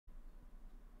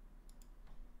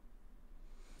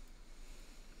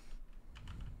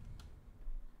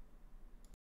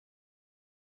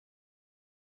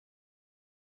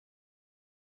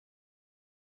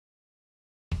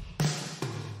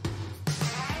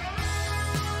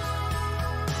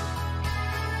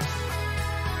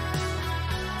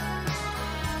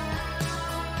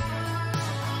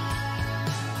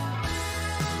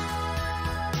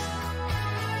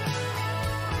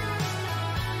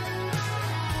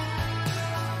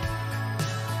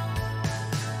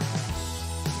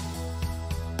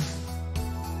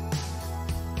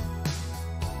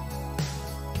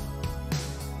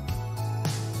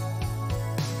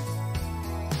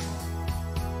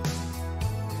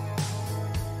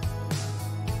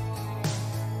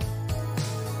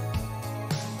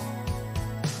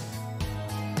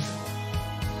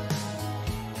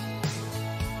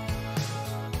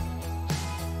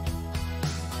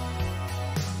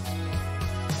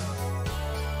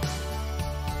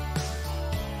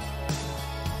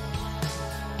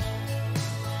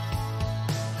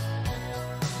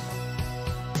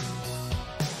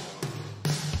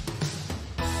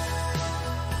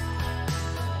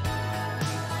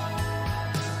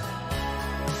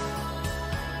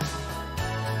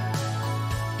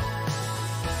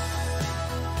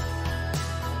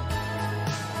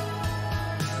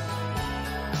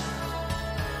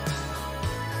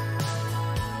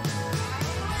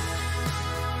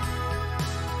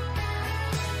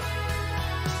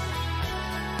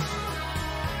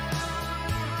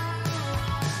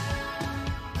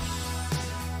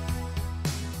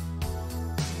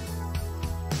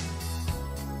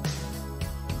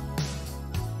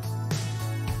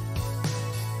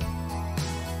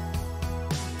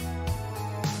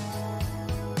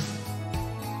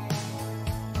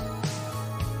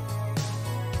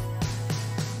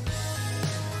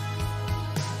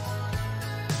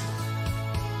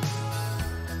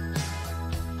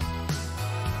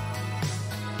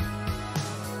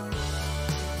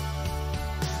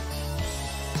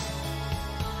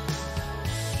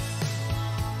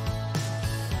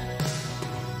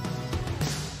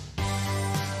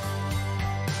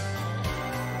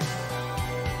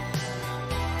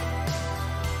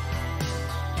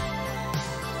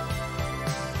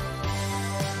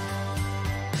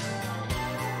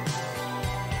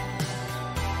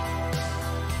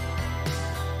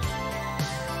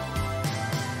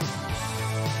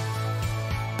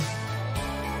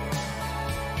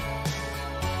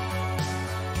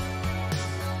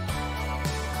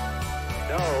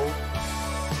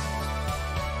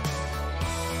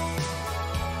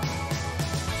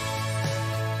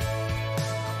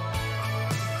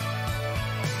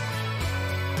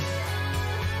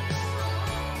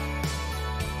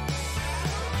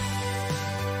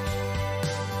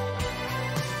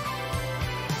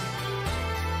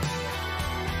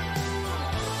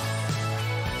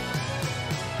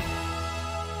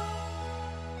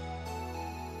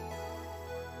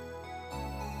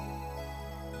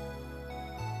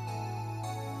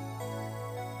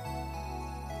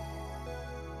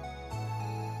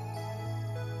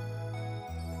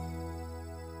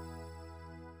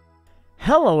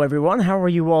Hello everyone, how are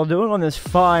you all doing on this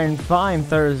fine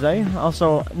Thursday?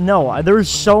 Also, no, there's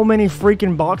so many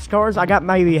freaking boxcars. I got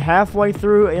maybe halfway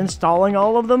through installing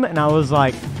all of them, and I was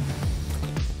like,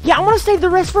 yeah, I'm gonna save the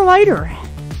rest for later.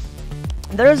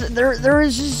 There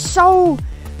is just so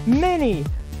many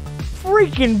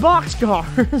freaking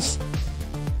boxcars.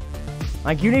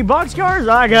 Like, you need boxcars?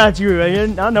 I got you.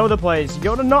 I know the place.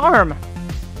 Go to NARM.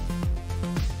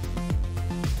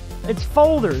 It's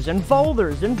folders and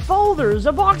folders and folders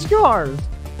of boxcars.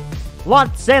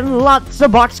 Lots and lots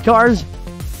of boxcars.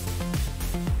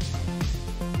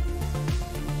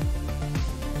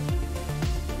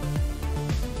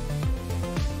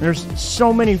 There's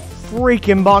so many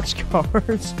freaking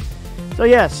boxcars. So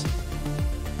yes,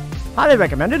 highly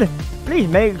recommended. Please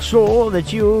make sure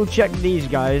that you check these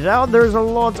guys out. There's a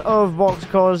lot of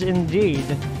boxcars indeed.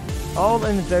 All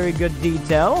in very good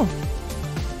detail.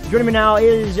 Joining me now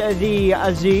is the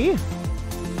Z.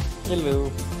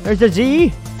 Hello. There's the Z. You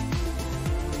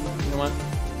know what?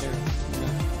 Here,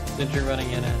 since you're running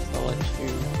NS, I'll let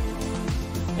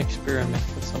you experiment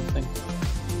with something.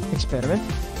 Experiment?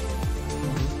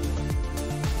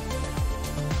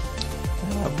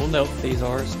 We'll note these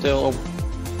are still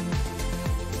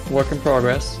a work in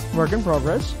progress. Work in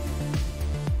progress.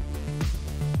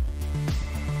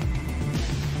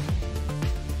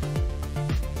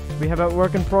 We have a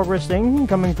work in progress thing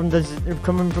coming from the Z,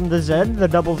 the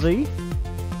double Z.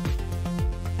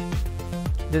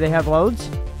 Do they have loads?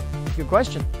 Good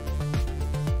question.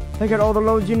 They got all the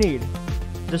loads you need.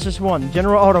 This is one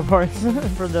general auto parts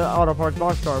for the auto parts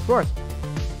boxcar, of course.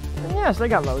 And yes, they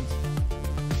got loads.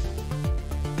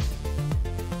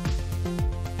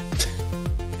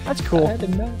 That's cool. I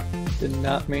did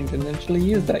not mean to initially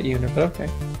use that unit, but okay.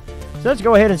 So let's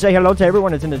go ahead and say hello to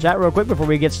everyone that's in the chat real quick before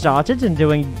we get started and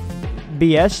doing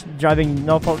BS, driving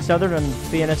Norfolk Southern and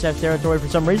BNSF territory for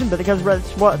some reason, but because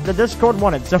that's what the Discord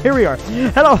wanted. So here we are.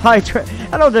 Hello,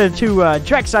 hello to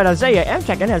Trackside Isaiah,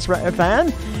 Amtech NS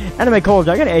fan, Anime Cold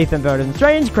Dragon, Eighth and Verdant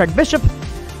Strange, Craig Bishop,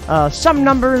 some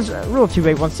numbers, Rule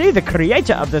 281C, the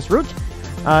creator of this route,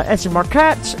 SM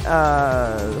Marquette,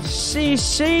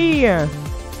 CC.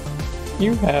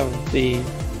 You have the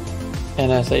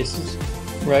NS Aces,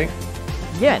 right?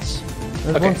 Yes.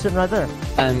 There's one sitting right there.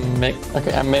 I'm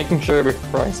making sure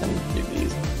before I send you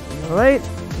these. Late?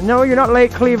 No, you're not late,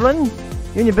 Cleveland.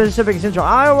 Union Pacific Central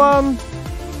Iowa.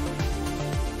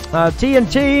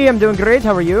 TNT, I'm doing great.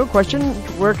 How are you? Question: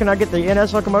 where can I get the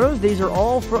NS locomotives? These are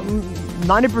all from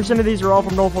 90% of these are all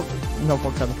from Norfolk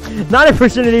Southern.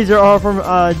 90% of these are all from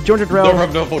Jointed Rail. They're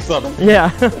from Norfolk Southern. Yeah.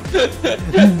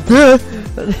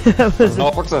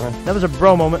 Norfolk Southern. That was a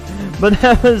bro moment, but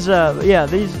that was yeah.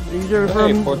 These are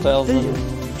from 4000.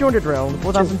 Jointed Rail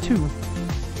 4002.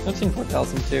 I've seen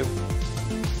 4002.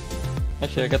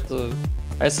 Actually,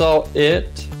 I saw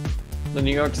it, the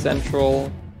New York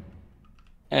Central,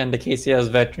 and the KCS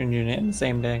veteran unit in the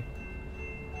same day.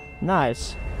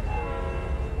 Nice.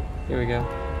 Here we go.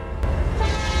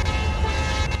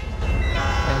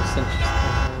 I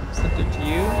sent it to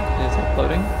you. It's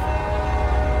uploading.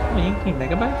 18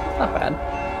 megabytes? That's not bad.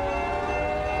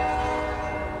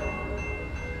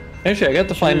 Actually, I got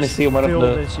to finally see one of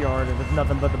the... this yard with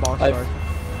nothing but the boxcars.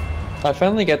 I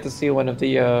finally got to see one of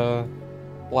the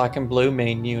black and blue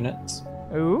main units.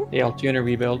 Ooh. The Altoona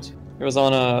rebuild. It was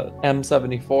on a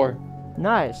M74.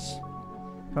 Nice.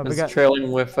 It was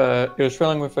trailing with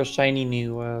a shiny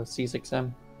new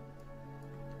C6M.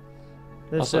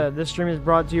 This stream is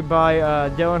brought to you by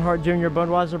Dylan Hart Jr.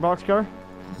 Budweiser Boxcar.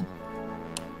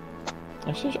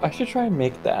 I should try and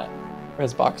make that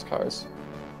as boxcars.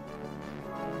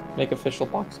 Make official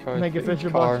boxcars. Make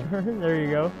official boxcar. There you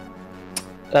go.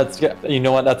 You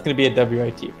know what? That's gonna be a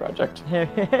WIT project.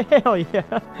 Hell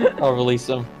yeah. I'll release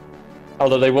them.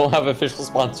 Although they won't have official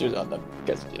sponsors on them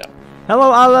because you know.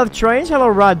 Hello, I love trains. Hello,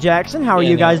 Rod Jackson. How are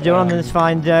you guys doing on this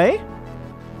fine day?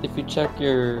 If you check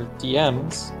your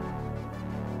DMs.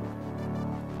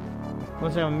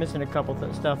 Looks like I'm missing a couple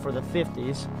stuff for the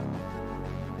 50s.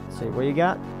 Let's see, what you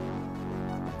got?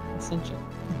 Ascension.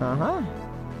 Uh-huh.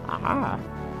 Aha.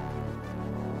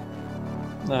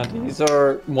 No, these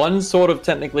are one sort of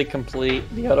technically complete.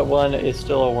 The other one is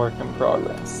still a work in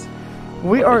progress.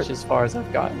 Which as far as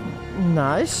I've gotten.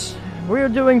 Nice. We are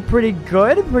doing pretty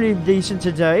good, pretty decent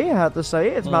today, I have to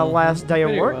say. It's my last day of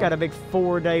work. Got a big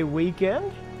 4-day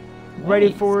weekend. Nice.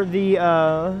 Ready for the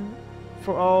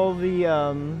for all the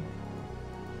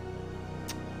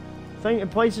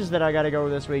places that I gotta go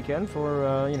this weekend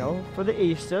for you know, for the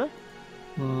Easter.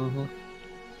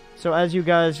 So as you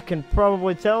guys can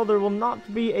probably tell, there will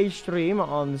not be a stream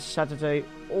on Saturday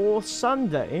or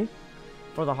Sunday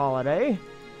for the holiday.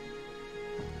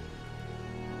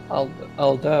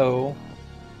 Although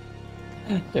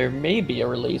there may be a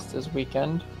release this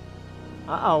weekend.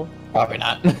 Uh-oh. Probably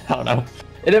not. I don't know.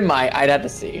 It might. I'd have to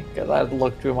see because I'd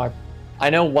look through my. I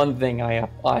know one thing.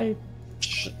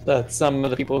 That some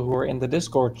of the people who are in the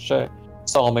Discord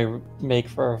saw me make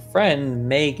for a friend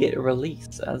may get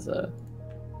released as a.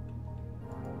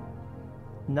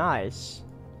 Nice.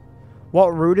 What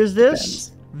route is this?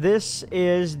 Depends. This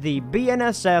is the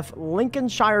BNSF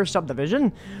Lincolnshire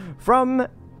subdivision from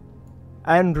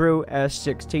Andrew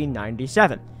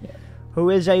S1697, who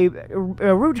is a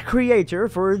route creator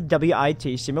for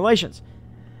WIT simulations.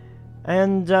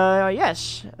 And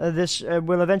yes, this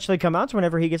will eventually come out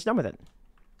whenever he gets done with it.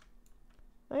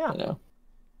 Oh, yeah. I know.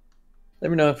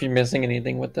 Let me know if you're missing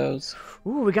anything with those.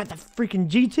 Ooh, we got the freaking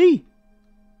GT.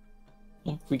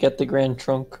 If we get the Grand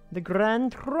Trunk. The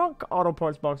Grand Trunk auto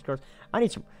parts boxcars. I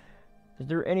need some. Is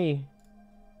there any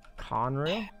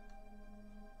Conrail?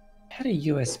 I had a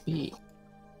USB.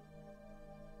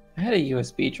 I had a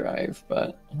USB drive,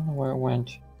 but I don't know where it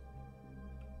went.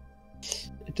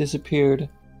 It disappeared.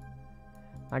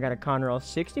 I got a Conrail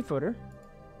 60-footer.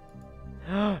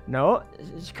 No,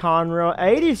 it's Conrail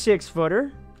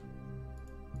 86-footer.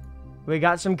 We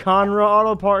got some Conrail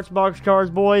auto parts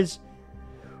boxcars, boys.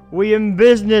 We in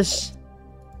business.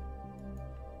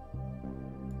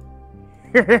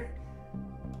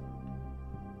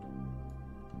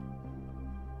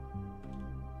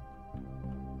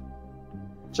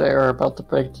 JR about to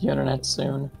break the internet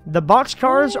soon. The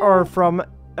boxcars are from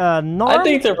Norm. I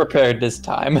think they're prepared this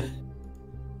time.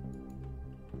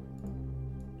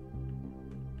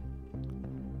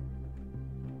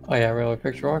 Oh yeah, Railway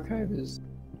Picture Archive is.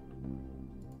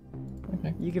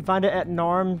 Okay. You can find it at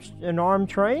Norm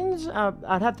Trains.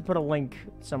 I'd have to put a link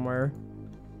somewhere.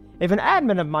 If an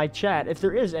admin of my chat, if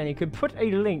there is any, could put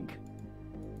a link.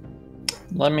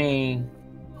 Let me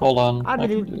hold on. I'd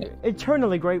be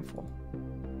eternally grateful.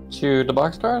 To the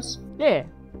boxcars? Yeah.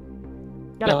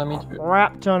 Got Yeah, a let me do it.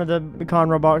 crap ton of the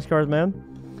Conrail boxcars, man.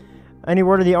 Any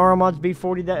word of the RMOD's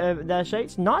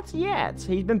B40-8s? Not yet.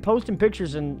 He's been posting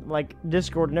pictures in like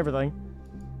Discord and everything.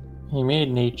 He made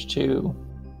an H2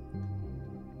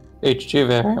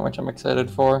 variant, which I'm excited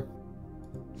for.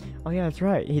 Oh yeah, that's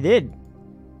right. He did.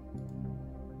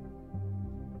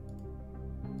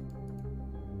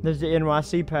 There's the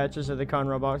NYC patches of the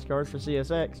Conrail boxcars for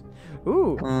CSX.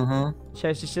 Ooh. Mm-hmm.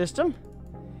 Chassis system.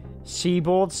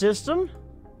 Seaboard system.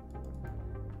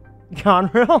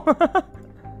 Conrail.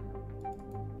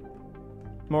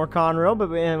 More Conrail, but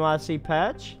with NYC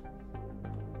patch.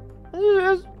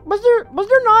 Was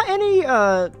there not any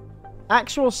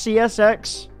actual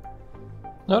CSX?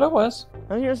 No, that was.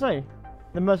 I was gonna say,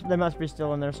 they must be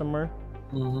still in there somewhere.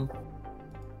 Mm-hmm.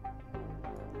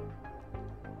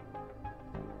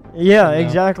 Yeah, No.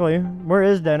 exactly. Where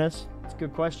is Dennis? That's a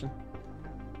good question.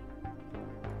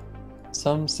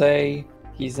 Some say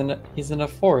he's in a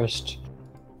forest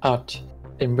out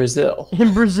in Brazil.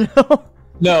 In Brazil.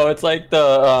 No, it's like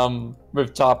the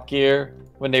with Top Gear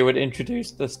when they would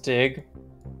introduce the Stig.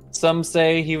 Some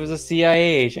say he was a CIA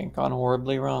agent gone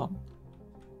horribly wrong.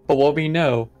 But what we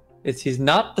know is he's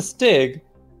not the Stig.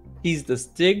 He's the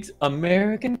Stig's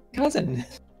American cousin.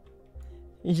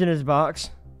 He's in his box.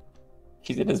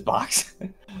 He's in his box.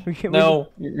 We can- No,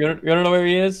 you don't know where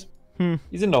he is?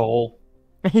 He's in the hole.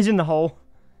 He's in the hole.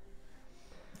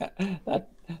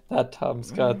 That Tom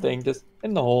Scott thing, just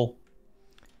in the hole.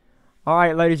 All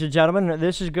right, ladies and gentlemen,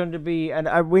 this is going to be, and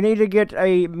we need to get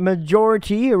a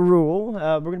majority rule.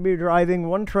 We're going to be driving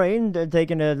one train,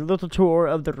 taking a little tour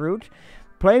of the route,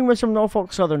 playing with some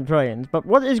Norfolk Southern trains. But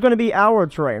what is going to be our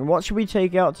train? What should we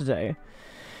take out today?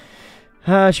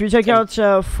 Should we take out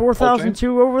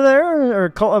 4002 over there?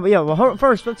 Or yeah, well,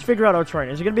 first, let's figure out our train.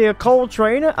 Is it going to be a coal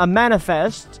train, a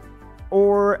manifest,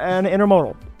 or an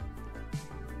intermodal?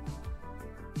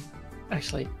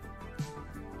 Actually,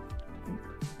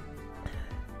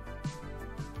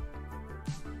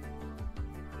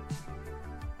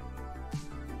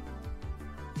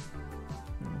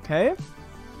 Okay.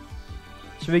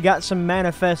 So we got some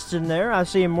manifests in there. I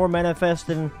see more manifest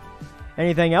than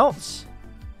anything else.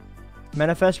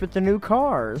 Manifest with the new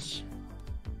cars.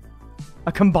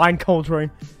 A combined coal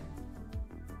train.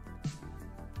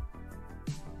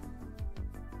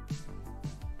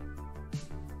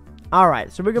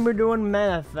 Alright, so we're going to be doing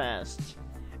manifest.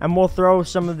 And we'll throw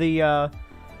some of the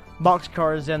box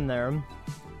cars in there.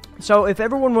 So if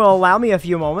everyone will allow me a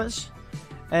few moments.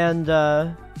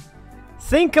 And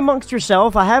think amongst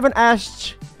yourself. I haven't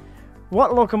asked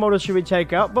what locomotive should we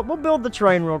take out. But we'll build the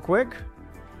train real quick.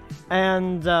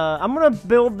 And I'm going to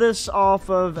build this off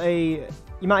of a...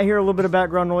 You might hear a little bit of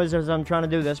background noise as I'm trying to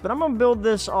do this. But I'm going to build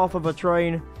this off of a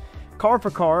train car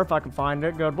for car if I can find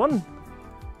it. Good one.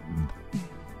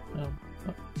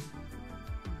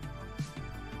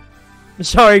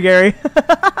 Sorry, Gary.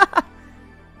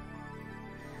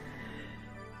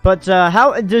 But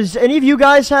how does any of you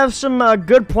guys have some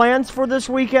good plans for this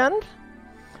weekend?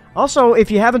 Also, if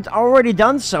you haven't already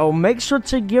done so, make sure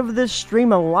to give this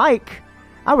stream a like.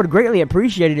 I would greatly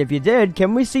appreciate it if you did.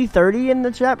 Can we see 30 in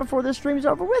the chat before this stream's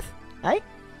over with? Hey?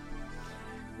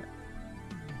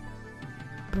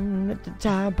 So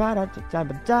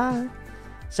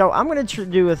I'm gonna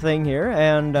do a thing here,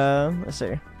 and let's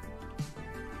see.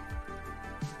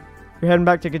 You're heading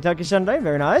back to Kentucky Sunday.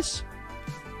 Very nice.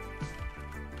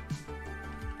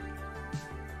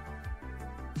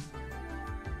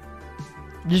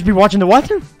 You just be watching the what?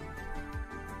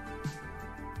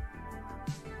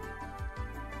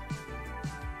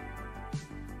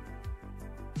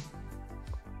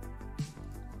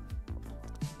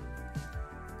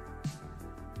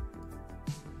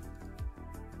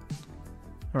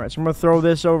 Alright, so I'm going to throw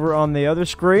this over on the other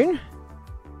screen.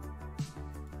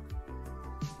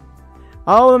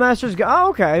 Oh, the Master's... Oh,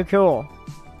 okay, cool.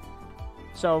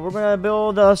 So, we're going to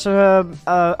build us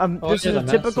this is a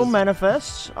typical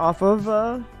manifest off of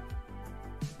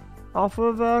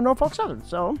Norfolk Southern,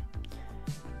 so...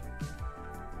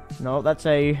 No, that's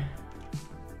a...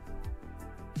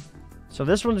 So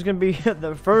this one's going to be...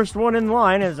 the first one in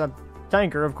line is a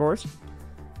tanker, of course.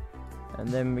 And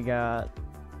then we got...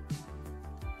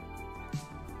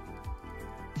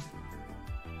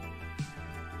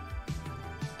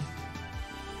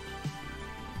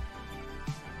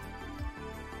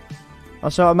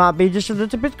 Also, it might be just a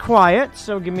little bit quiet,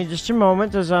 so give me just a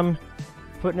moment as I'm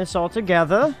putting this all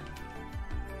together.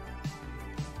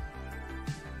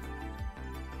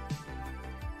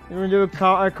 We're gonna do a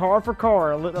car for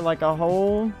car, like a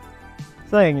whole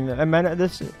thing. I mean,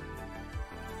 this.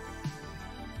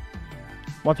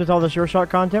 What's with all the Sure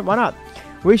Shot content? Why not?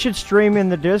 We should stream in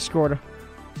the Discord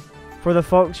for the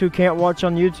folks who can't watch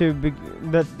on YouTube,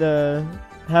 but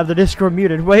have the Discord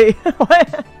muted. Wait,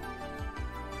 what?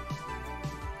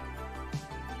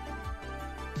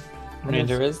 I mean,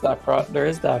 there is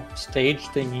that stage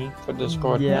thingy for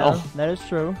Discord now. Yeah, that is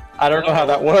true. I don't know how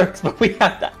that works, but we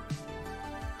have that.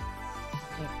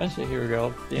 Actually, here we go.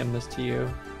 I'll DM this to you.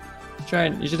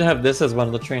 You should have this as one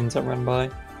of the trains that run by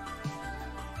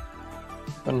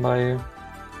you.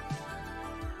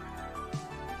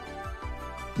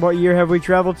 What year have we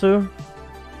traveled to?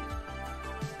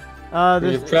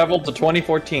 We've traveled to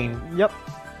 2014. Yep.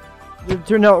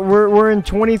 No, we're in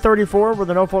 2034, where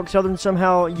the Norfolk Southern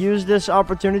somehow used this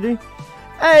opportunity.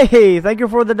 Hey, thank you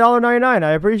for the $1.99.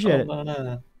 I appreciate it.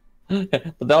 The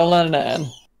 $1.99.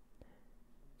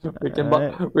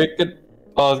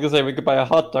 I was gonna say we could buy a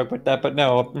hot dog with that, but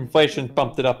no, inflation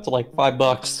bumped it up to like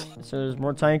 $5. So there's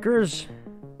more tankers.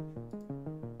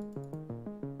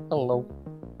 Hello.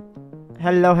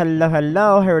 Hello, hello,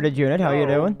 hello, Heritage Unit. How you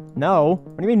doing? No.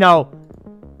 What do you mean no?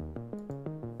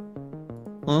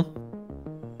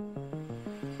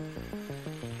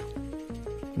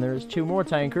 And there's 2 more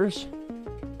tankers.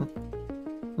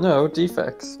 No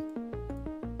defects.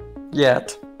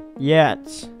 Yet.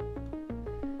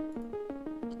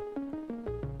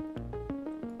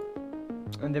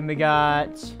 And then we got...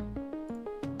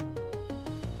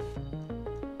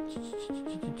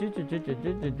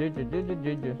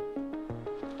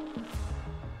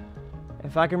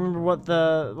 If I can remember what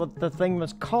the thing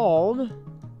was called...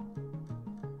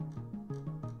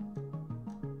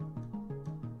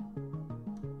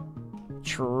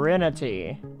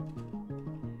 Trinity.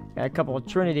 Got a couple of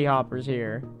Trinity hoppers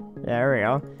here. There we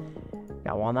go.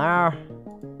 Got one there.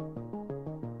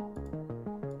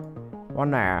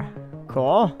 One there.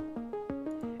 Cool.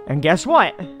 And guess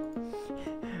what?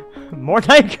 More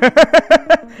tanker.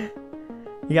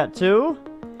 You got 2.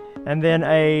 And then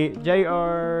a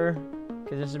JR.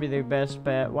 Because this would be the best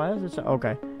bet. Why is this?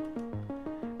 Okay.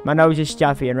 My nose is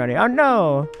stuffy and running. Oh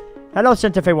no. Hello,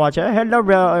 Santa Fe Watcher. Hello,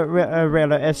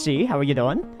 Raila SC. How are you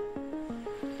doing?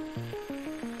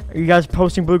 Are you guys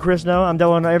posting Blue Chris now? I'm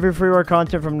doing every freeware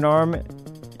content from Norm.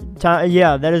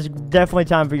 Yeah, that is definitely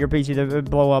time for your PC to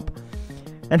blow up.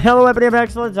 And hello, Ebony of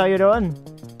Excellence. How you doing?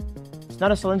 It's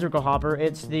not a cylindrical hopper.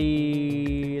 It's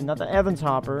not the Evans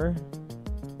hopper.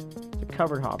 It's a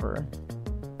covered hopper.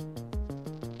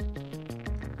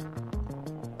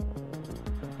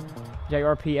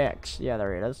 JRPX. Yeah,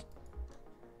 there it is.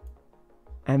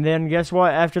 And then guess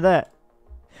what after that?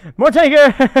 More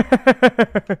tanker!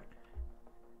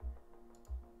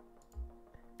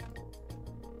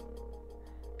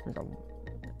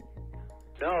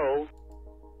 No.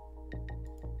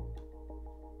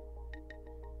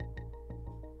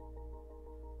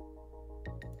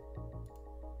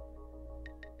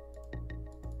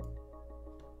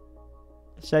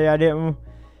 say I didn't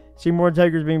see more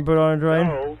tankers being put on a train.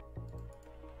 No.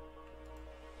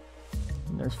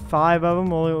 There's 5 of them.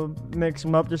 We'll mix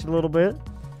them up just a little bit.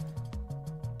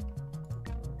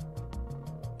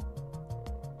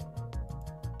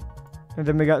 And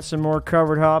then we got some more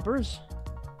covered hoppers.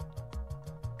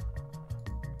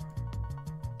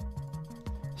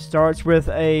 Starts with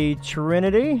a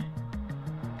Trinity.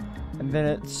 And then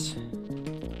it's...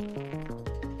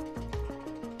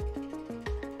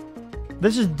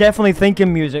 This is definitely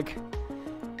thinking music.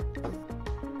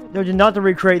 No, not to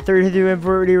recreate 32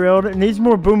 Infinity Railroad. It needs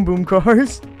more boom boom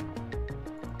cars.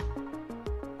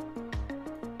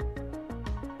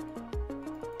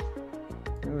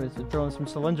 Ooh, it's throwing some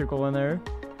cylindrical in there.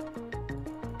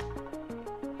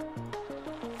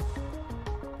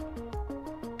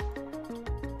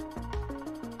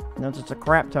 Now just a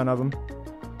crap ton of them.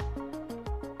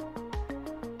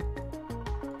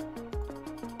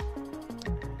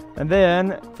 And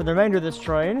then, for the remainder of this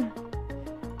train...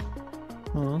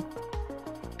 Oh,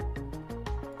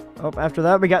 after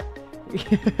that we got...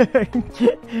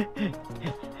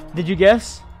 Did you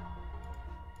guess?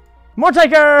 More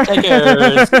tankers! And,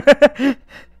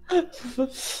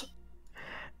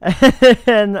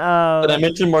 Did I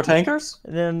mention more tankers?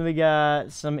 Then we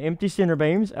got some empty center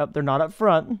beams. Oh, they're not up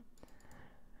front.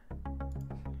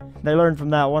 They learned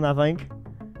from that one, I think.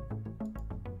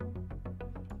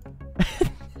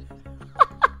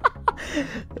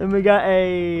 Then we got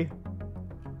a...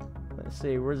 Let's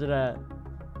see, where's it at?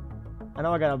 I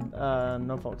know I got a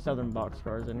Norfolk Southern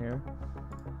boxcars in here.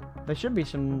 There should be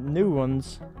some new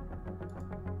ones.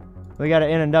 We got an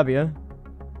N&W.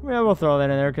 Yeah, we'll throw that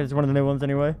in there because it's one of the new ones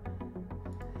anyway.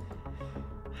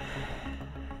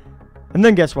 And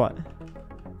then guess what?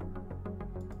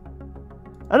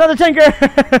 Another tanker!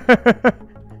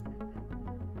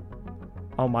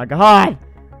 Oh my god!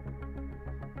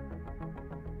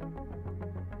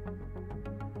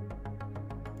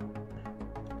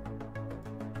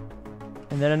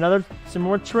 And then some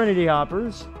more Trinity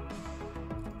hoppers.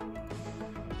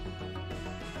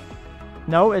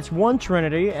 No, it's one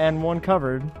Trinity and one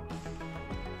covered.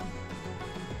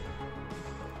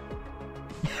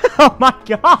 Oh my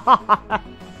god!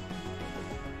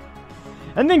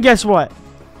 And then guess what?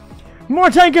 More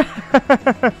tanker!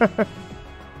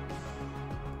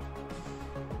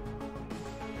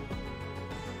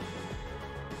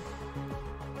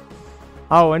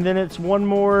 Oh, and then it's one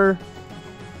more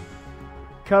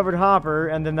covered hopper,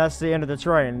 and then that's the end of the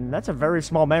train. That's a very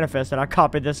small manifest that I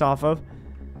copied this off of.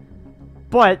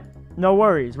 But, no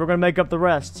worries. We're going to make up the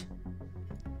rest.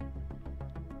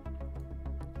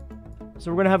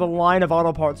 So we're going to have a line of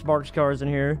auto parts boxcars in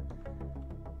here.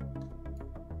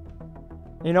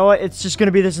 You know what? It's just going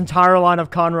to be this entire line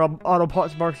of Conrail auto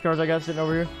parts boxcars I got sitting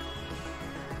over here.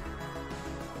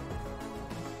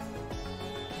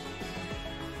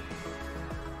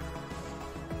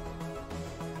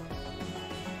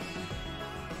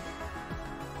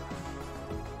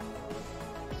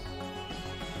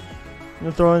 I'm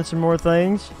gonna throw in some more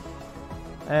things.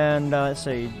 And, let's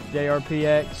see,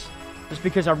 JRPX. Just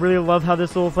because I really love how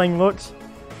this little thing looks.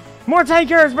 More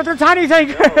tankers, but they're tiny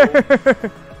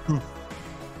tankers!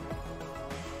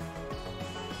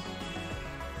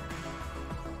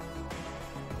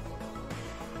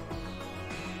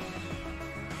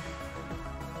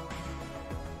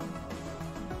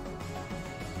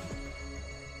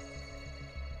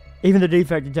 Even the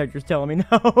defect detector's telling me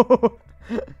no.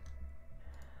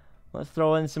 Let's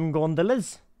throw in some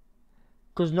gondolas.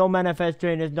 Because no manifest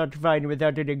train is not fine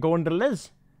without any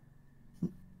gondolas.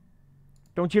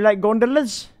 Don't you like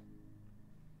gondolas?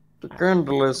 The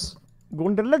gondolas.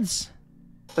 Gondolas?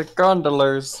 The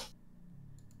gondolers.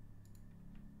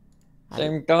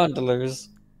 Them gondolers.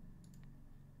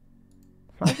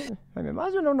 I mean, why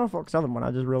is there no Norfolk Southern one?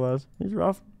 I just realized. These are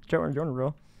off Journal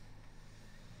Drill.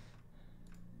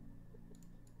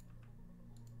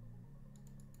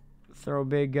 Throw a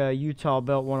big Utah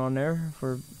belt one on there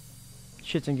for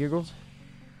shits and giggles.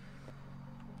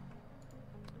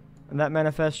 And that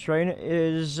manifest train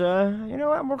is, you know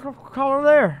what, we'll call her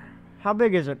there. How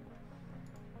big is it?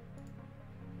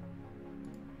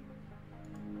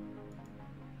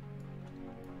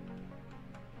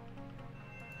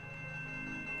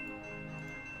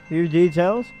 Few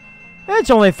details. It's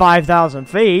only 5,000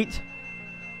 feet.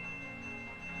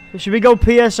 Should we go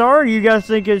PSR, or you guys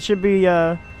think it should be,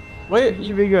 Wait, it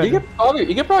should be good? You could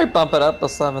probably bump it up to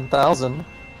 7,000.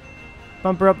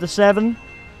 Bump her up to 7?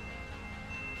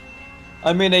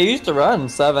 I mean, they used to run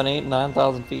 7, 8,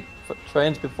 9,000 feet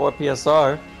trains before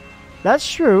PSR. That's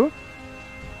true.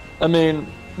 I mean,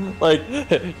 Like,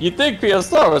 you'd think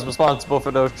PSR was responsible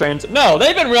for those trains. No,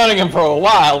 they've been running them for a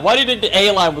while. Why do you think the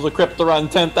A-Line was equipped to run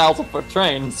 10,000-foot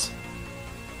trains?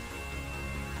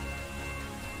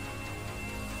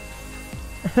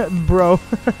 Bro.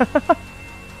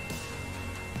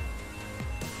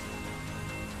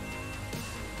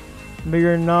 But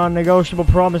your non-negotiable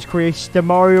promise, Chris. The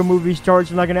Mario movie starts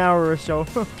in like an hour or so.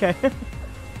 Okay.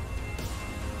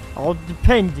 All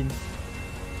depending.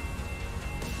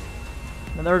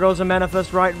 And there goes a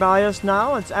manifest right by us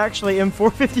now. It's actually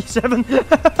M457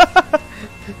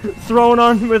 thrown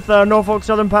on with Norfolk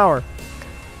Southern power.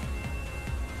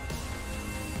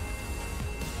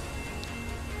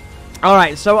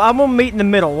 Alright, so I'm gonna meet in the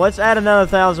middle. Let's add another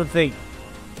 1,000 feet.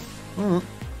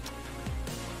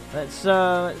 Let's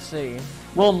see.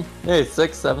 Well, hey,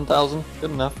 6,000, 7,000,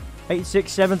 good enough. 8,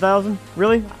 6, 7,000?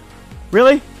 Really?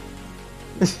 Really?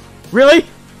 Really?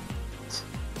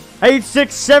 8,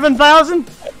 6, 7,000?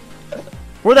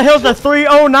 Where the hell's the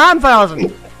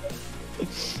 309,000?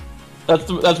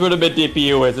 That's where the mid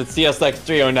DPU is. It's CSX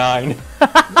 309.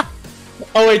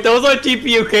 Oh wait, those aren't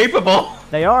GPU capable.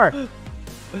 They are.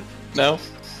 No,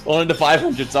 only the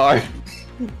 500s are.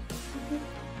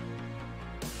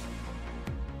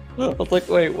 I was like,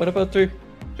 wait, what about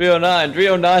 309?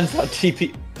 309's not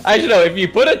GPU. Actually, no, if you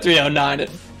put a 309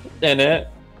 in it.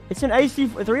 It's an AC,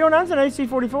 309's an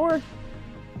AC44?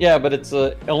 Yeah, but it's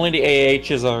only the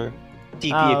AHs are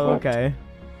DP Oh, equipped. okay.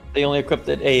 They only equipped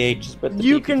at AHs, but the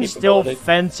You DP can still capability.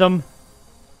 fence them.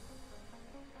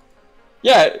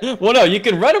 Yeah, well, no, you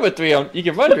can run it with 309. You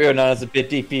can run 309 as a bit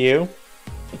DPU.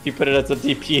 If you put it as a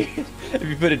DPU, if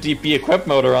you put a DP equipped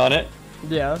motor on it.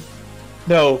 Yeah.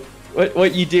 No,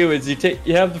 what you do is you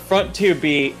have the front tube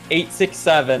be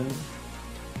 867,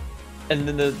 and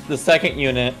then the second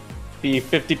unit be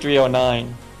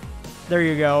 5309. There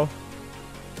you go.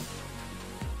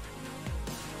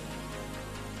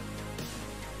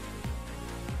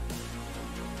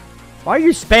 Why are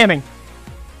you spamming?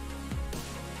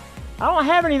 I don't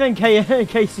have anything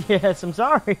KCS, I'm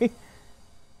sorry.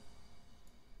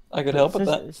 I could help with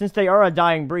that. Since they are a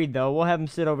dying breed, though, we'll have them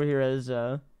sit over here as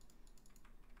a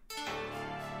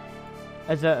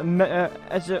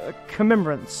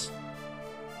commemorance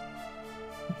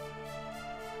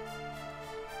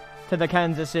to the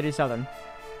Kansas City Southern.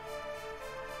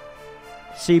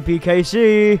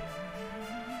 CPKC.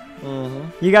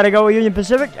 You gotta go with Union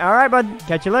Pacific? Alright, bud.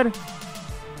 Catch you later.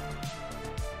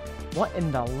 What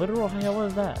in the literal hell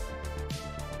is that?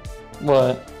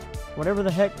 What? Whatever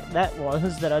the heck that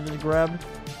was that I just grabbed.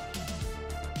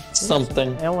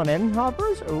 Something. L&N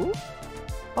hoppers? Ooh.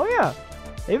 Oh yeah.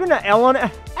 Even the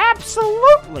L&N.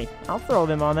 Absolutely. I'll throw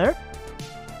them on there.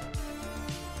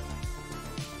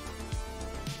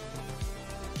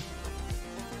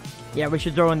 Yeah, we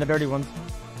should throw in the dirty ones.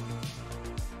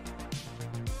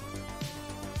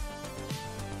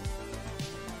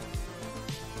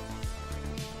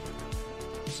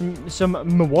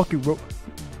 Some Milwaukee rope.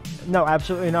 No,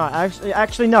 absolutely not.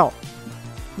 Actually, no.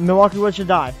 Milwaukee Wood should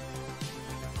die.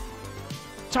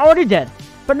 It's already dead.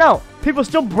 But no, people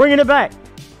still bringing it back.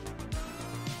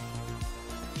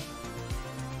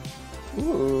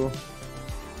 Ooh.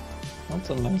 That's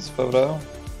a nice photo.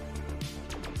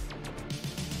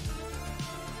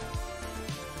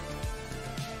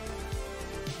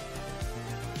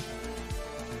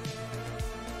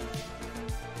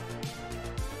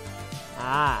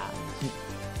 Ah.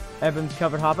 Evans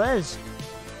covered hoppers.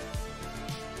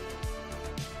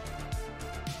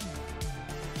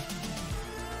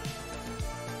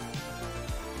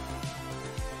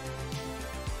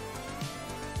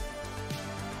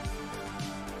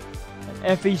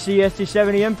 FEC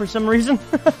ST70M for some reason.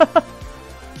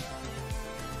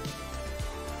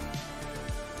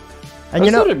 And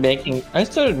you know, I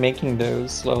started making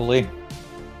those slowly.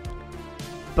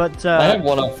 But I had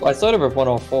I started with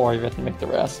 104. You have to make the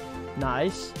rest.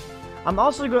 Nice. I'm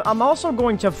also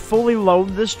going to fully load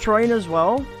this train as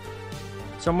well.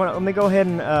 So let me go ahead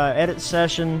and edit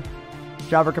session,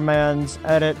 driver commands,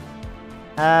 edit,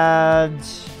 add,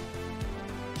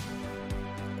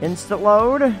 instant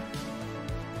load.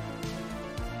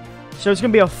 So it's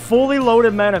going to be a fully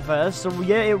loaded manifest. So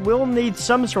yeah, it will need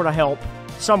some sort of help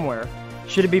somewhere.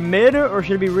 Should it be mid or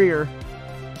should it be rear?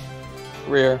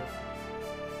 Rear.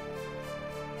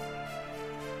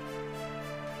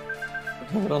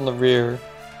 Have it on the rear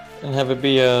and have it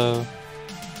be a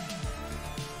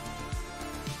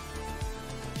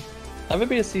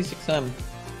C6M.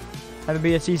 Have it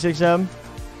be a C6M?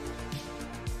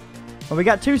 Well, we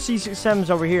got two C6Ms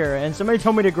over here, and somebody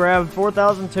told me to grab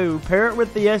 4002, pair it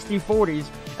with the SD40s,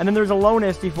 and then there's a lone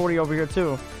SD40 over here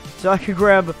too. So I could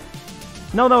grab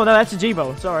No, that's a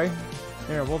Jibo. Sorry.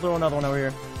 Here, we'll throw another one over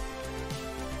here.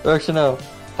 Actually, no.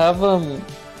 Have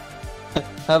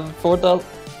have 4000.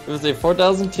 It was a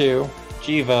 4002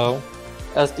 Jivo,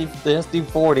 the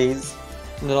SD40s,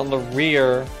 and then on the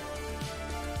rear,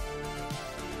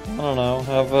 I don't know.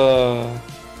 Have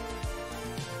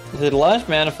the last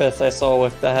manifest I saw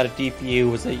with that had a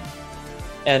DPU was a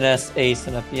NS Ace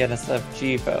and a BNSF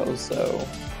Jivo. So.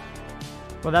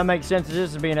 Well, that makes sense. It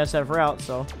is a BNSF route,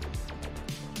 so.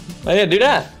 Oh yeah, do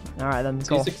that. All right, then.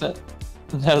 Cool.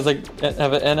 Has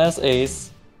have an NS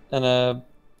Ace and a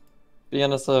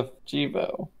BNSF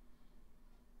Jivo.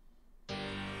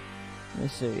 Let me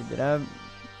see. Did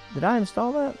I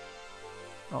install that?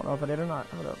 I don't know if I did or not.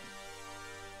 Hold up.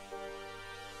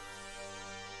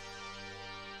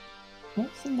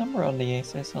 What's the number on the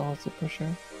Ace I saw as a pusher?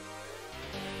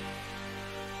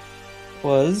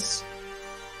 Was.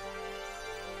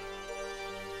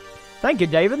 Thank you,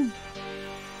 David.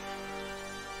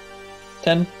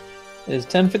 10 is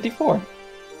 1054.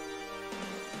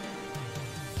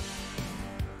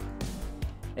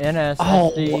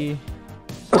 NSSD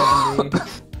 70.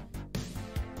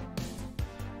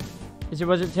 Was it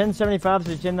 1075 to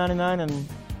 1099 and?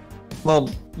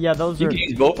 Well, yeah, those you are. can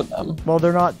use both of them. Well,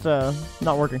 they're not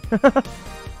working. You're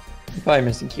probably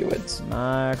missing keywords.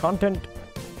 My content.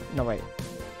 No wait.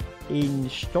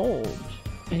 Installed.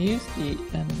 I use the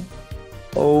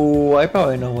Oh, I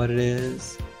probably know what it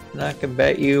is. And I can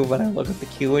bet you when I look at the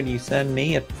keyword you send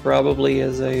me, it probably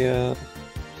is a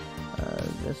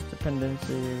this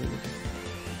dependency.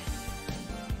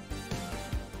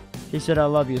 He said, "I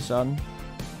love you, son."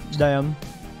 Damn.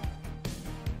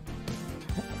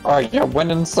 Are you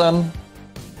winning, son?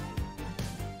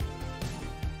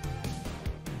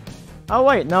 Oh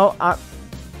wait, no,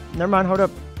 never mind. Hold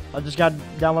up. I just got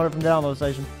downloaded from the download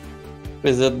station.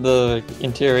 Is it the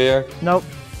interior? Nope.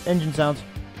 Engine sounds.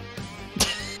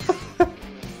 For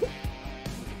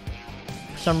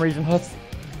some reason.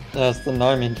 That's the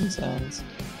NARM engine sounds.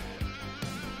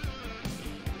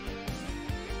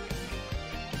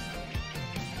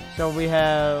 So we'll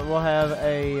have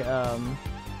a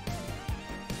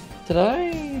Did I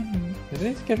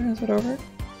get it over?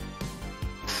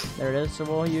 There it is. So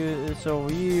we'll use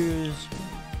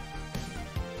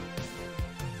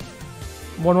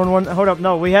 111. Hold up,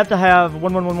 no, we have to have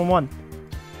 11111.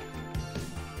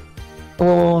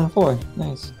 114.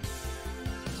 Nice.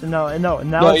 So now it's you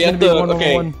gonna have be to, 111.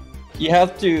 okay. You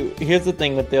have to. Here's the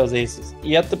thing with those aces.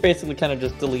 You have to basically kind of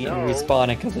just delete and respawn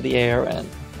it because of the ARN.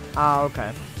 Ah,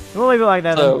 okay. We'll leave it like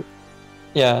that. So, then.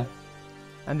 yeah.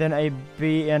 And then a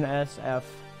BNSF.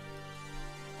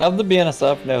 Have the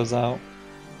BNSF nose out.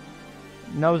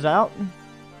 Nose out?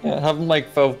 Yeah, have them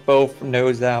like both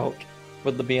nose out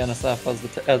with the BNSF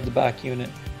as the back unit.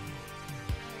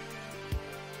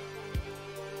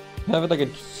 Have it like a.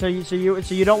 So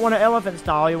you don't want an elephant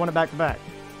style. You want it back to back.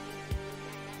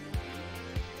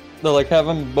 No, like have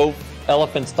them both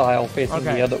elephant style facing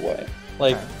the other way.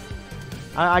 Like. Okay.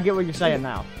 I get what you're saying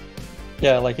now.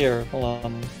 Yeah, like here. Hold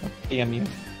on. DMU.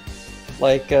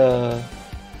 Like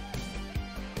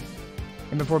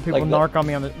And before people like narc on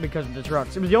me because of the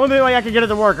trucks. It was the only way I could get it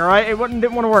to work, alright? It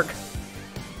didn't want to work.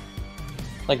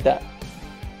 Like that.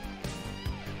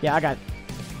 Yeah, I got it.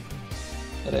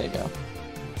 Yeah, there you go.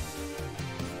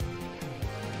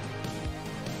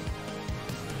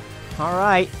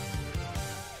 Alright.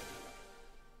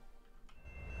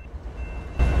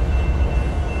 Let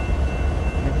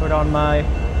me put on my...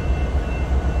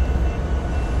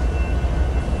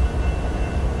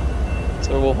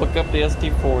 So we'll hook up the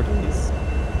ST40s.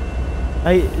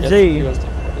 Hey, Yes, Z.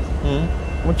 ST40s.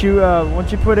 Once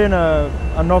you put in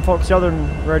a Norfolk Southern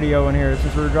radio in here,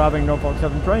 since we're driving Norfolk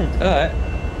Southern trains. Alright.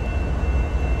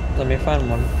 Let me find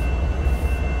one.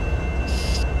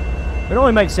 It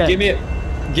only makes sense. Give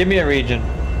me a region.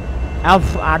 I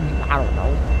don't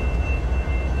know.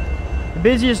 The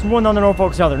busiest one on the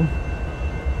Norfolk Southern.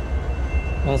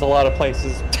 There's a lot of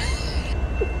places.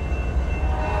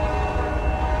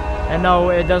 And no,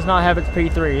 it does not have its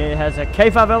P3. It has a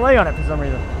K5LA on it for some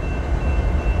reason.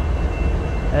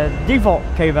 A default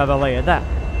K5LA at that.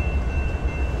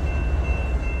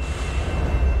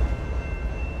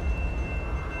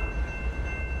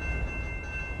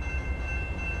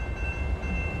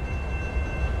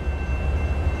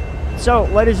 So,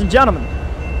 ladies and gentlemen,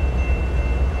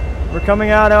 we're coming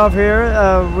out of here.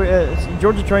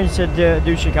 Georgia Train said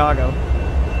do Chicago.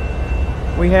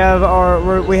 We have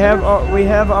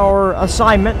our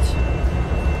assignment.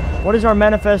 What is our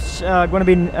manifest going to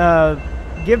be?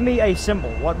 Give me a symbol.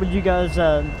 What would you guys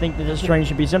think that this train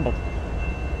should be symboled?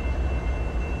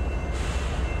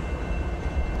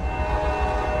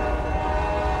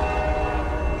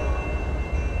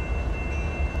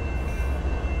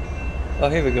 Oh,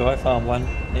 here we go. I found one.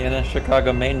 The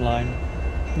Chicago main line.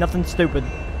 Nothing stupid.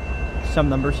 Some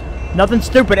numbers. Nothing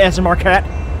stupid, SMR Cat.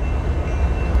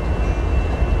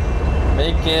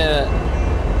 Make it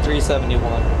 371.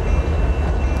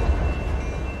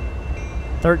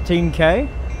 13K?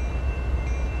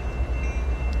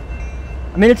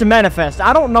 I mean, it's a manifest.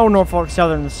 I don't know Norfolk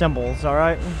Southern symbols,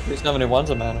 alright?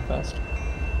 371's a manifest.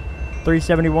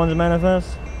 371's a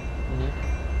manifest? Mm-hmm.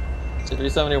 So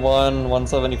 371,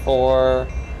 174.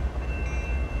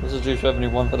 This is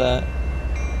 371 for that.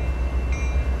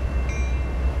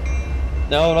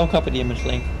 No, don't copy the image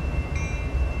link.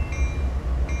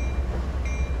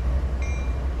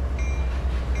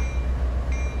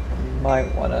 You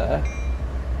might wanna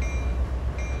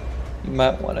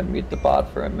mute the bot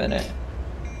for a minute.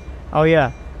 Oh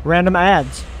yeah, random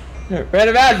ads.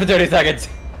 Random ad for 30 seconds.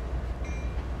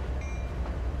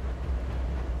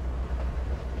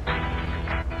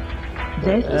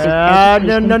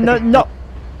 No.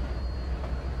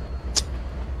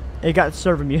 It got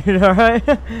server muted, alright?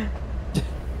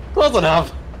 Close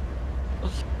enough.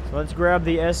 So let's grab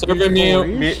the SD. Server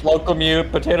mute, local mute,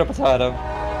 potato.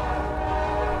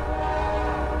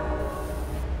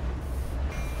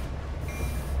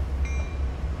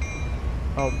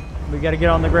 Oh, we gotta get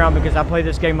on the ground because I play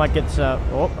this game like it's,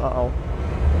 uh-oh.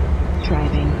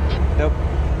 Driving. Nope.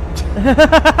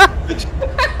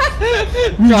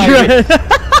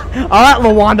 Alright,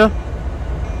 Lawanda.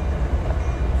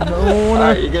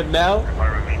 Alright, you good now?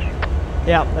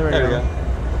 Yeah, there we go.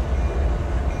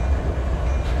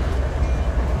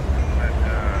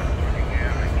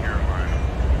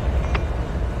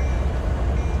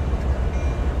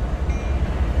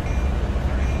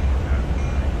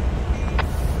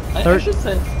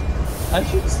 I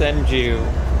should send you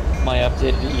my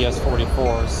updated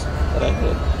ES44s that I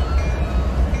did.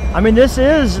 I mean, this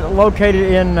is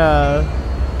located in, well,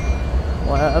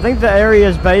 I think the area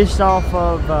is based off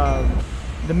of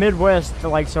the Midwest,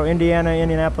 like, so Indiana,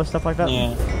 Indianapolis, stuff like that.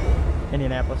 Yeah.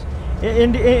 Indianapolis.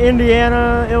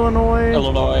 Indiana, Illinois.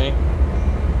 Illinois.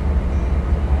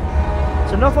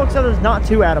 So Norfolk Southern's not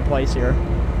too out of place here.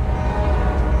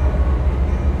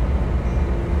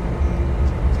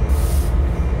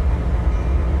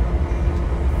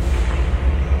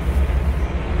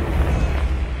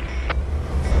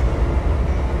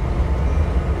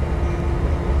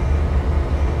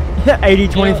 Yeah,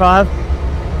 80-25.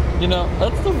 You know,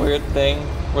 that's the weird thing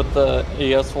with the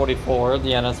ES44,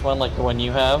 the NS one, like the one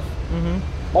you have. Mm-hmm.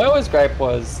 My always gripe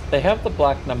was they have the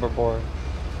black number board,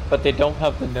 but they don't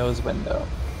have the nose window.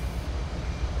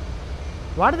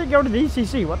 Why did they go to the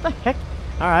ECC? What the heck?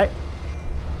 Alright.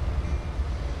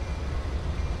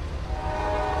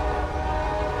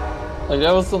 Like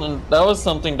that was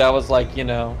something that was like, you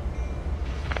know,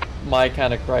 my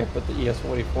kind of gripe with the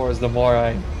ES44 is the more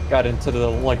I got into the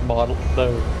like model,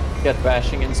 the get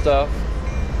bashing and stuff.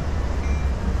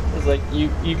 It's like you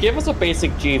give us a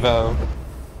basic Gevo,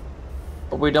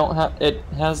 but we don't have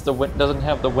doesn't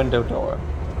have the window door.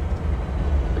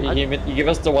 But you give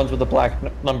us the ones with the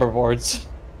black number boards.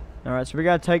 All right, so we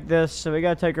gotta take this. So we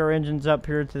gotta take our engines up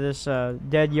here to this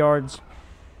dead yards.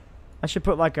 I should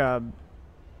put like a.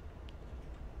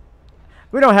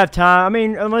 We don't have time. I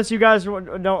mean, unless you guys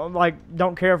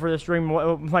don't care for the stream,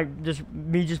 like just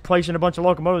me placing a bunch of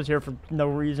locomotives here for no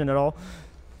reason at all.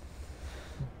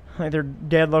 Like they're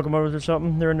dead locomotives or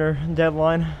something. They're in their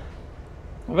deadline.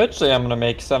 Eventually, I'm gonna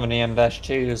make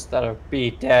 70M-2s that'll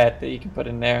be dead that you can put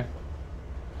in there.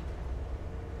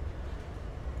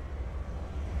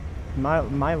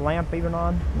 My lamp even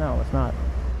on? No, it's not.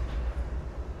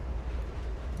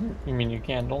 You mean your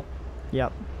candle?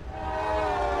 Yep.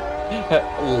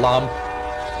 Lump.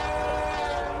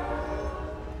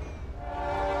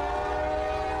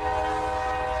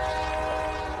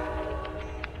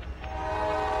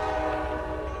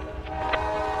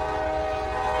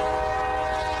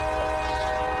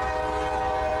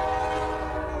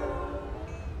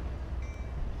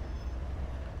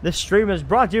 This stream is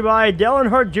brought to you by Dale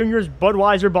Earnhardt Jr.'s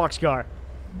Budweiser boxcar.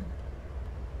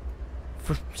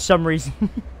 For some reason.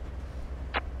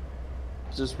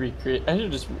 Just recreate.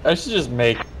 I should just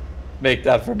make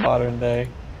that for modern day.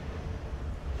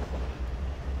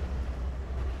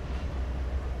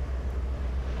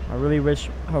 I really wish.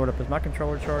 Hold up, is my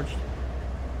controller charged?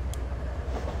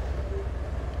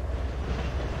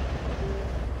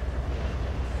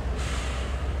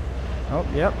 Oh,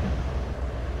 yep.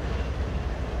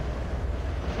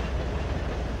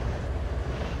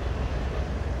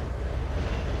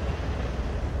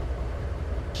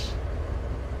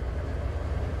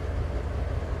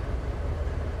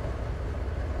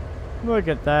 Look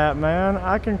at that, man.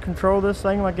 I can control this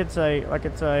thing like it's a like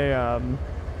it's a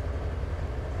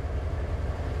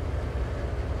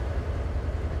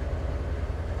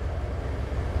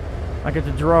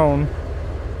drone.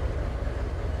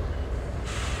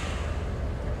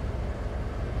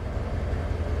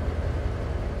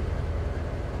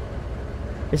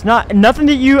 It's not nothing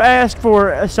that you ask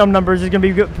for. Some numbers is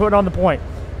gonna be put on the point.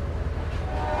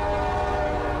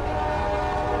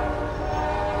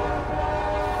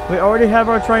 We already have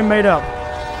our train made up.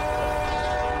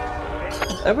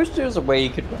 I wish there was a way you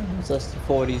could run those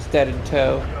ST-40s dead in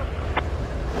tow.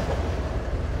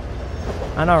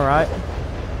 I know, right?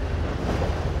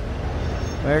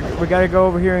 We gotta go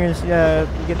over here and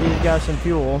get these guys some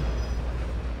fuel.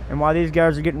 And while these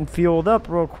guys are getting fueled up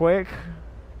real quick,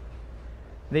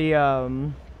 the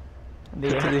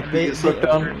DPUs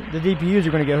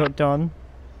are gonna get hooked on.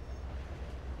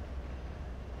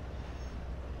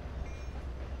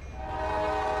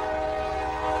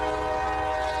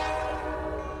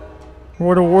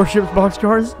 World of Warships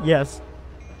boxcars? Yes.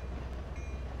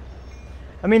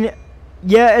 I mean,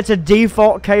 yeah, it's a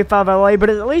default K5LA,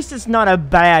 but at least it's not a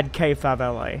bad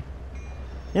K5LA.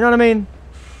 You know what I mean?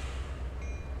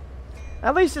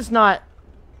 At least it's not...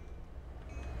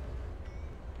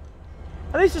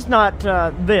 At least it's not,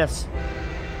 this.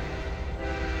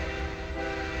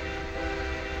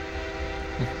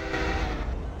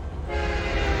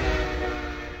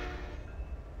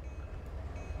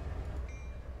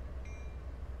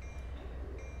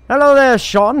 Hello there,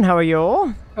 Sean. How are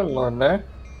you? Hello there.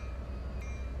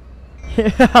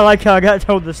 I like how I got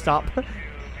told to stop.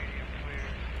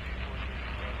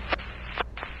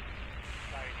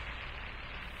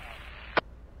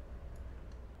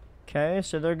 Okay,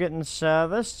 so they're getting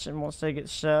serviced, and once they get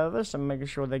serviced, I'm making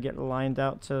sure they get lined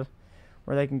out to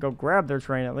where they can go grab their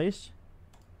train at least.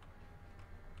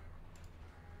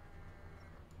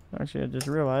 Actually, I just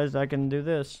realized I can do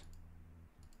this.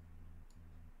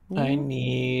 I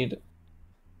need...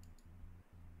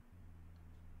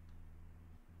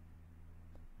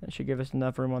 That should give us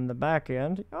enough room on the back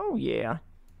end. Oh, yeah.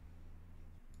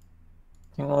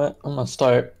 You know what? I'm gonna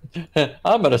start.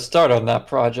 I'm gonna start on that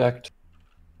project.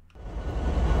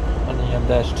 On the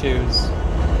M-2s.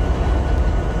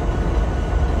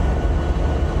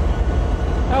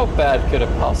 How bad could it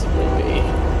possibly be?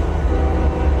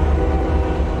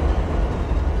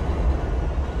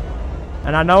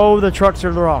 And I know the trucks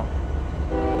are wrong.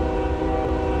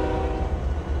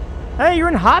 Hey, you're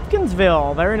in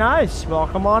Hopkinsville. Very nice.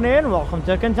 Welcome on in. Welcome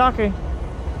to Kentucky.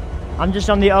 I'm just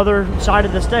on the other side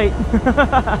of the state.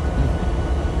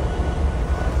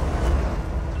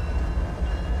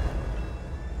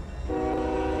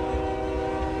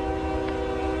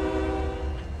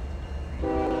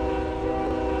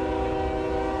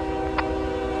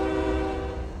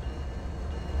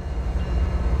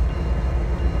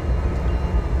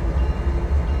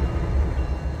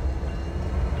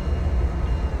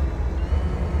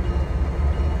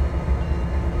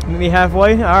 Meet me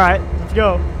halfway? Alright, let's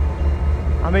go.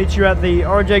 I'll meet you at the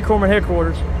RJ Corman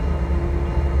headquarters.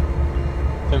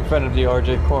 In front of the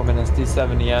RJ Corman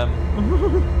SD70M.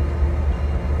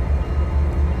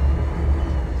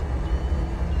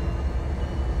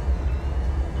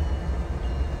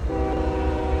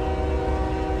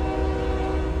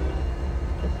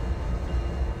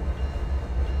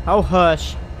 Oh,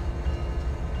 hush.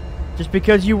 Just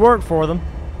because you work for them.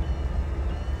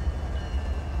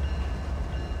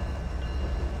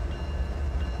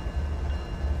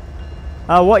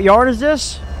 What yard is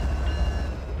this?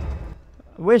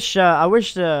 I wish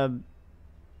Andrew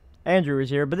was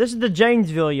here, but this is the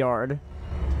Janesville yard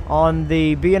on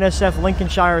the BNSF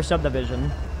Lincolnshire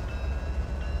subdivision.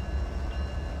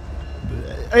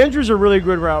 Andrew's a really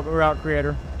good route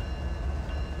creator.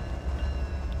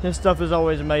 His stuff has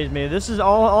always amazed me. This is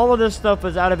all of this stuff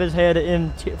is out of his head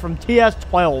from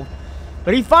TS12,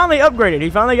 but he finally upgraded. He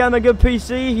finally got him a good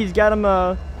PC. He's got him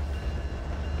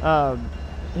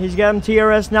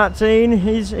TRS19.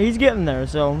 He's getting there,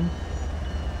 so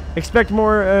expect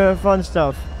more fun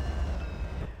stuff.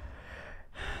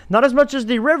 Not as much as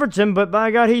the Riverton, but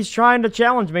by God, he's trying to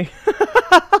challenge me.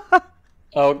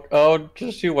 oh,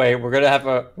 just you wait. We're gonna have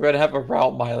a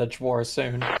route mileage war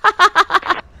soon.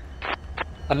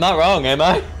 I'm not wrong, am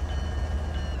I?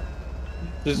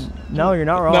 No, you're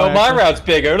not wrong. No, my route's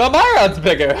bigger. No, my route's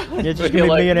bigger. It's just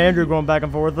gonna be me and Andrew going back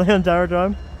and forth the entire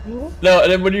time. No,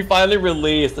 and then when you finally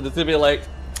release, and it's gonna be like,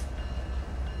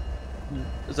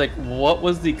 it's like, what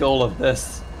was the goal of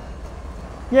this?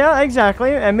 Yeah,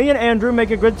 exactly. And me and Andrew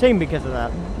make a good team because of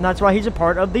that. And that's why he's a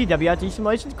part of the WIT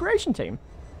Simulations creation team.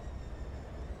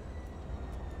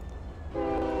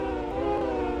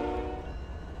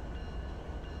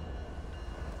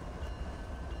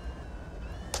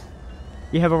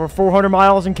 You have over 400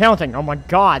 miles and counting. Oh my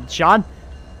God, Sean.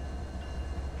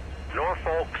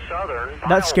 Norfolk Southern.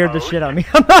 That scared the shit out of me.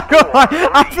 I'm not gonna lie.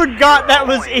 I forgot that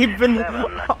was even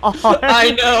on.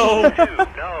 I know.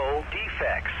 No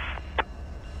defects.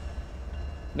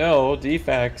 No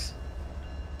defects.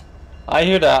 I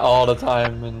hear that all the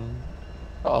time in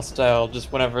Hostile.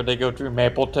 Just whenever they go through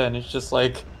Mapleton, it's just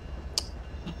like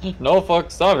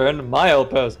Norfolk Southern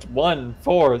milepost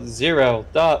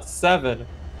 140.7.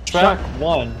 Track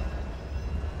 1.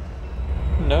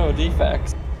 No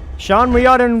defects. Sean, we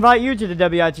ought to invite you to the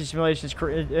WIT Simulations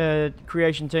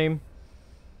creation team.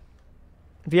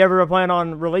 If you ever plan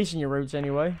on releasing your routes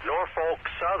anyway. Norfolk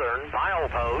Southern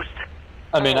milepost.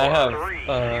 I mean, I have,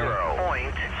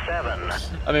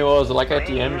 0.7. I mean, what was it, like at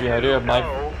the MG, I do have my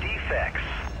No defects.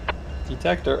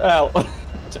 detector out.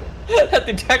 That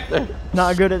detector.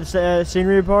 Not good at the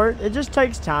scenery part. It just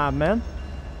takes time, man.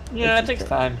 Yeah, it takes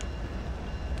time.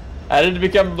 I didn't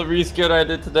become the reskill I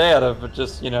did today out of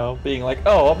just, you know, being like,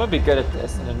 oh, I'm gonna be good at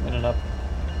this, and then ended up.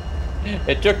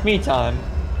 It took me time.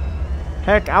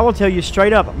 Heck, I will tell you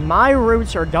straight up, my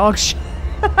routes are dog shit.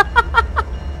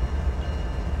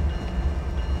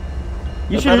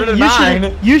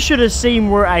 You should have seen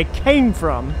where I came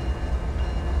from.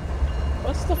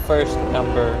 What's the first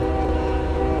number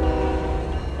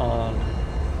on?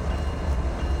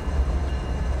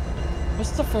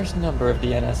 What's the first number of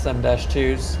the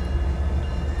NSM-2s?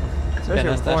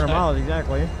 Especially for 400 miles,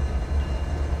 exactly.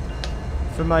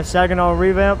 For my Saginaw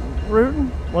revamp route?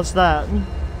 What's that?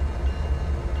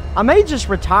 I may just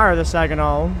retire the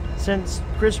Saginaw, since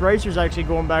Chris Racer's actually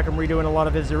going back and redoing a lot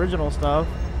of his original stuff.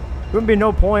 Wouldn't be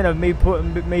no point of me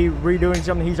redoing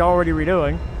something he's already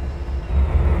redoing.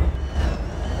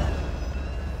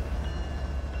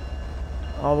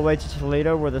 All the way to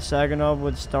Toledo, where the Saginaw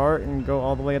would start, and go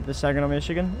all the way up to Saginaw,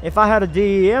 Michigan. If I had a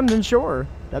DEM, then sure,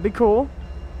 that'd be cool.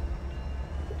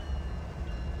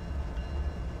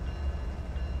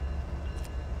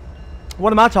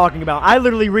 What am I talking about? I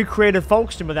literally recreated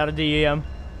Folkestone without a DEM.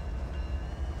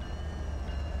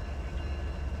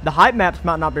 The height maps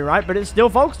might not be right, but it's still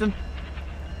Folkestone.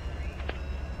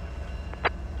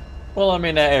 Well, I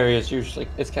mean, that area is usually,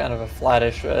 it's kind of a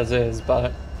flattish as is,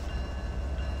 but...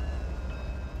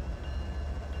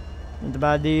 The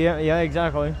bad DEM, yeah,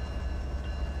 exactly.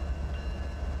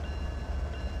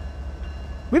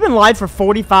 We've been live for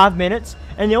 45 minutes,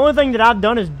 and the only thing that I've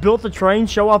done is built the train,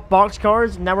 show off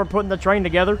boxcars, and now we're putting the train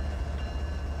together.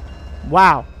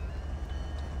 Wow.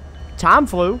 Time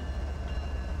flew.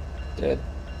 Did.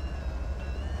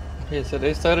 Okay, so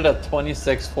they started at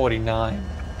 26:49.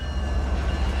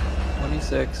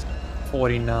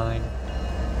 26:49.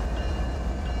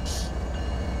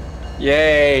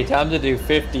 Yay, time to do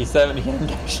 50, 70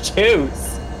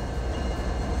 M-2s.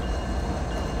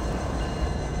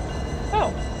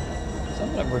 Oh, some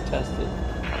of them were tested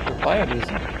for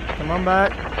biodiesel. Come on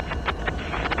back.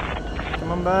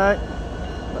 Come on back.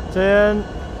 About 10.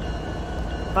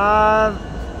 5.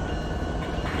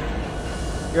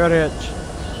 Good hitch.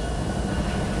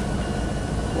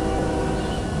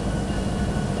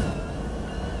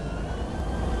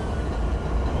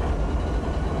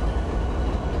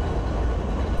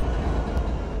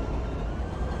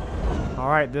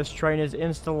 Alright, this train is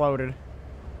insta-loaded.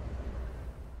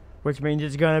 Which means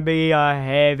it's gonna be a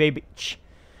heavy beach.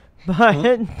 But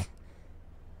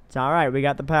it's alright, we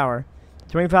got the power.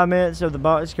 25 minutes of the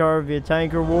boxcar via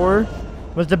tanker war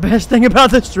was the best thing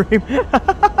about the stream.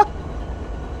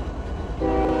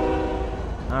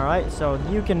 Alright, so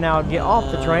you can now get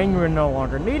off the train. You're no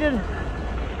longer needed.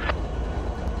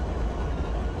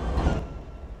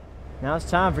 Now it's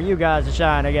time for you guys to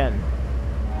shine again.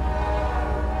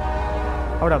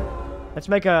 Hold up. Let's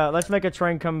make a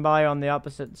train come by on the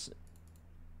opposites.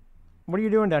 What are you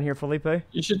doing down here, Felipe?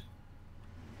 You should.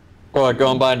 Well,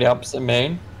 going by the opposite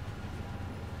main.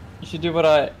 You should do what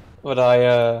I.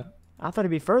 I thought it'd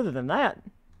be further than that.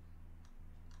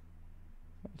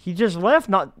 He just left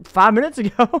not 5 minutes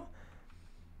ago.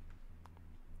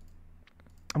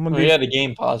 We had a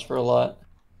game pause for a lot.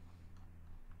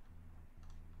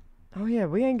 Oh yeah,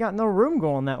 we ain't got no room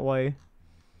going that way.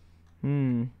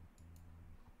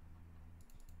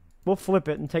 We'll flip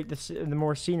it and take the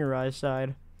more scenerized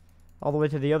side, all the way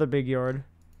to the other big yard.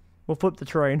 We'll flip the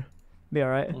train. Be all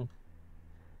right.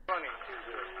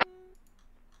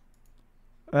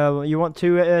 You want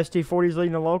 2 ST40s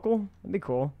leading the local? That'd be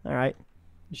cool. All right.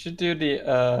 You should do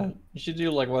the You should do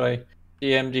like what I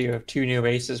DM'd of 2 new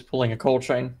aces pulling a coal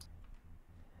train.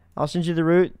 I'll send you the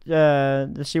route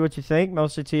to see what you think.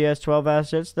 Mostly TS12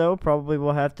 assets though. Probably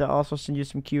we'll have to also send you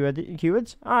some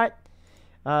QIDs. All right.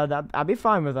 I'll be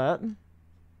fine with that.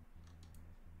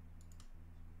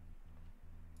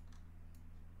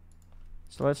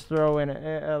 So let's throw in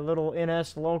a little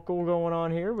NS local going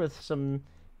on here with some.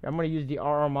 I'm going to use the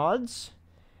RR Mods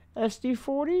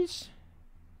SD40s.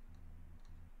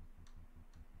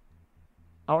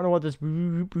 I don't know what this.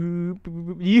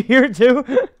 Do you hear it too?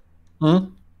 Hmm?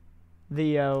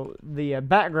 The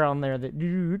background there.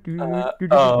 That.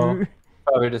 Oh,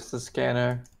 probably just the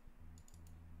scanner.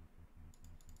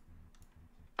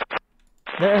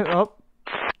 There. Oh.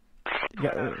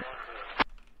 Yeah.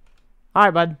 All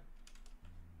right, bud.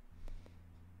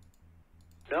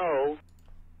 No.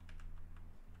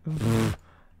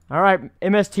 All right,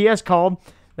 MSTS called.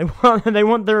 They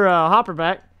want their hopper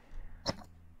back.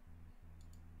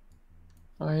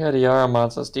 Oh yeah, the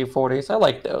Aramon's SD40s. I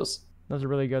like those. Those are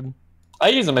really good. I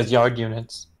use them as yard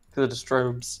units because of the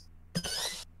strobes.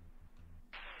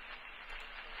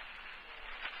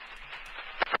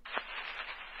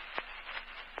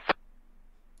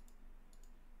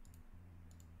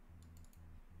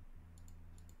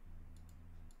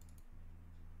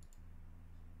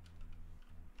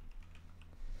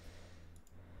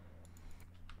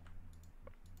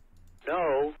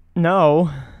 No. No.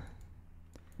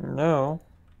 No.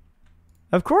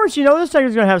 Of course, you know this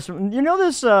tanker's gonna have some. You know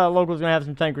this local's gonna have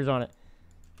some tankers on it.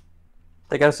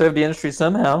 They gotta serve the industry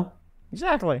somehow.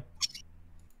 Exactly.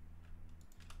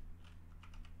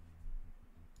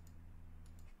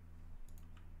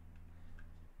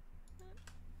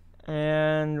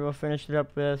 And we'll finish it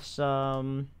up with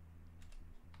some.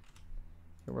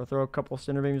 We'll throw a couple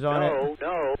cinder beams on it.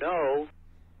 No.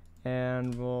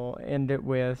 And we'll end it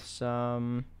with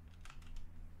some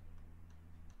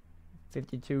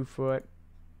 52-foot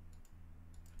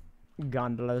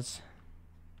gondolas.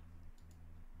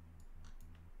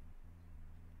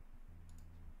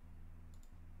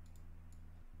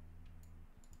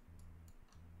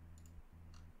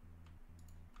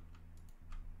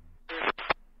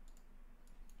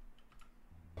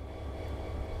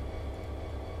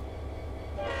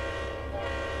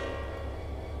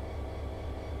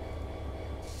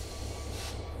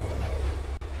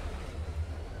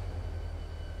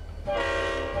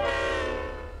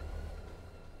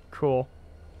 Cool.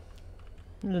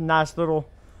 There's a nice little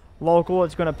local.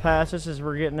 It's going to pass us as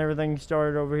we're getting everything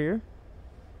started over here.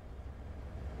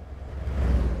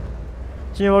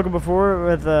 Seen a local before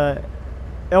with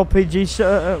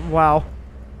LPG. Wow.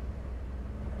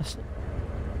 So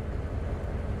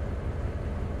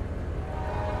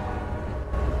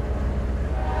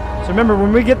remember,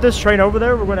 when we get this train over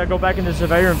there, we're going to go back into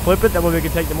Surveyor and flip it. That way we can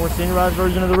take the more seniorized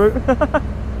version of the route.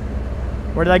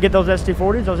 Where did I get those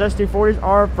SD40s? Those SD40s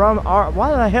are from our...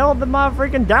 Why the hell did my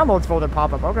freaking downloads folder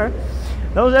pop up? Okay.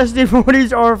 Those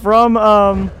SD40s are from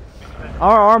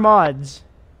our mods.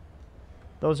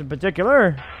 Those in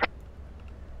particular.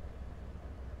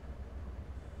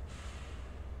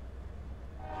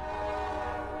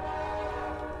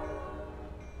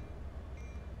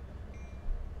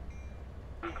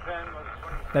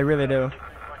 They really do.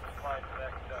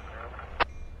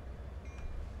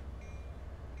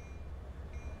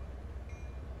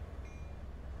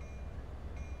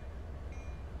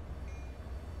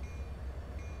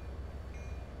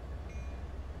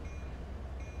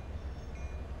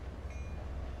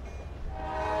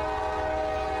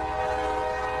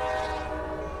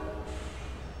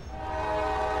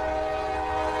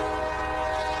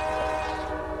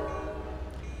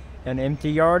 An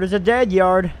empty yard is a dead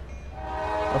yard.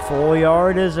 A full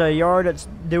yard is a yard that's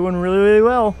doing really, really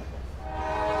well.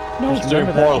 No, it's doing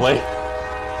poorly.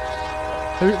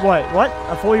 What?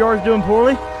 A full yard's doing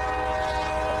poorly?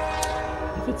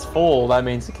 If it's full, that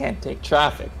means it can't take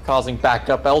traffic, causing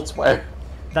backup elsewhere.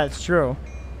 That's true.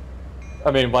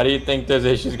 I mean, why do you think there's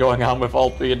issues going on with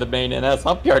all three of the main NS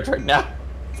hump yards right now?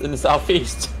 It's in the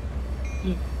southeast.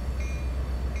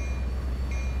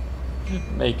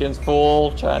 Macon's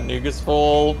full, Chattanooga's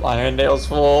full, Irondale's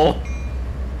full.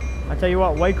 I tell you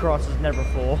what, Waycross is never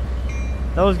full.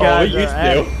 Those guys.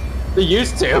 Oh, they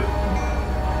used to.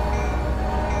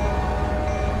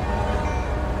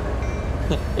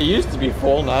 It used to be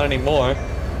full, not anymore.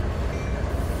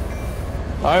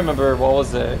 I remember, what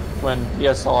was it, when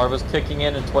PSR was kicking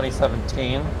in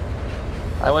 2017.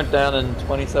 I went down in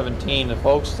 2017 to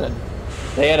Folkestone.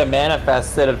 They had a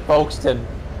manifest set at Folkestone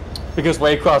because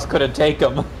Waycross couldn't take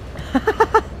them.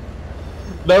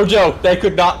 No joke, they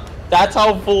could not. That's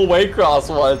how full Waycross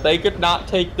was. They could not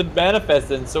take the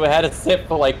manifest in, so it had to sit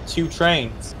for like 2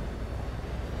 trains.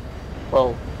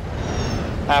 Well,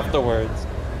 afterwards.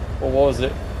 Well, what was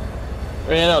it?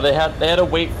 You know, they had to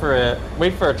wait for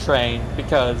a train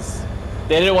because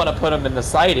they didn't want to put them in the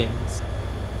sidings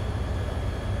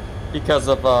because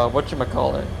of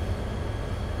whatchamacallit.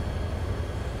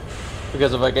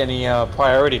 because of like any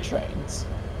priority trains.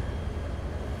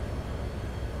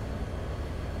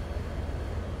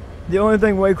 The only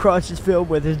thing Waycross is filled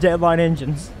with is deadline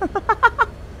engines.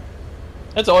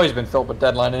 It's always been filled with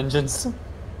deadline engines.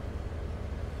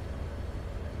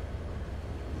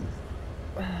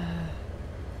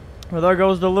 Well, there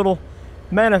goes the little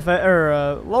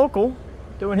local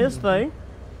doing his thing.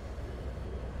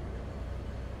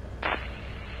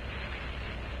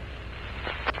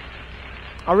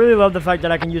 I really love the fact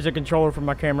that I can use a controller for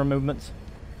my camera movements.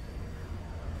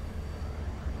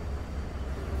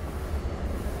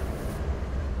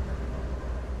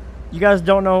 You guys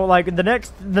don't know, like, the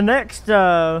next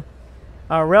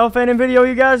rail fanning video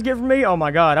you guys get from me, oh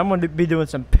my god, I'm going to be doing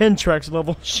some Pinterest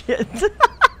level shit.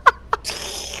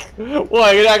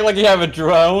 What, you act like you have a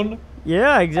drone?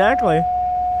 Yeah, exactly.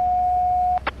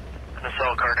 The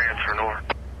Selkirk answer north.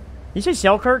 You say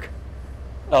Selkirk?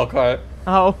 Okay.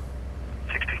 Oh,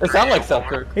 It sounds like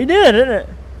Selkirk. he did, didn't it?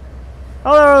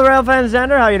 Hello, Rail Fan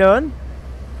Xander, how you doing?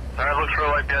 Alright, looks real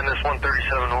like that in this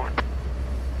 137 north.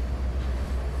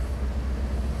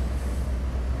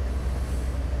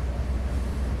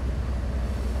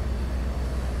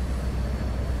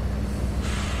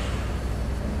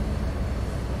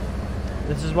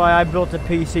 This is why I built a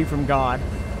PC from God.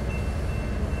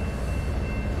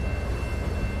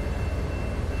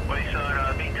 What you said,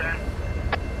 B10?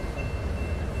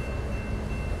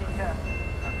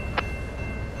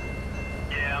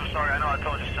 Yeah, I'm sorry, I know I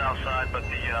told you south side, but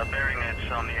the bearing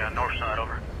it's on the north side,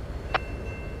 over.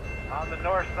 On the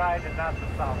north side and not the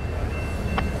south side.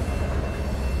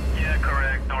 Yeah,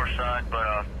 correct, north side,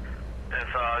 but if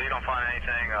you don't find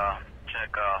anything,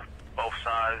 check both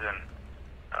sides and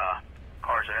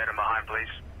cars ahead and behind, please.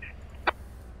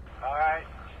 Alright.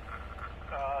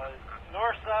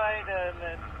 North side, and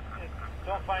then if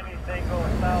don't find anything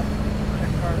going south,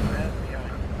 check cars ahead and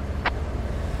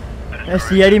behind.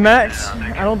 SD80 Max?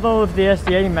 I don't know if the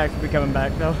SD80 Max will be coming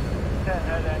back though.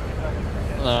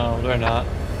 No, they're not.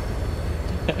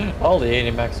 All the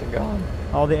 80 Max are gone.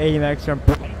 All the 80 Max are.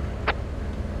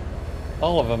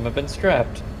 All of them have been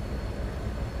scrapped.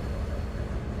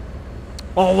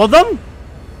 All of them?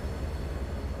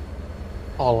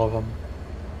 All of them.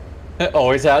 It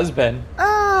always has been.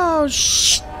 Oh,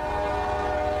 shh.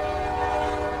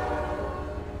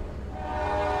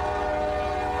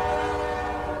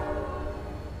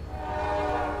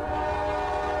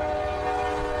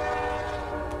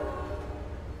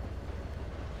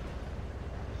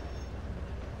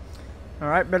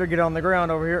 Alright, better get on the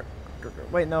ground over here.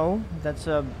 Wait, no. That's,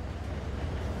 those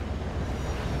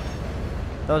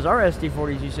are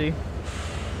SD40s, you see.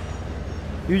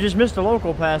 You just missed a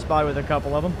local pass by with a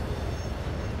couple of them.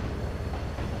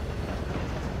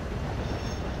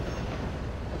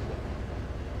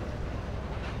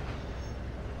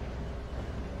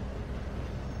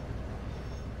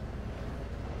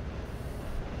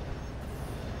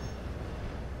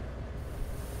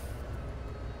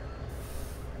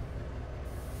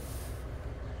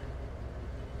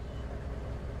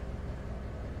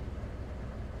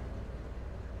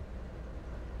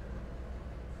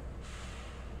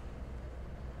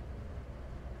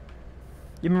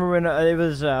 You remember when it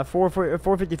was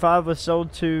 455 was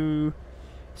sold to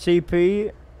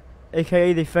CP,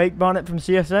 aka the fake bonnet from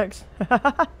CSX?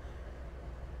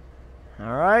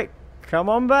 Alright, come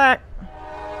on back.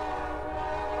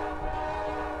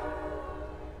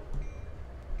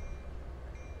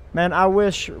 Man, I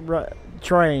wish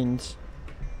trains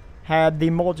had the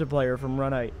multiplayer from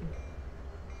Run 8.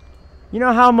 You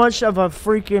know how much of a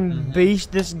freaking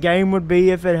beast this game would be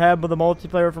if it had the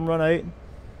multiplayer from Run 8?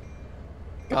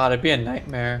 God, it'd be a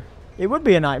nightmare. It would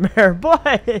be a nightmare, but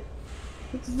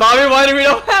Bobby, why do we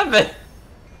don't have it?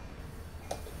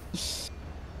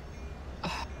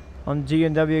 on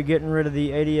G&W getting rid of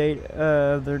the 88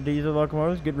 their diesel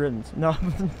locomotives, good riddance. No,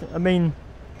 I mean,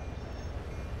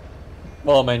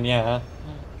 Well, I mean, yeah.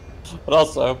 But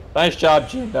also, nice job,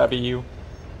 G&W.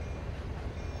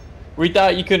 We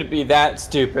thought you couldn't be that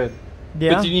stupid.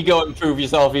 yeah, But then you go and prove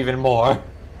yourself even more.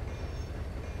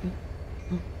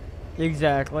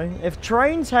 exactly. If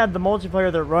trains had the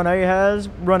multiplayer that Run 8 has,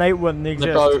 Run 8 wouldn't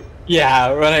exist.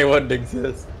 Yeah, Run 8 wouldn't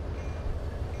exist.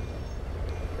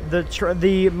 The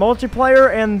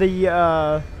multiplayer and the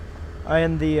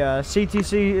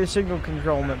CTC signal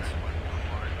controlments.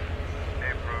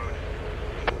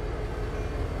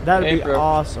 That'd be April.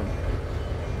 awesome.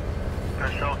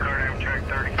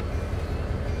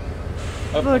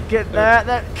 Look at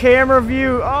that camera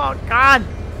view. Oh God.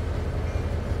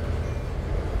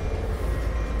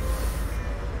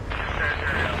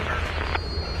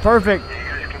 Perfect.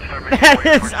 That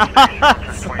is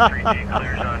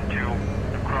awesome.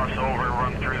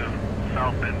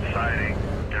 bump and siding,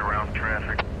 get around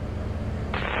traffic. Okay,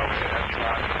 that's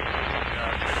fine.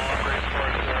 Operate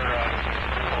towards their,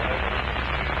 we'll head to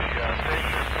the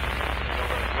station. We're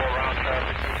going to go around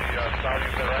traffic to the siding,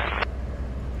 is that right?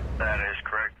 That is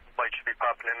correct. Light should be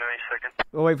popping in any second.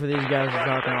 We'll wait for these guys to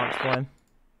talk and I'll explain.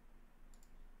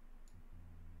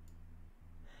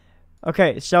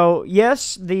 Okay, so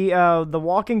yes, the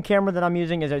walking camera that I'm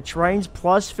using is a Trains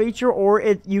Plus feature, or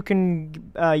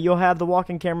you'll have the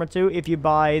walking camera too if you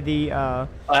buy the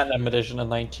Platinum edition of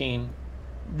 19.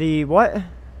 the what?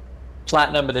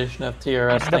 Platinum edition of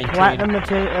TRS19. The Platinum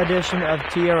edition of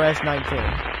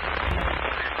TRS19.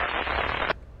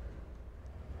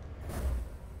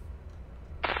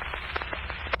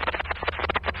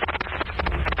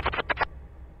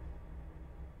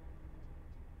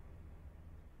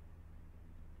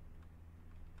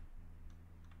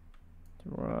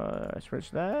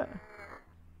 Switch that.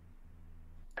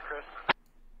 Chris?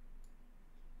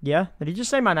 Yeah? Did he just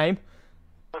say my name?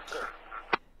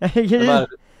 I think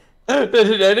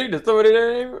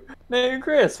somebody named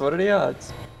Chris. What are the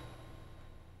odds?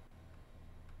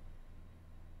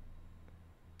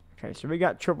 Okay, so we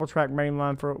got triple track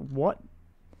mainline for what?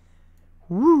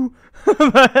 Woo!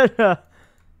 But,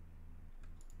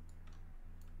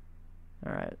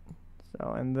 alright.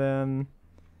 So, and then...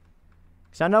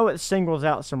 Because I know it singles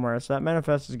out somewhere, so that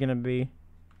manifest is going to be...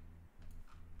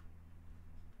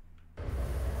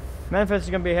 Manifest is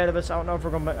going to be ahead of us. I don't know if we're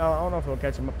going to... I don't know if we'll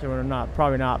catch him up to it or not.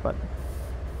 Probably not, but...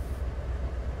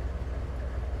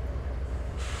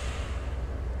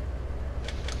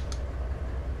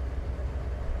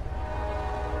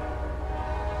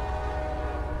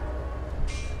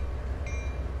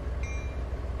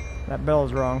 That bell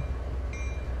is wrong.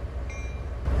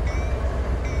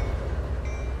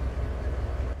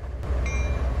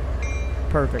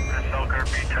 Perfect. SLCAR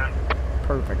B10.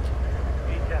 Perfect.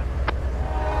 B10.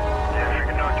 Yeah, if you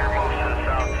can knock your most to the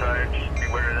south side, just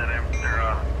beware that they're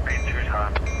being too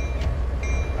hot.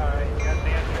 Alright, you got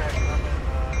the Amtrak coming.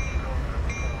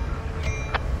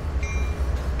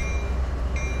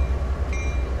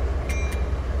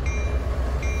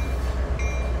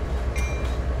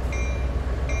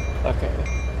 Okay.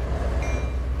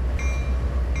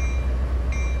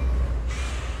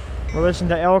 We're listening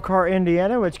to Elkhart,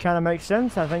 Indiana, which kind of makes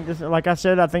sense. I think this, like I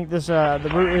said, I think this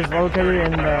the route is located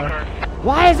in the...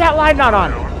 Why is that light not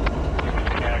on?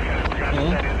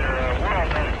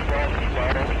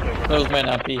 Those might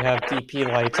not have DP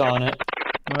lights on it.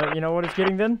 You know what it's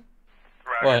getting then?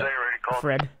 What?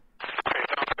 Fred.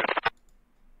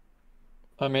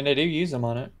 I mean, they do use them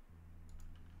on it.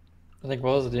 I think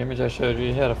what was the image I showed you?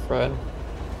 You had a Fred.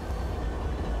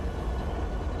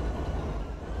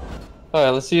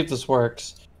 Alright, let's see if this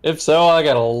works. If so, I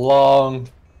got a long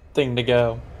thing to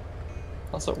go.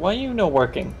 Also, why are you no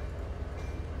working?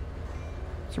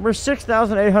 So we're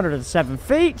 6,807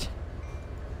 feet.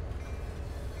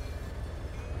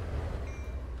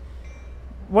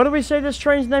 What did we say this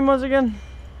train's name was again?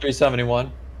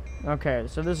 371. Okay,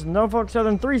 so this is Norfolk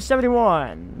Southern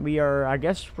 371. We are, I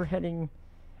guess we're heading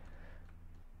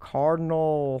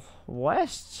Cardinal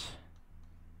West?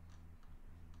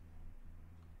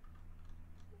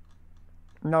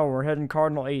 No, we're heading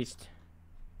Cardinal East.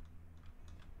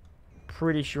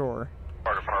 Pretty sure.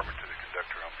 Fire department to the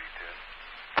conductor on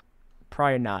B10.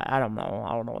 Probably not. I don't know.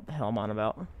 I don't know what the hell I'm on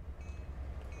about.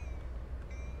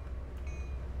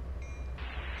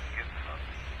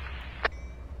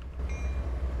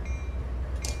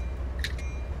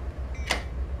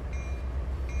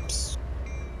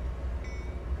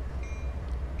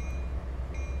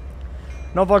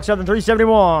 Norfolk Southern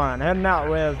 371, heading out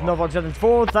with Norfolk Southern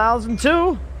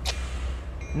 4002.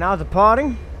 Now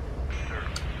departing.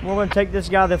 We're going to take this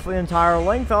guy the entire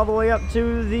length all the way up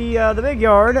to the big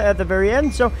yard at the very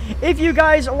end. So if you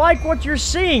guys like what you're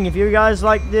seeing, if you guys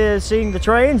like seeing the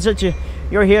trains that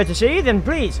you're here to see, then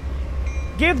please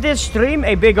give this stream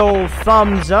a big old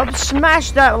thumbs up.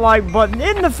 Smash that like button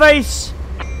in the face.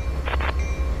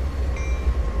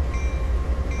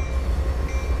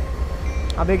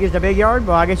 How big is the big yard?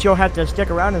 Well, I guess you'll have to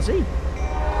stick around and see.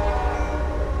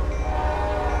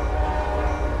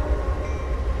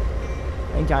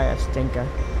 Ain't I a stinker?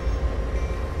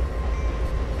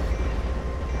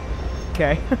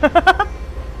 Okay.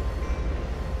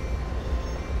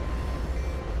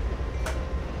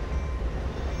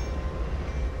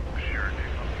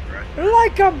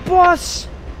 Like a bus!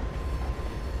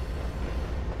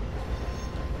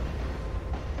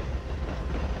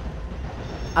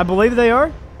 I believe they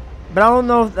are, but I don't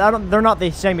know if they're not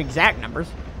the same exact numbers.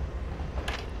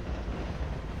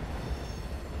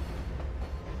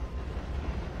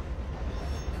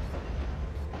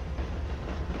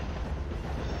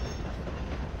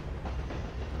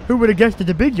 Who would have guessed that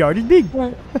the big yard is big?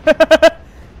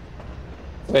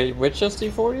 Wait, which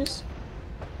ST40s?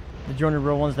 The joiner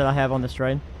real ones that I have on this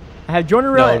train. I have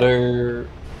joiner No, real. they're.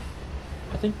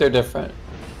 I think they're different.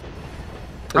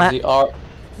 Because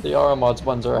the R mods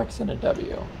ones are X and a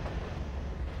W.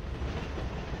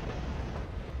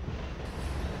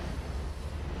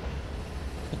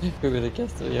 Who would have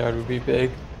guessed the yard would be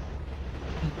big?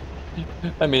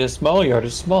 I mean, a small yard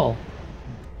is small.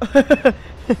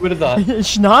 Who would have thought?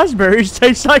 Schnozberries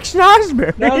taste like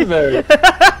schnozberries. Raspberry.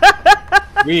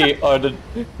 We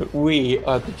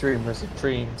are the dreamers of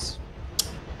dreams.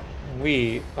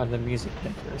 We are the music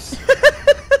makers.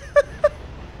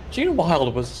 Gene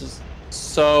Wilde was just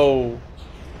so.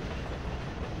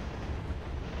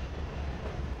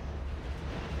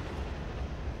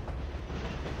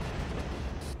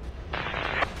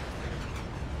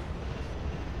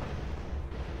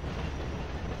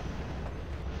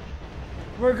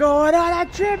 We're going on a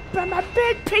trip. I'm a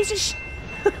big piece of sh.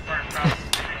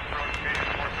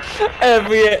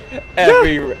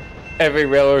 Every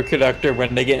railroad conductor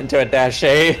when they get into a dash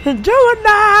A. Doing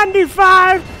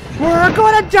 95. We're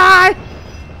gonna die.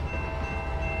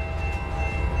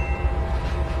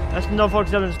 That's the Norfolk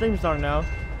Southern theme song now.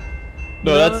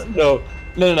 No, that's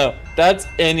no. That's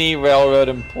any railroad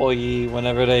employee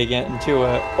whenever they get into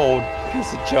an old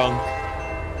piece of junk.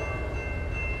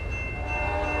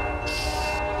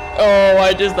 Oh,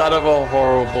 I just thought of a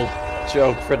horrible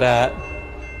joke for that.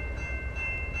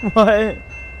 What?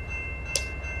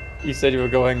 You said you were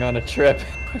going on a trip.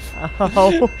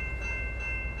 Oh.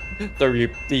 The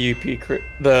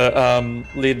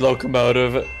lead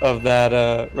locomotive of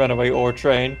that runaway ore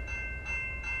train.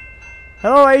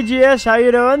 Hello, AGS. How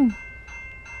you doing?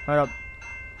 Hold up.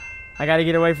 I gotta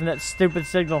get away from that stupid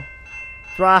signal.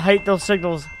 That's why I hate those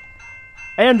signals.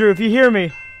 Andrew, if you hear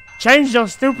me, change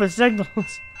those stupid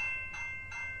signals.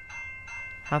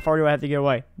 How far do I have to get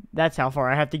away? That's how far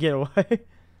I have to get away.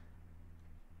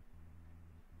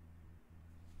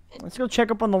 Let's go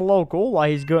check up on the local while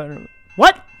he's going.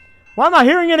 What? Why am I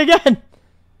hearing it again?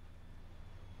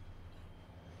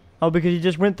 Oh, because he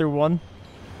just went through one.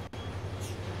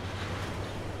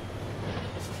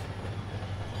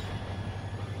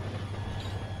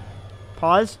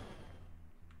 Pause.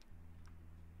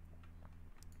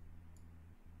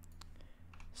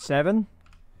 7.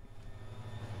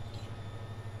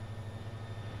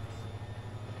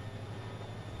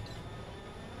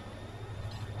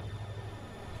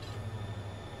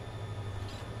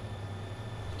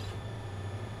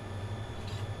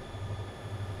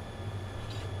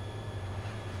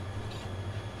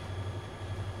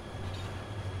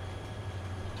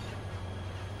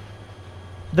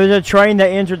 There's a train that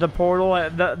entered the portal.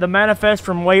 The manifest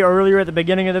from way earlier at the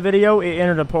beginning of the video, it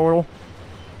entered a portal.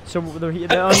 So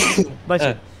the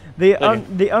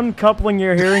uncoupling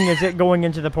you're hearing is it going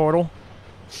into the portal.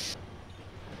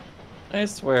 I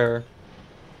swear.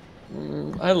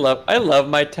 I love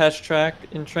my test track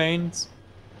in trains.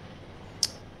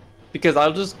 Because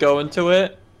I'll just go into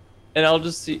it and I'll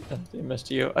just see they missed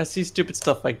you. I see stupid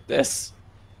stuff like this.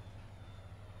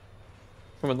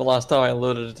 From the last time I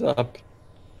loaded it up.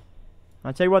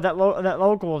 I tell you what, that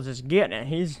local is just getting it.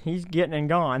 He's getting and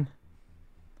gone.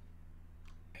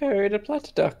 Harry the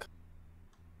Platt Duck.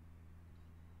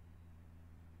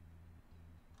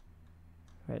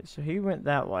 Wait, so he went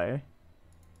that way.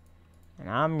 And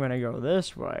I'm gonna go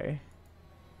this way.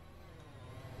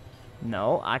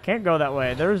 No, I can't go that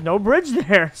way. There's no bridge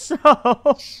there, so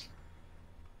I'm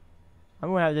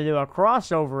gonna have to do a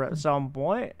crossover at some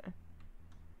point.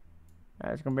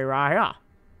 That's gonna be right here.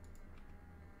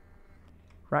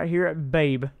 Right here at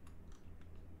Babe.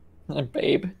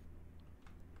 Babe.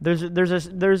 There's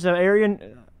an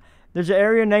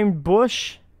area named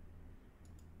Bush.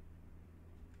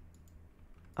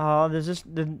 There's this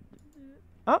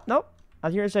oh nope. I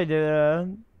was gonna say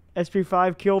did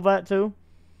SP5 kill that too?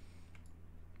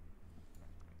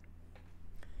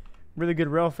 Really good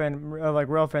rail fan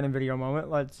video moment.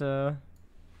 Let's let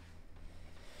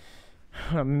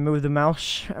me move the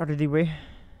mouse out of the way.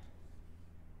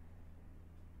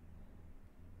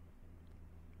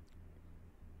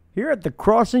 Here at the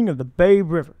crossing of the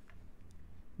Babe River,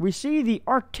 we see the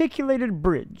articulated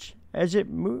bridge as it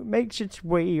makes its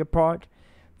way apart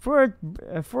for a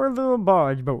little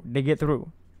barge boat to get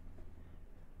through.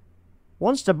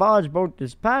 Once the barge boat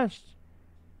is passed,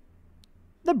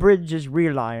 the bridge is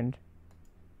realigned.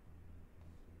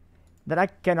 That I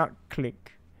cannot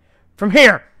click from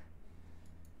here.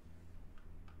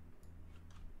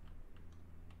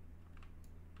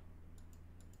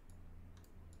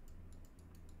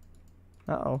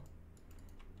 Uh-oh.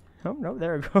 Oh, no,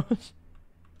 there it goes.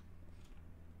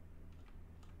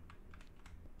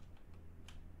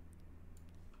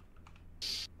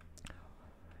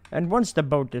 And once the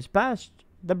boat is passed,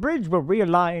 the bridge will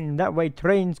realign. That way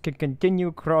trains can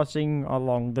continue crossing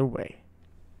along the way.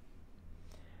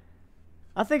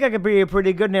 I think I could be a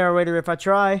pretty good narrator if I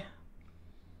try.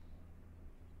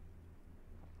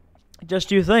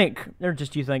 Just you think. Or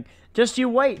just you think. Just you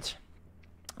wait.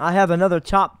 I have another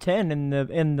top 10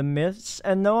 in the midst.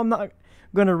 And no, I'm not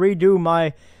going to redo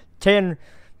my 10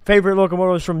 favorite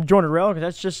locomotives from Joiner Rail,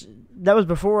 because that was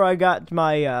before I got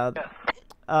my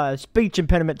speech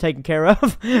impediment taken care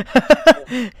of.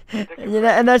 And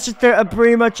that's just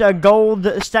pretty much a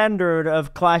gold standard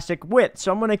of classic wit.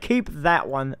 So I'm going to keep that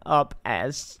one up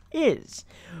as is.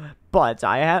 But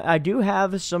I do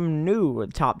have some new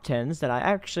top 10s that I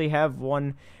actually have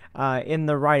one in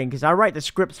the writing, because I write the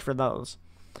scripts for those.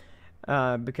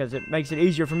 Because it makes it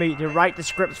easier for me to write the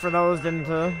scripts for those than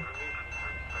to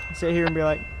sit here and be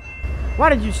like, why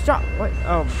did you stop? What?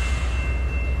 Oh.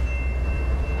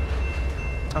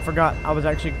 I forgot I was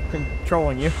actually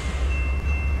controlling you.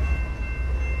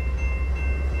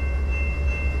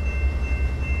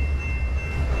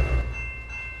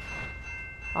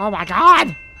 Oh my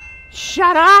god!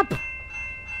 Shut up!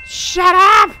 Shut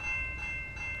up!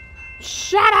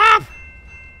 Shut up!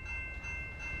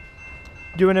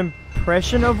 Do an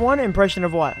impression of one? Impression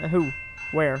of what? Who?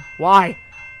 Where? Why?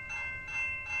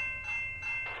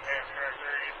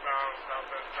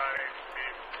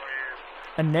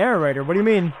 A narrator? What do you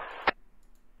mean?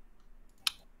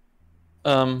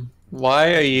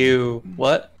 Why are you...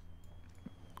 What?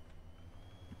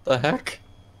 The heck?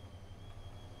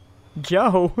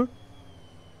 Joe?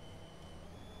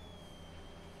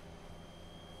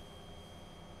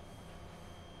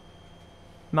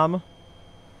 Mama?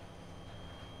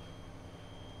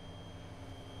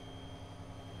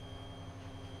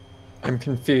 I'm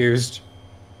confused.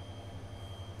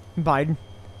 Biden.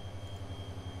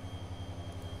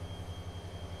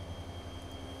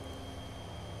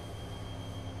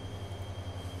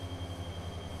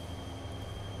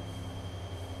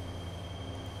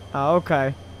 Oh,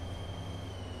 okay.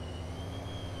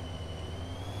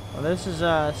 Well, this is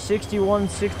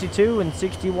 6162 and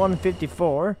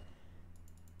 6154.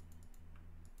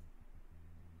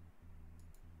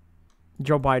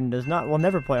 Joe Biden does not, will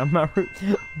never play on my route.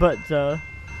 But this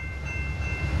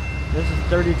is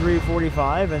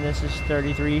 3345 and this is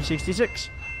 3366.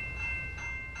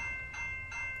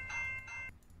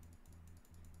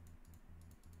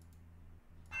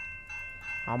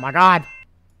 Oh my god.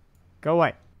 Go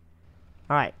away.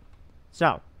 Alright.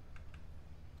 So.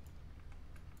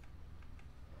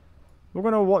 We're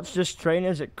going to watch this train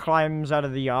as it climbs out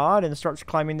of the yard and starts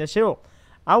climbing this hill.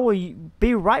 I will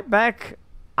be right back.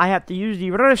 I have to use the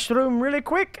restroom really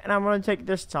quick, and I'm going to take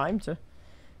this time to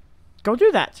go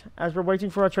do that as we're waiting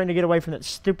for our train to get away from that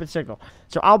stupid signal.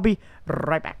 So I'll be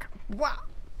right back. Wow.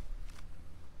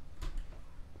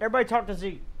 Everybody talk to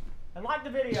Z. And like the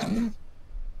video.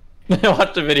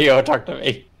 Watch the video, talk to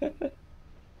me.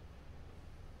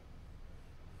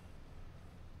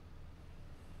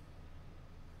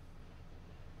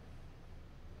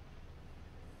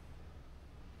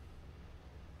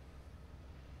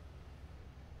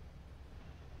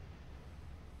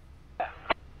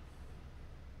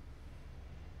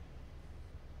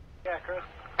 Yeah, Chris.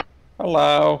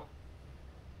 Hello.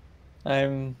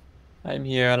 I'm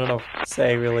here. I don't know what to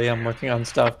say really. I'm working on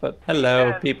stuff, but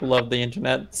hello, people of the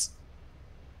internet.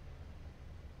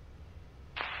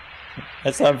 I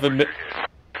sound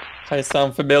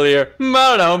familiar. I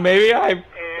don't know, maybe I'm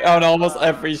on almost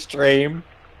every stream.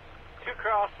 2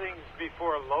 crossings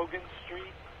before Logan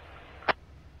Street.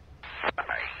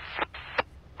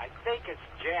 I think it's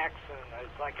Jackson.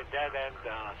 It's like a dead-end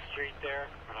street there,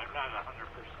 but I'm not 100%.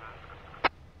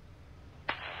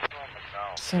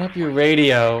 Set up your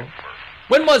radio.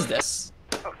 When was this?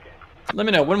 Okay. Let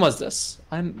me know, when was this?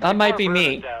 That might be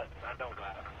me. I know that.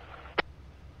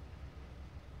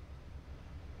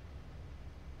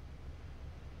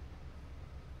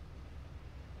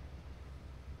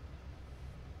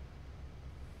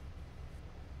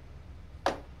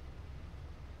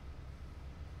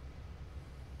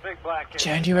 Big black.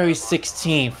 January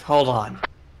 16th. Hold on.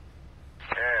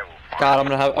 God,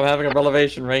 I'm having a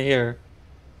revelation right here.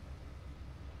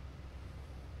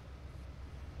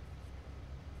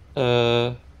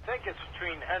 I think it's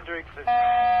between Hendrix and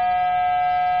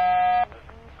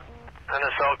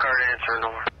NSL card answering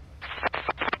over.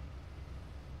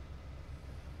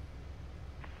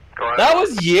 Go ahead. That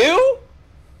was you?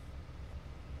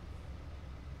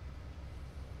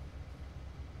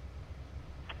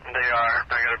 They are. I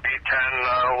got a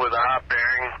B10 with a hot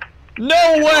bearing.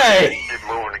 No way! Keep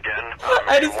moving again.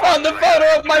 I just found the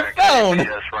photo of my phone!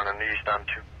 Yes, running east on 2.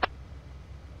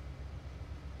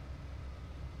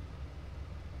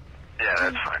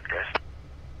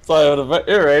 So I would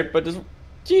iterate, but just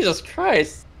Jesus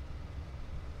Christ.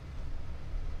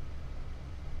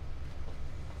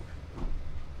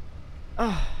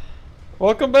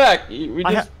 Welcome back.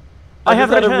 I just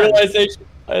had a realization.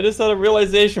 I just had a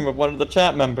realization with one of the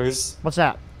chat members. What's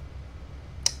that?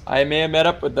 I may have met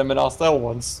up with them in Austell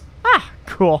once. Ah,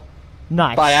 cool.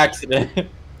 Nice. By accident.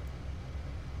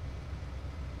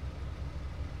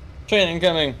 Train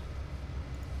incoming.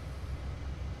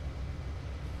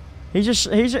 He's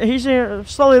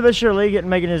slowly but surely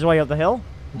making his way up the hill.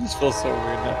 This feels so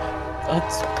weird now.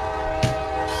 That's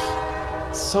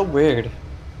so weird.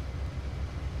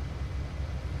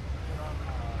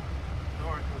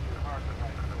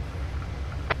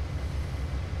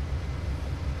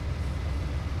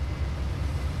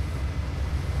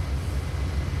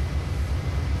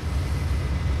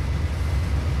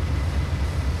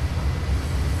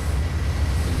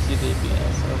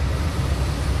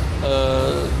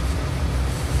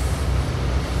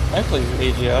 Actually,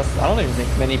 AGS, I don't even think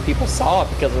many people saw it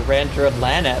because it ran to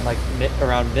Atlanta at like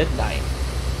around midnight.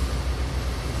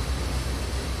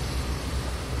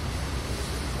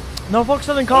 Norfolk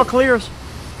Southern call clears.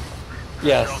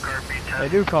 Yes. They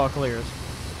do call clears.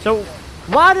 So,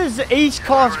 why does the East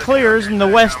call clears and the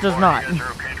West does not?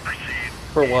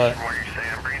 For what?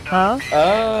 Huh?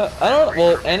 I don't.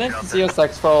 Well, NX and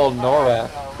CSX follow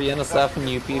NORAD. The NSF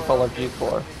and UP follow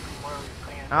G4.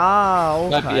 Ah,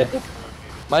 okay.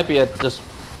 Might be just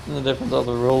the difference of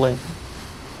the ruling.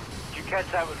 Did you catch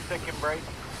that with second break?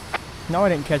 No, I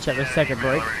didn't catch that with second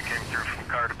break. Came through from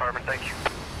car department, thank you.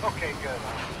 Okay, good.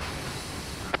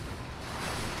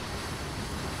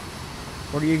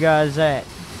 Where are you guys at?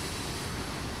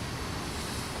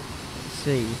 Let's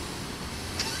see.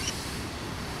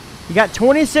 You got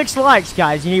 26 likes,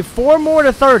 guys. You need 4 more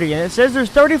to 30, and it says there's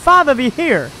 35 of you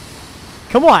here.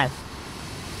 Come on.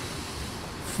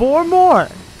 4 more.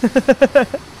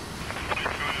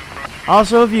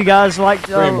 Also, if you guys liked...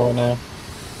 3 more now.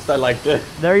 I liked it.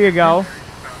 There you go.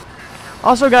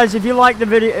 Also, guys, if you like the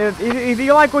video, if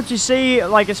you like what you see,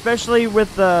 like especially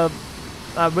with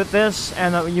this,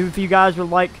 and if you guys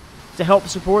would like to help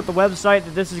support the website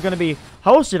that this is going to be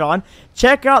hosted on,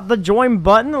 check out the join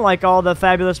button, like all the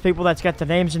fabulous people that's got the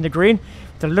names in the green,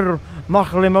 the little Mach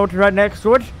emote right next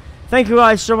to it. Thank you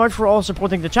guys so much for all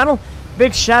supporting the channel.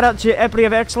 Big shout out to Epity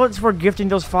of Excellence for gifting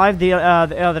those 5 the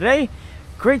other day.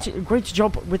 Great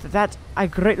job with that. I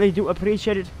greatly do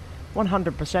appreciate it,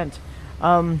 100%.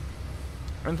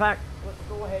 In fact, let's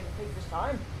go ahead and take this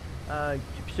time,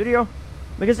 studio,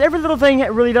 because every little thing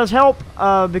really does help.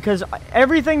 Because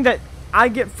everything that I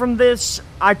get from this,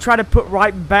 I try to put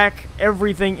right back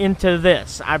everything into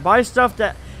this. I buy stuff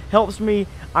that helps me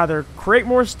either create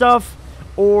more stuff,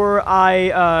 or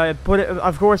I put it.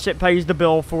 Of course, it pays the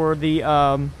bill for the.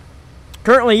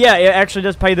 Currently, yeah, it actually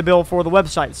does pay the bill for the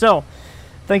website. So,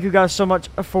 thank you guys so much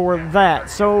for that.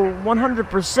 So,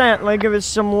 100%, let's give us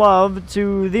some love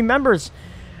to the members.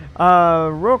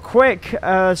 Real quick,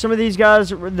 some of these guys,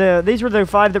 these were the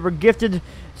 5 that were gifted.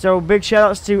 So, big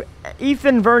shout outs to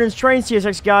Ethan, Vernon's Train,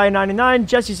 CSX Guy 99,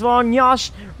 Jesse Slong,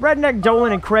 Yosh, Redneck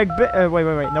Dolan, and Craig.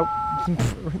 Wait, nope.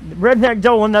 Redneck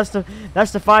Dolan, that's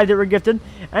the 5 that were gifted.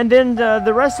 And then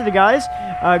the rest of the guys,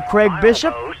 Craig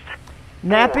Bishop,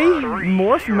 Nappy,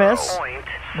 Morph Mess,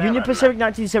 Union Pacific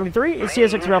 1973,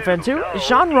 CSX Rail Fan 2,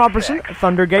 Sean Robertson,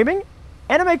 Thunder Gaming,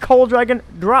 Anime Cold Dragon,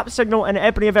 Drop Signal, and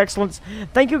Epity of Excellence.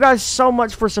 Thank you guys so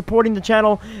much for supporting the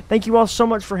channel. Thank you all so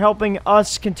much for helping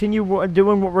us continue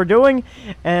doing what we're doing.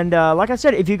 And like I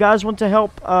said, if you guys want to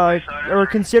help or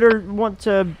want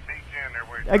to,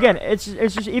 again, it's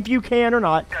just if you can or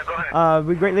not,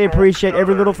 we greatly appreciate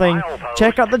every little thing.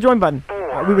 Check out the join button.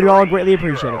 We would all greatly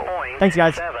appreciate it. Thanks,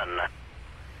 guys.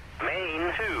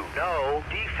 Main 2, no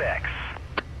defects.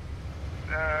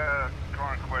 Car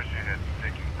in question had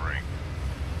sticking brakes.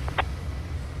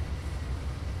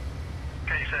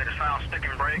 Okay, you said it's found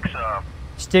sticking brakes.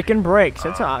 Sticking brakes.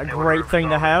 That's a great thing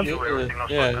to have. Everything else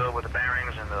Yeah. good with the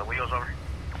bearings and the wheels over?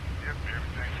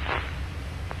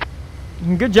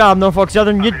 Good job, Norfolk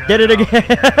Southern. You did it again.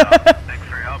 Thanks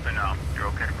for your help, and you're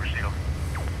okay to proceed.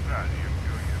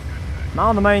 Not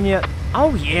on the main yet.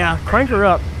 Oh yeah, crank her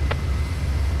up.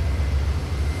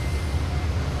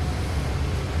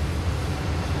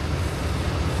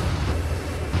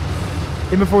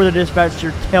 Even before the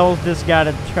dispatcher tells this guy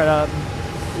to try to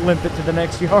limp it to the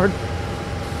next yard.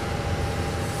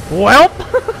 Welp!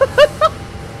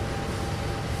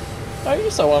 Oh,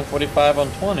 you saw 145 on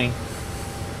 20.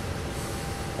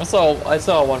 I saw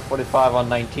 145 on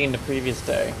 19 the previous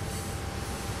day.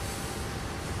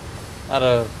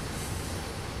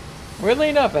 Weirdly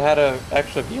enough, it had a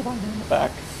extra view line in the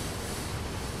back.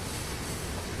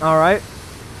 Alright.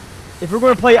 If we're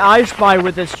going to play I Spy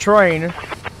with this train,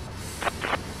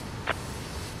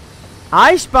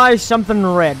 I spy something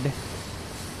red.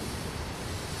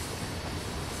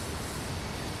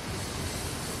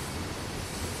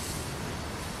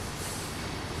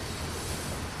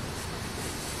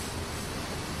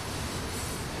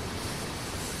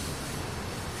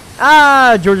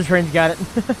 Ah, Georgia train's got it.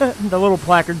 The little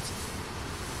placards.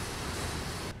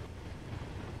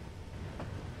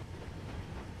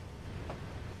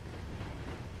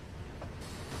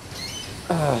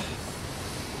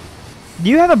 Do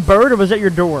you have a bird, or was that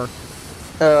your door?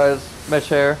 It's my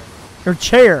chair. Your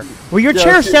chair. Well, your Yeah,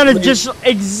 chair it's sounded like- just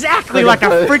exactly like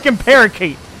like a a freaking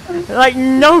parakeet. Like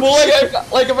no. Well,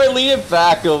 like if I lean it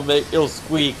back, it'll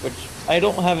squeak, which I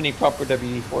don't have any proper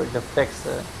WD-40 to fix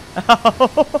it.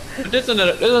 But there's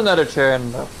another chair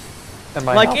in my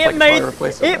Like house. it made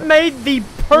it made the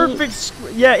perfect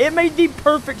it made the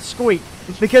perfect squeak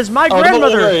because my Oh,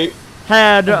 grandmother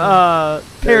had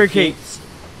parakeets,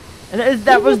 and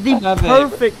that was the We don't have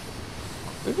perfect.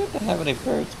 We don't have any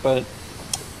birds, but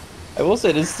I will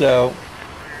say this though,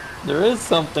 there is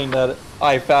something that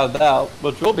I found out,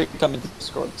 which will be coming to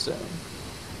Discord soon,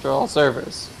 to all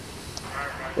servers.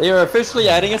 They are officially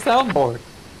adding a soundboard.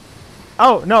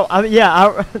 Oh no! I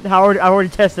already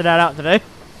tested that out today.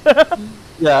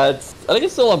 Yeah, I think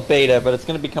it's still in beta, but it's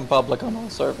going to become public on all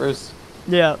servers.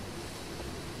 Yeah.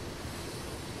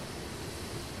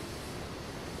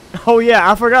 Oh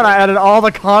yeah, I forgot I added all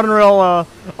the Conrail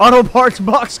auto parts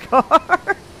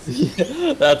boxcars.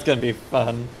 Yeah, that's going to be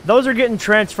fun. Those are getting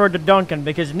transferred to Duncan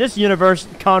because in this universe,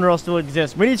 Conrail still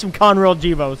exists. We need some Conrail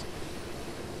Gevos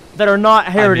that are not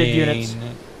heritage units.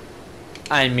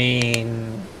 I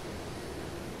mean,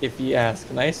 if you ask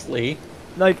nicely.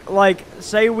 Like,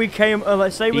 say we came,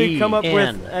 let's say we come up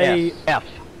with a F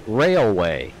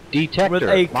railway detector with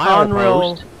a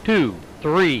Conrail milepost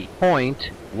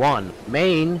 2.3.1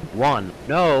 main 1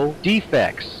 no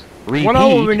defects. Repeat, what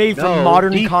all we need for no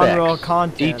modern defects. Conrail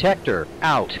content. Detector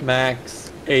out. Max,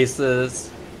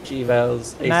 Aces,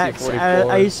 Gevos, Max,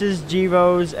 AC-44. Aces,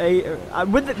 Gevos,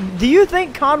 do you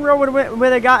think Conrail would win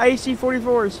when they got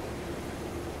AC-44s?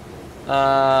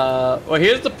 Well,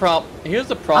 here's the problem. Here's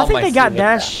the I problem. think they see got with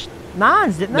Dash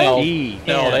 9s, didn't they? No. D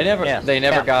No, they never. F They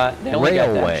never F got. They only got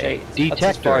Dash railway 8. That's as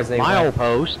detector far as they went.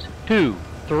 milepost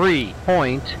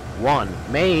 2.3.1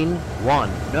 main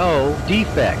 1 no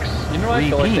defects. You know what I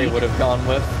feel like they Repeat, would have gone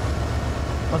with?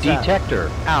 What's that? detector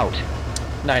out.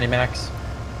 90 Max.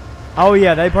 Oh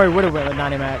yeah, they probably would have went with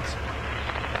 90 Max.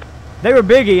 They were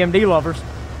big EMD lovers.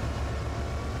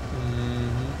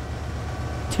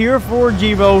 Tier 4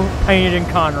 Gevo painted in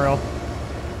Conrail.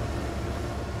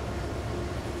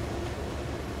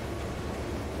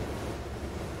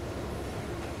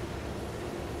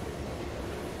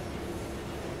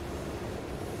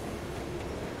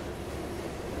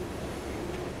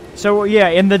 So yeah,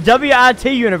 in the WIT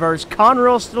universe,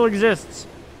 Conrail still exists.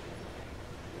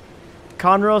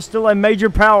 Conrail is still a major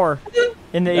power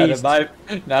in the East. Not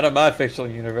in my fictional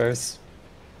universe.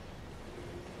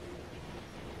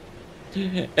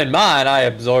 In mine, I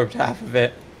absorbed half of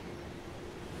it.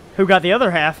 Who got the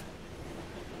other half?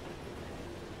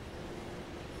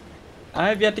 I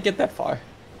have yet to get that far.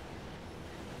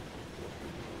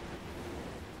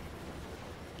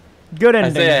 Good I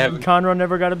ending. say I haven't. Conrail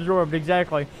never got absorbed,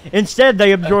 exactly. Instead,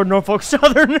 they absorbed Norfolk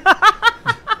Southern.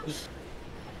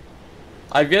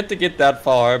 I've yet to get that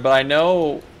far, but I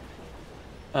know.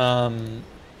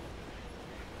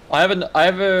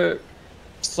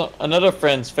 Another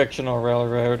friend's fictional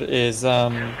railroad is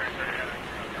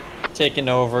taking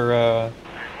over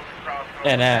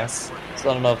NS. So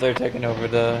I don't know if they're taking over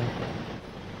the.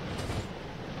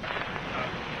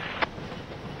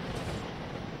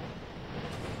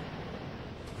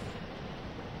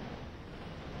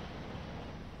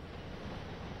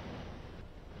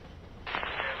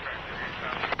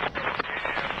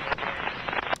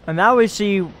 And now we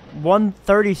see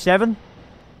 137. Is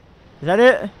that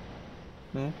it?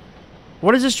 Hmm?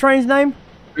 What is this train's name?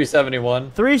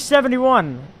 371.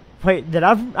 371. Wait, did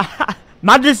I?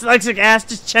 My dyslexic ass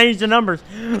just changed the numbers.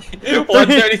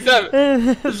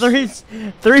 137.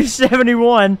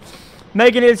 371,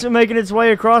 making its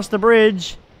way across the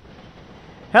bridge.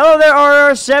 Hello there,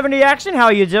 RR70 Action. How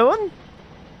you doing?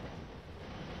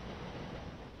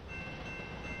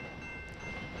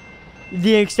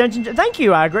 The extension. Thank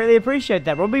you. I greatly appreciate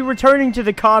that. We'll be returning to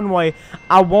the Conway.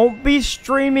 I won't be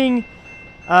streaming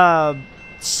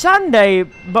Sunday,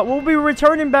 but we'll be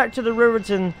returning back to the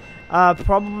Riverton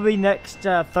probably next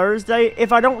Thursday.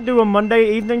 If I don't do a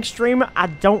Monday evening stream, I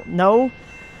don't know.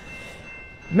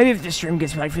 Maybe if this stream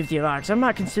gets like 50 likes, I'm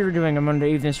not considering doing a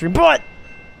Monday evening stream, but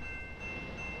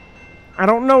I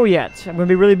don't know yet. I'm gonna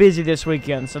be really busy this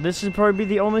weekend, so this will probably be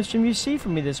the only stream you see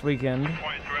from me this weekend.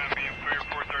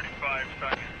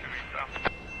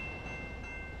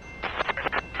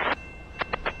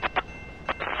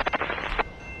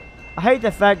 I hate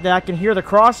the fact that I can hear the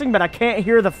crossing, but I can't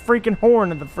hear the freaking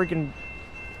horn of the freaking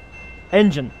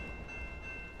engine.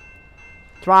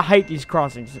 That's why I hate these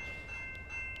crossings.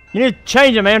 You need to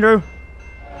change them, Andrew.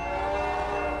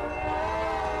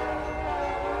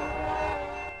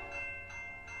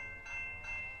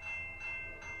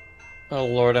 Oh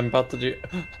Lord, I'm about to do...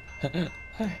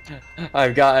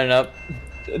 I've gotten up,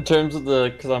 in terms of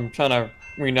the, because I'm trying to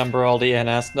renumber all the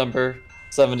NS number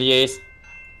 78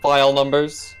 file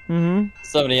numbers,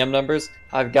 70M numbers.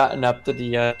 I've gotten up to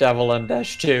the Devil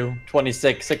M-2,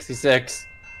 2666.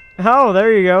 Oh,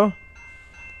 there you go.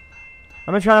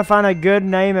 I'm gonna try to find a good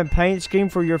name and paint scheme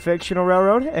for your fictional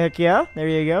railroad. Heck yeah, there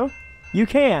you go. You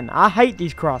can. I hate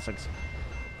these crossings.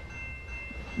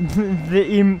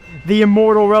 the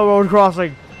immortal railroad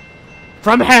crossing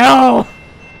from hell.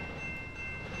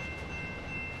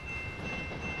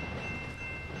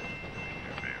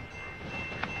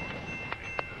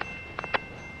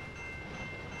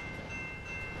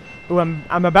 Ooh,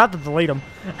 I'm about to delete them.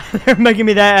 They're making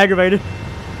me that aggravated.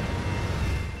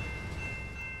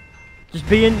 Just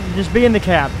be in the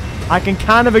cab. I can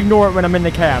kind of ignore it when I'm in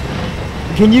the cab.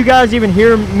 Can you guys even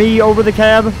hear me over the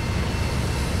cab?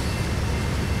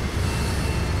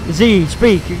 Z,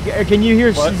 speak. Can you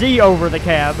hear what? Z over the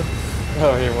cab?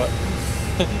 Oh, hear what?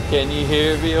 Can you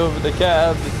hear me over the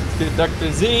cab? This is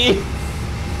Conductor Z.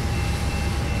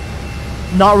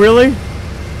 Not really?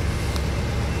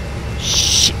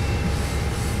 Shit.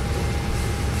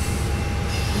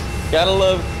 Gotta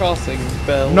love crossing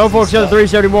bells. Norfolk Southern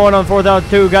 371 on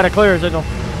 4002. Got a clear signal.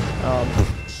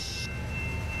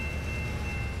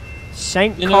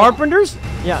 St. Carpenters?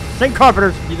 Yeah, St.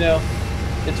 Carpenters. You know,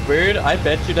 it's weird. I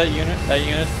bet you that unit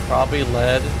probably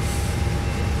led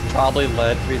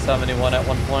 371 at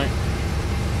one point.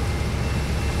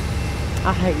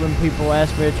 I hate when people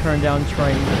ask me to turn down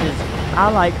trains because I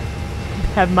like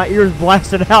have my ears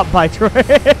blasted out by train.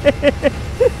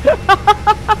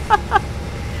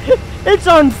 It's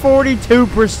on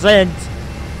 42%.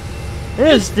 It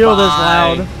is still this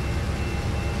loud.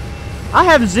 I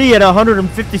have Z at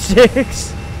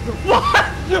 156. What?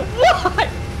 What?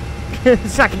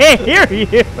 I can't hear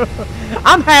you.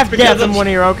 I'm half deaf in one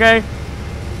ear, okay?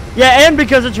 Yeah, and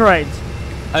because of trains.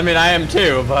 I mean, I am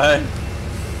too, but...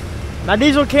 My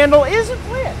diesel candle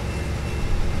isn't lit.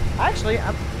 Actually,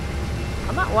 I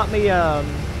might let me,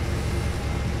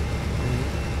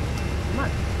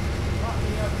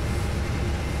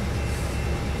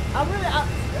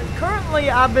 currently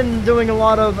I've been doing a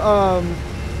lot of,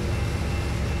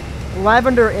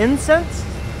 lavender incense.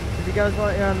 If you guys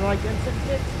like incense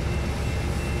sticks.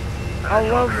 I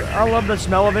love the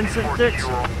smell of incense sticks.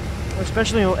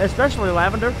 Especially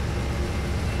lavender.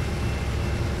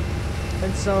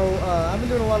 And so, I've been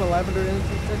doing a lot of lavender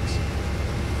incense sticks.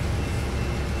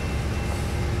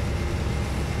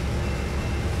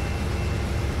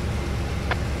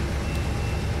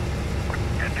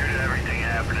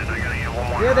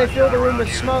 Yeah, they fill the room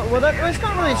with smoke. Well, it's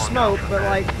not really smoke, but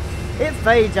like, it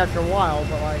fades after a while.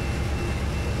 But like,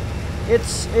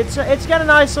 it's got a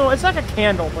nice little. It's like a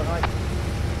candle, but like.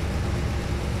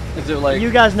 Is it like?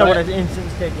 You guys know what an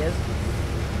incense stick is.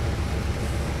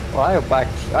 Well, I have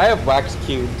wax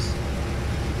cubes.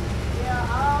 Yeah,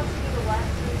 I'll do the wax.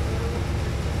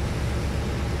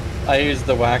 I use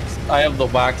the wax. I have the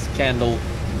wax candle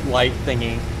light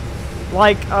thingy.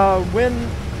 Like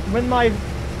when my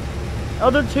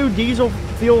other two diesel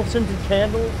fuel scented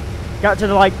candles got to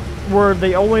like were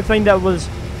the only thing that was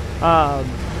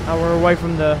we're away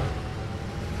from the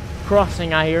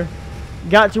crossing I hear.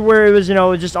 Got to where it was,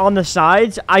 just on the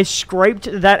sides. I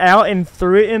scraped that out and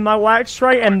threw it in my wax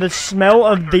tray, and the smell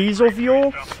of diesel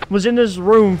fuel was in this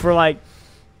room for like,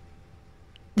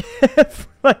 for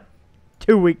like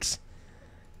 2 weeks.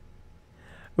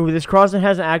 Ooh, this crossing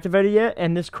hasn't activated yet,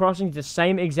 and this crossing is the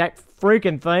same exact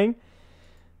freaking thing.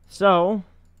 So,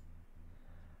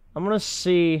 I'm gonna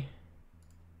see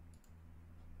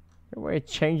a way of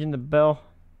changing the bell.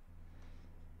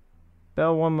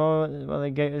 Bell one moment while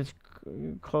the gate is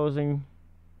closing.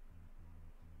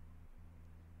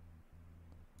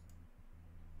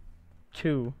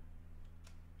 Two.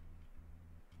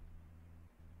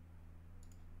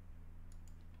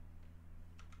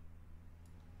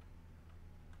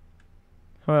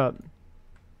 Hold up.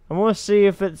 I want to see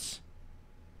if it's...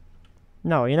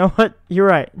 No, you know what? You're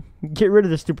right. Get rid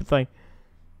of this stupid thing.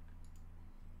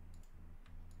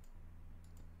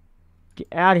 Get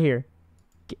out of here.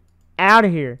 Get out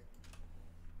of here.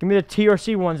 Give me the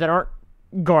TRC ones that aren't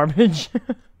garbage.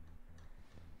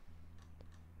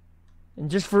 And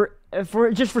just for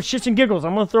shits and giggles,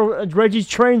 I'm gonna throw Reggie's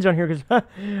Trains on here because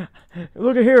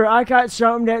look at here, I got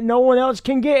something that no one else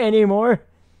can get anymore.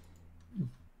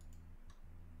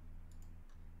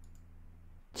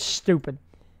 Stupid.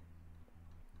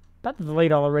 About to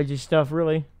delete all of Reggie's stuff,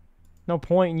 really. No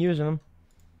point in using them.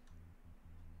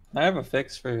 I have a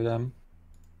fix for them.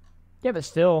 Yeah, but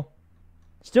still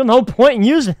no point in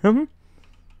using them.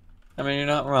 I mean, you're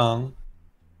not wrong.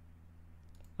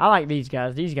 I like these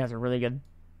guys. These guys are really good.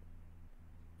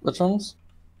 Which ones?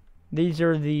 These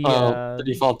are the the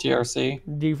default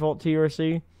TRC. Default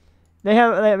TRC. They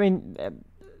have. I mean,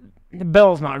 the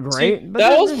bell's not great. See, but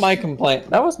that was my complaint.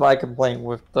 That was my complaint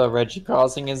with the Reggie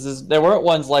crossing. Is there weren't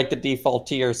ones like the default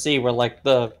TRC where like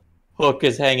the hook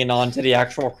is hanging on to the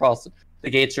actual cross. The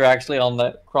gates are actually on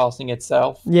the crossing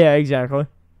itself. Yeah, exactly.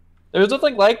 There was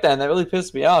nothing like that, and that really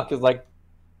pissed me off because like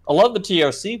I love the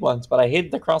TRC ones, but I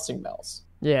hated the crossing bells.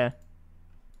 Yeah.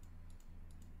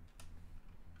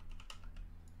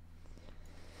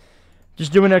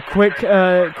 Just doing a quick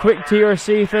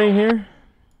TRC thing here.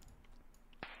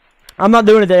 I'm not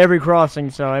doing it to every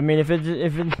crossing, so I mean, if it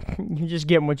you just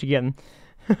getting what you're getting.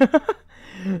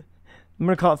 I'm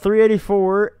gonna call it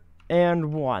 384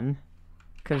 and 1,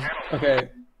 cause Okay,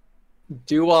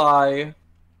 do I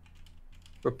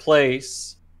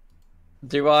replace?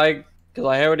 Do I? Because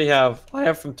I already have. I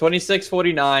have from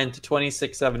 2649 to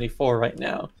 2674 right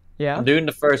now. yeah. I'm doing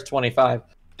the first 25.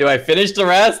 Do I finish the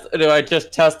rest, or do I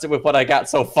just test it with what I got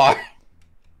so far?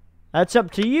 That's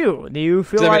up to you. Do you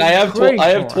feel 'Cause, like I have trading I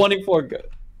have more? 24 good.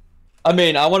 I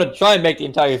mean, I want to try and make the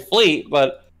entire fleet,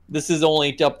 but this is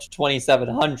only up to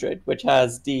 2700, which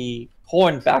has the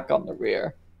horn back on the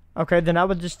rear. Okay, then I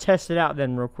would just test it out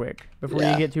then real quick before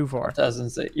you get too far.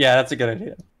 Doesn't say. Yeah, that's a good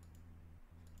idea.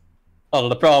 Oh,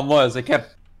 the problem was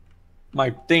my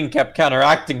thing kept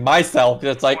counteracting myself.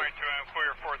 It's like, 22 and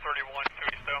clear 431 to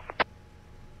east though.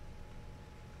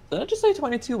 did I just say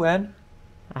 22N?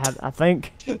 I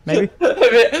think maybe.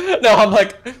 No, I'm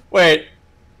like, wait.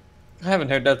 I haven't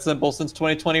heard that symbol since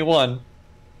 2021.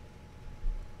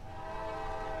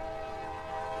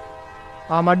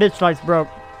 Oh, my ditch lights broke.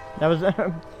 That was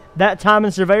that time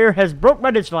and surveyor has broke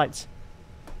my ditch lights.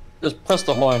 Just press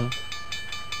the horn.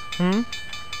 Hmm.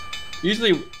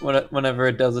 Usually, whenever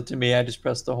it does it to me, I just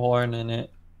press the horn and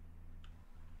it.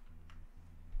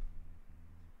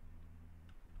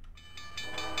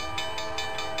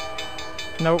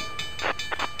 Nope.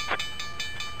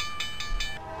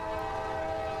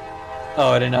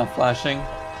 Oh, it ain't not flashing.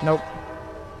 Nope.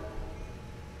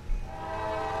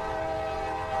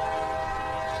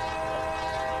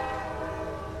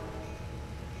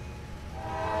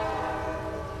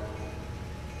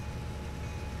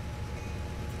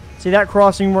 See, that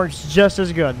crossing works just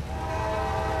as good.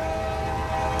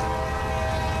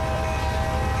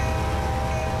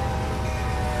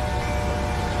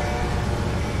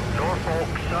 Norfolk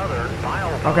Southern,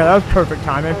 milepost Okay, that was perfect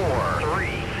timing.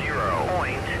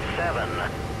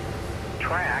 430.7.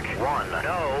 Track 1,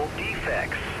 no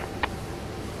defects.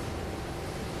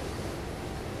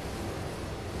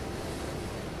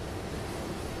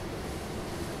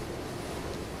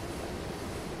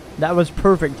 That was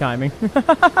perfect timing.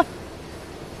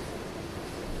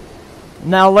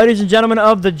 Now, ladies and gentlemen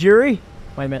of the jury,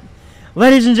 wait a minute.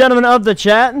 Ladies and gentlemen of the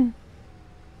chat, I'm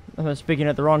speaking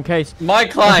at the wrong case. My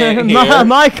client here.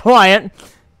 my client.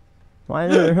 My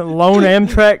lone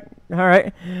Amtrak. All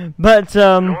right, but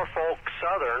Norfolk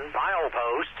Southern,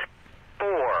 milepost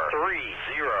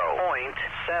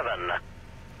 430.7.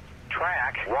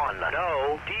 Track 1,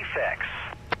 no defects.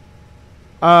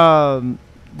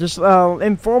 just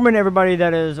informing everybody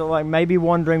that is like maybe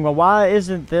wondering, well, why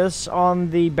isn't this on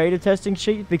the beta testing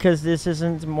sheet? Because this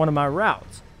isn't one of my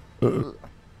routes.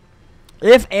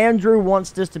 If Andrew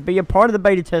wants this to be a part of the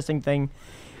beta testing thing,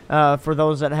 for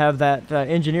those that have that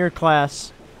engineer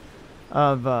class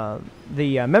of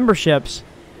the memberships,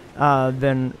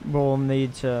 then we'll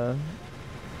need to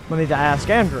ask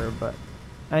Andrew. But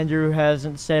Andrew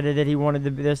hasn't said that he wanted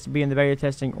this to be in the beta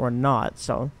testing or not.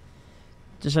 So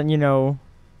just letting you know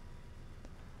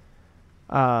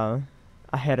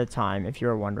ahead of time if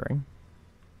you're wondering.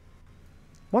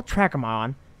 What track am I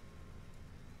on?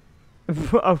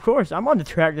 Of course, I'm on the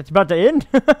track that's about to end.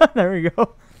 There we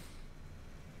go.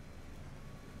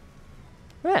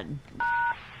 Man.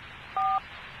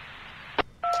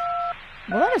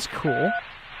 Well, that is cool.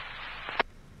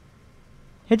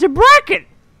 It's a bracket!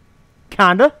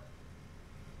 Kinda.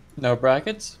 No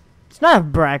brackets? It's not a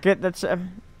bracket, that's It's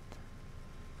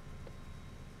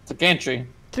It's a gantry.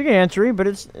 It's a gantry, but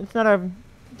it's not a.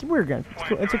 It's a weird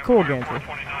gantry. It's a cool gantry.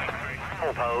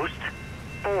 Post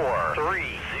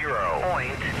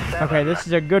 430.7. Okay, this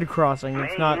is a good crossing.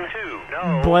 It's not Main 2,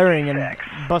 no blaring and defects.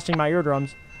 busting my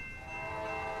eardrums.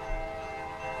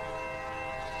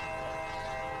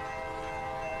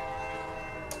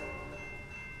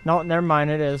 No, never mind.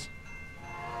 It is.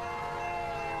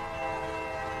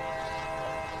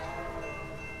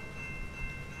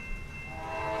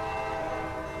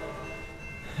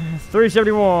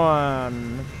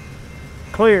 $371.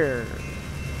 Clear.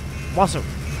 Awesome.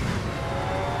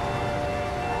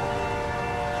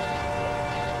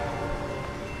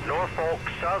 Norfolk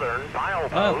Southern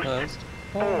milepost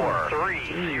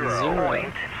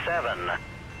 430.7.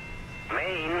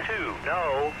 Main 2,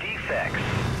 no defects.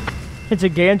 It's a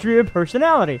gantry of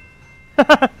personality.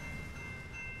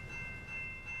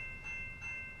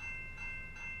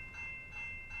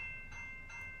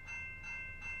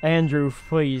 Andrew,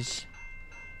 please.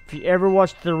 If you ever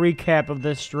watch the recap of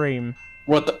this stream,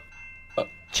 What the?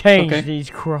 change Okay.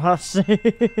 these crossings.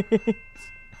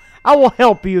 I will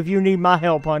help you if you need my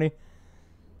help, honey.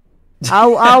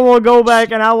 I will go back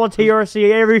and I will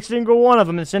TRC every single one of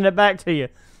them and send it back to you.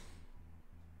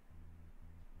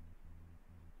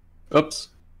 Oops.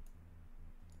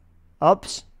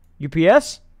 Ups?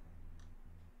 UPS?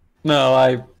 No,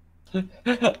 I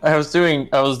was doing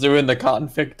the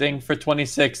config thing for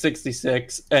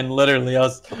 2666, and literally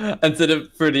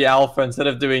for the alpha, instead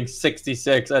of doing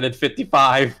 66, I did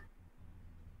 55.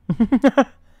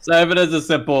 So I have it as a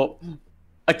simple.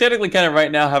 I technically kind of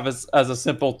right now have as a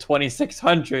simple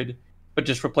 2600, but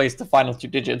just replace the final 2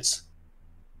 digits.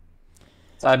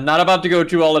 So I'm not about to go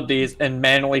through all of these and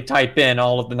manually type in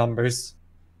all of the numbers.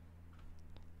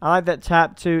 I like that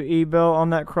tap to e-bill on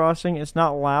that crossing. It's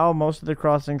not loud. Most of the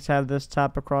crossings have this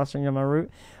type of crossing on my route.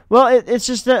 Well, it's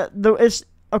just that it's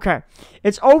okay.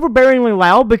 It's overbearingly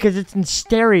loud because it's in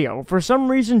stereo. For some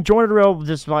reason, Jointed Rail was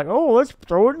just like, oh, let's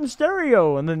throw it in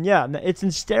stereo, and then yeah, it's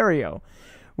in stereo,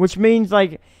 which means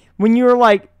like when you're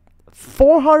like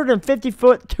 450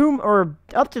 foot or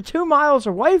up to 2 miles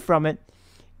away from it,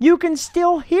 you can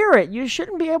still hear it. You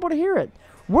shouldn't be able to hear it.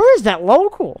 Where is that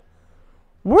local?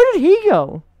 Where did he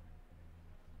go?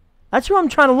 That's who I'm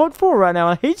trying to look for right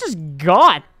now. He's just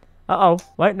gone. Uh-oh.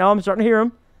 Wait, no, I'm starting to hear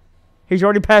him. He's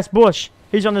already past Bush.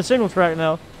 He's on the signal track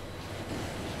now.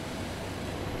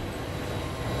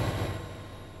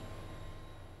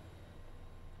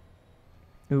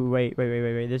 Ooh, wait.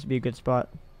 This would be a good spot.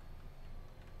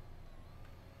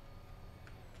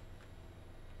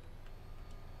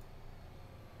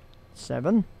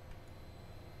 Seven.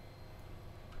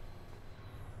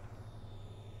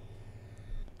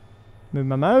 Move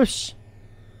my mouse.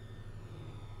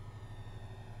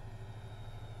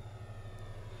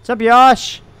 What's up,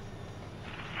 Yosh?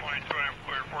 22 and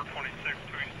clear 426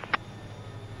 between.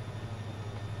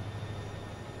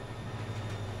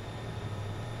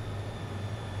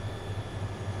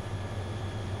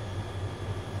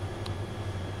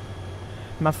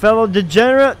 My fellow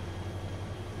degenerate.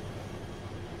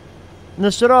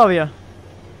 Nastarovia.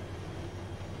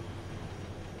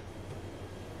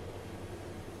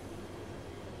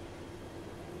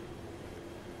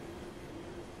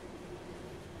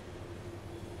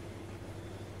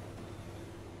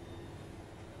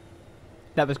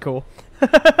 That was cool.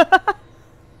 I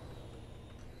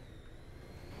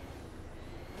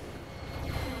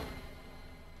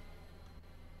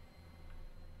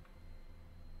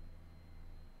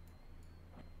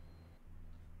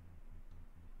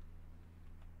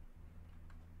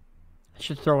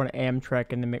should throw an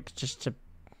Amtrak in the mix just to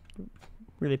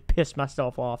really piss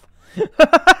myself off.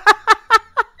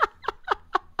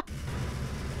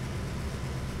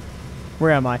 Where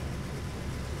am I?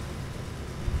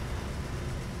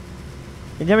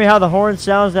 Can you tell me how the horn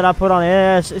sounds that I put on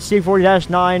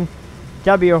C40-9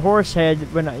 W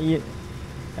Horsehead when at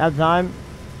the time?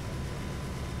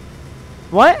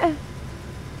 What?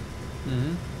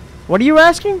 Mm-hmm. What are you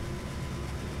asking?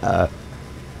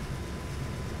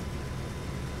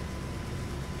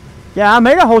 Yeah, I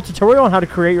made a whole tutorial on how to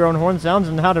create your own horn sounds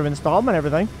and how to install them and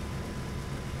everything.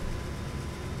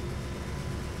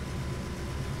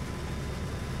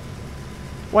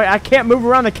 Wait, I can't move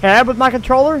around the cab with my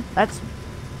controller? That's...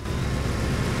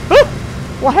 Oh!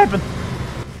 What happened?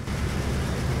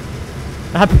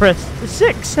 I pressed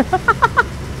 6.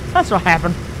 That's what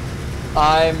happened.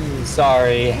 I'm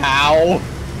sorry, how?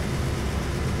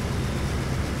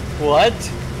 What?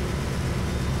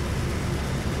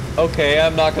 Okay,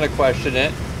 I'm not gonna question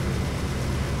it.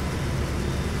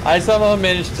 I somehow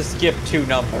managed to skip 2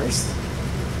 numbers.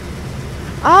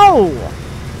 Oh!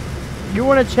 You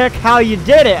want to check how you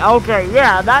did it? Okay,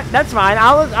 yeah, that's fine.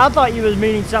 I thought you was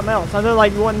meaning something else. I thought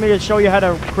like you wanted me to show you how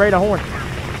to create a horn.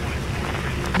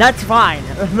 That's fine.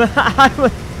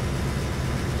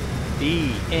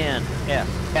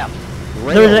 DNSF.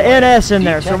 There's an NS in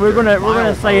there, so we're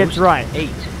gonna say it's right.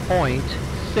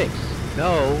 8.6.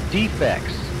 No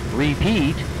defects.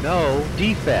 Repeat. No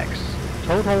defects.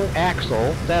 Total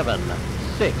axle 7.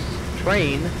 6.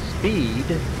 Train speed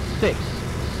 6.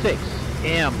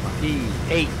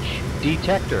 MPH.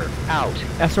 Detector out.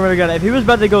 That's where we got it. If he was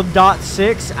about to go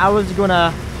 .6, I was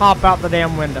gonna hop out the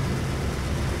damn window.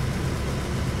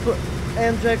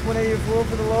 Amtrak 184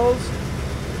 for the lows.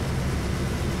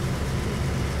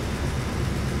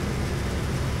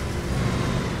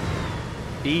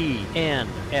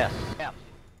 DNSF.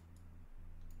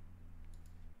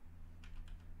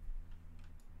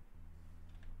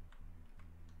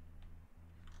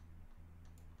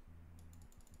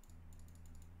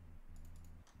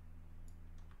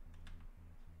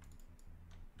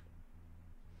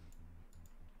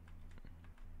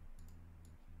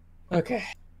 Okay.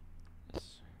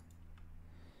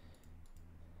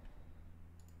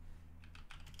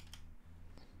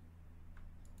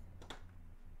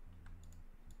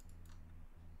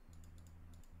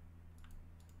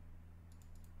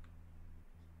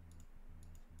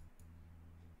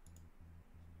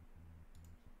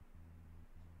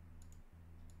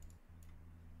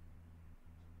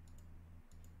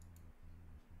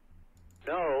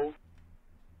 No.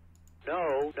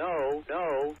 No, no,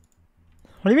 no.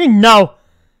 What do you mean, no?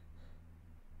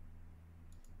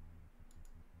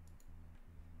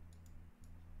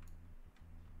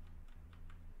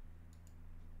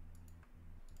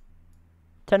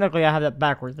 Technically, I have that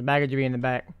backwards. The baggage would be in the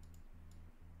back.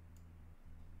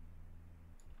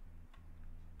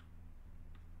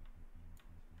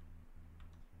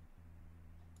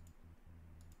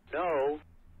 No.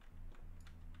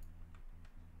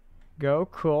 Go,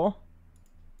 cool.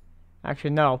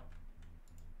 Actually, no.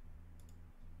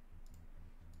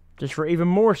 Just for even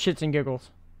more shits and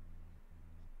giggles.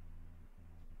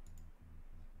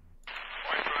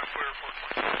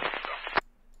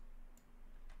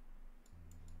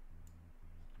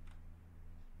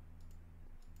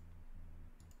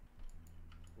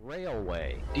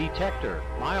 Railway. Detector.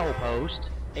 Milepost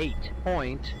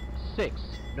 8.6.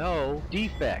 No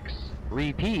defects.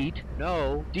 Repeat.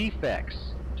 No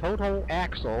defects. Total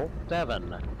axle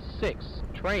 7. 6.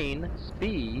 Train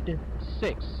speed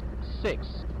 6.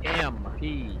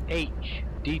 MPH.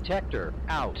 Detector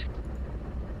out.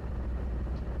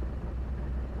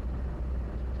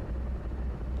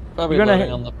 Probably You're gonna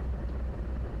loading on the.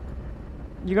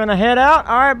 You gonna head out?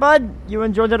 Alright, bud. You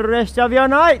enjoy the rest of your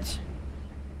night.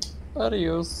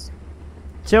 Adios.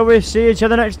 Till we see each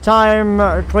other next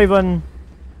time, Cleveland.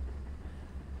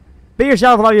 Be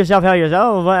yourself, love yourself, hell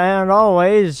yourself, and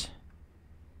always,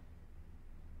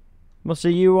 we'll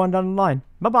see you on down the line.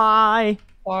 Bye-bye.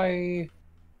 Bye.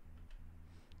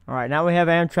 Alright, now we have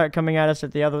Amtrak coming at us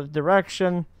at the other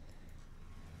direction.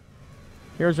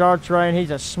 Here's our train. He's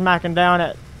just smacking down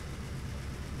at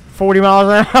 40 miles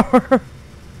an hour.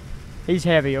 He's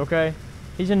heavy, okay?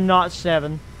 He's a knot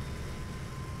 7.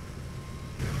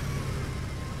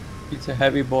 He's a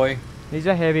heavy boy. He's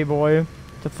a heavy boy.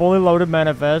 It's a fully loaded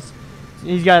manifest.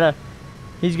 He's got a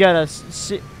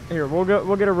here,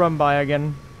 we'll get a run by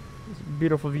again. It's a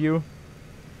beautiful view.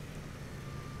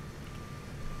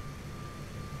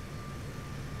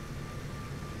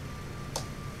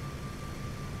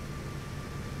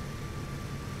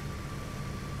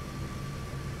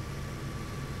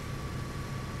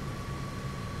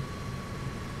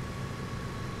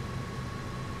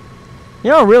 You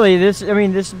know, really, this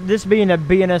being a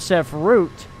BNSF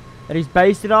route that he's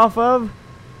based it off of,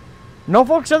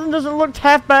 Norfolk Southern doesn't look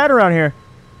half bad around here.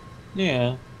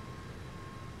 Yeah.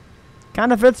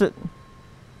 Kind of fits it.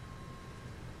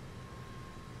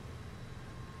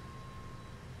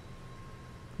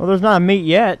 Well, there's not a meet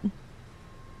yet.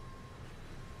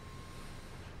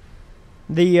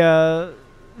 The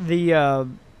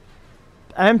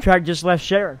Amtrak just left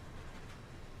Sharon.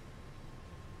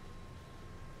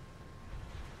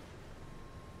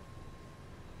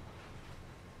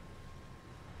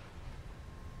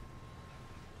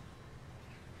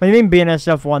 What do you mean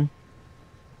BNSF 1?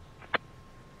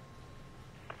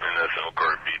 NSL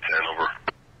card B10 over.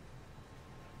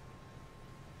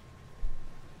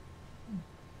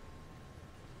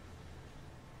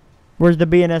 Where's the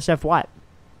BNSF what?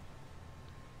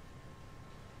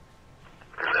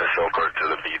 NSL card to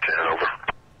the B10 over.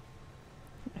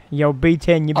 Yo,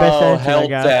 B10, you best Oh, answer that help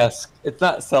guy. desk. It's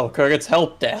not Selkirk, it's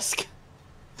help desk.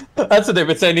 That's what they've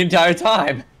been saying the entire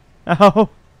time. Oh.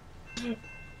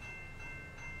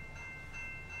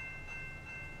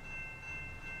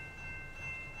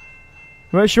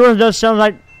 Well, it sure does sound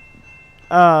like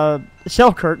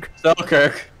Selkirk.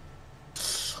 Selkirk.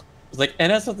 It's like,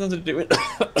 and it has something to do with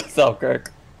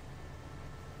Selkirk.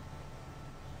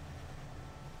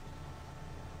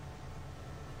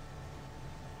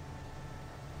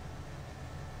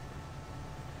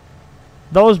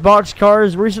 Those box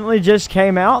cars recently just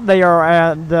came out. They are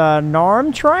at the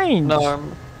Narm trains.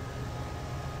 Narm.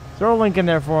 Throw a link in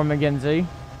there for them again, Z.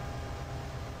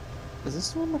 Is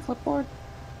this on the clipboard?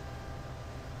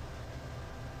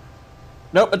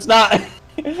 Nope, it's not.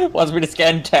 Wants me to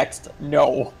scan text.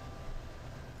 No.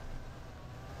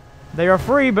 They are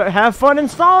free, but have fun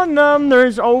installing them.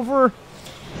 There's over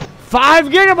 5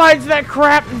 gigabytes of that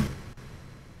crap.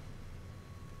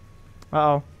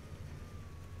 Uh-oh.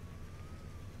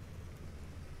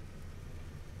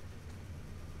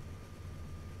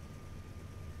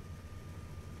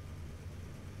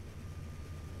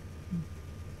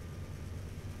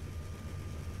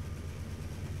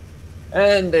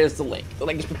 And there's the link. The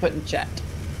link has been put in chat.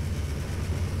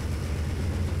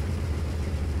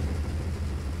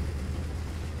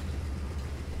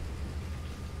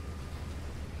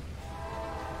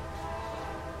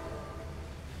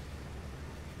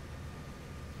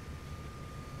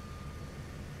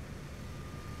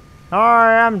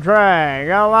 Alright, I'm Drag.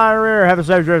 Got a lot of rear. Have a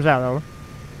safe drift out, over.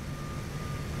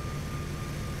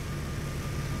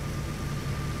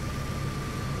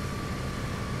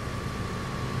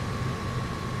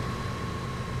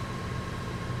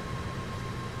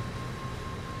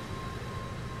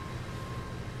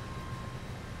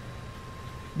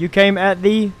 You came at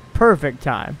the perfect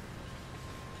time.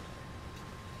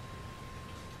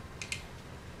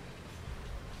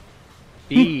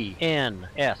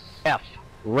 ENSF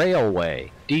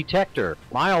Railway Detector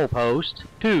Milepost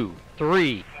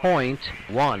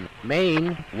 23.1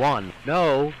 Main 1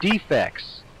 No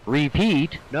defects.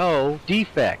 Repeat, no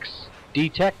defects.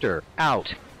 Detector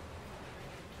out.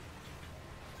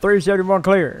 371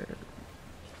 clear.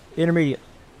 Intermediate.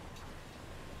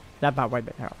 That about way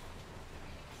better.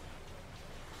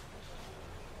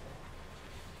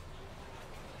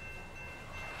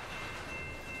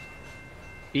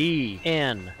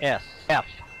 ENSF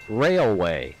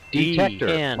Railway Detector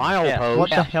Milepost What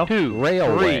the hell? 2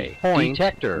 Railway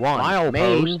Detector 1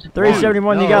 Milepost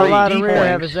 371, you got a lot of rear. defects.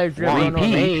 Have a safe trip.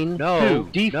 Repeat, no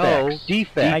defects.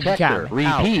 Detector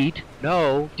repeat,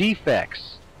 no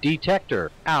defects.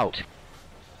 Detector out.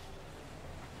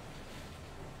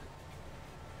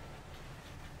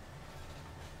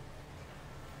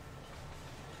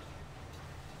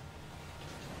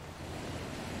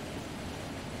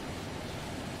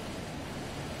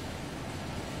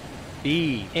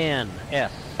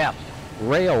 ENSF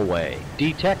Railway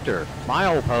Detector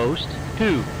Milepost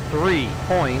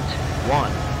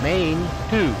 23.1 Main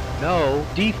 2 No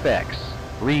defects.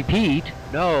 Repeat,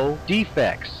 no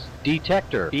defects.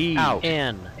 Detector out.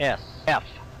 ENSF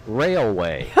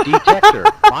Railway Detector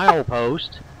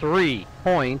Milepost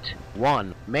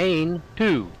 3.1 Main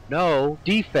 2 No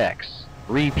defects.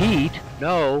 Repeat,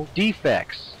 no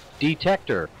defects.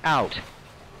 Detector out.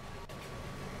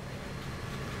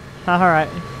 Alright.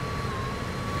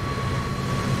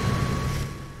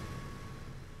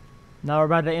 Now we're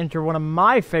about to enter one of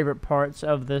my favorite parts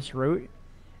of this route,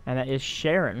 and that is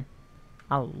Sharon.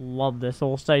 I love this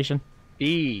little station.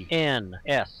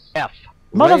 ENSF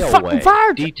Motherfucking Railway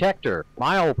fire! Detector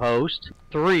Milepost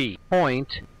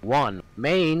 3.1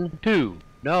 Main 2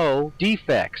 No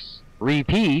defects.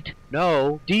 Repeat,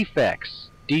 no defects.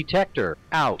 Detector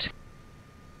out.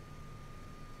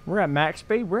 We're at max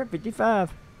speed. We're at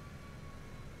 55.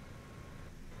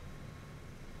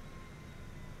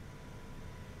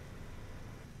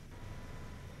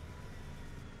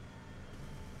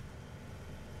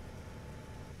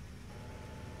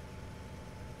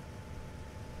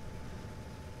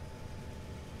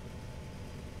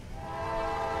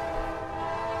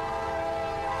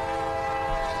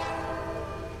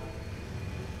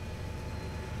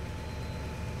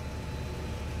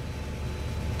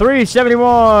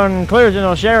 .371 clears in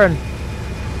on Sharon.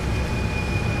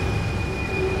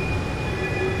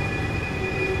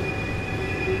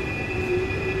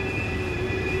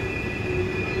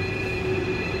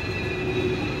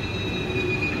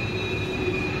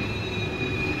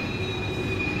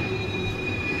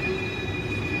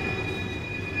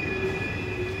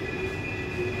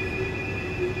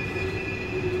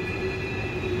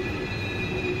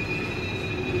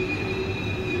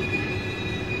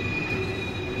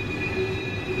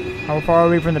 How far are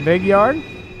we from the big yard?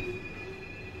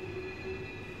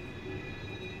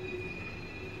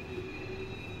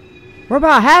 We're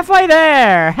about halfway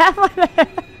there. Halfway there.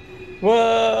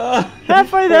 Whoa!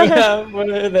 Halfway We're there.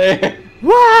 halfway there.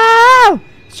 Whoa!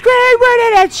 Scream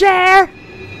in a chair!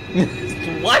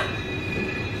 What?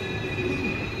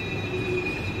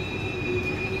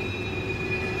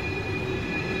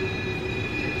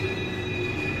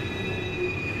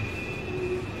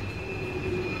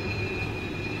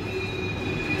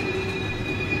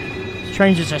 This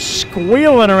train's just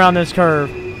squealing around this curve.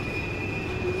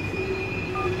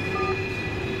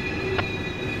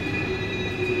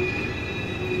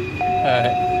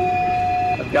 Alright.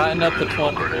 I've gotten up to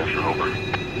 20. Short answer over.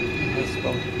 Let's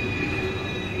go.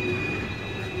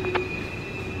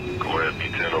 Go ahead,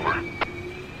 B10 over.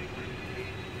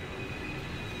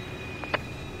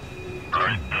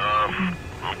 Alright,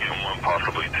 we'll get one,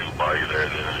 possibly two by you there,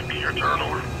 and then it'll be your turn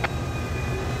over.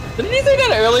 Didn't you say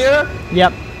that earlier?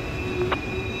 Yep.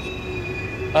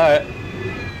 Alright.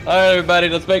 Alright, everybody,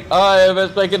 let's make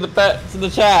it the bets in the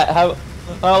chat. How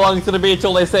long is it gonna be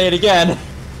until they say it again?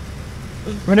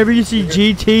 Whenever you see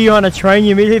GT on a train,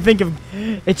 you immediately think of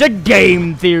it's a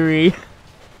game theory.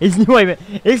 Wait a minute.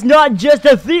 It's not just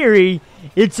a theory.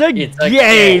 It's a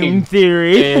game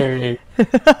theory.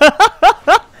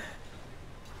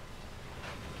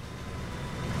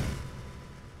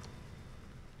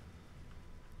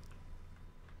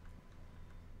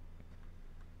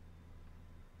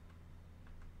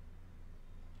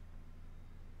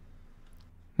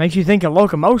 Makes you think of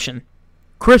locomotion.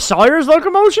 Chris Sawyer's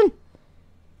locomotion?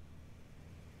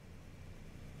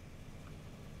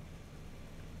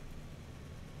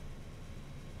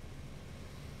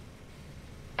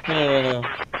 No.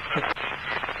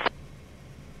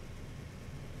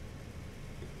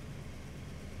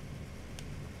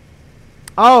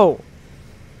 Oh.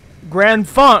 Grand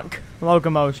Funk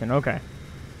locomotion. Okay.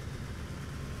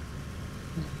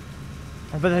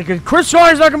 But Chris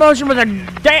Sawyer's locomotion was a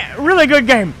really good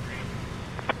game.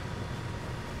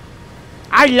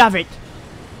 I love it.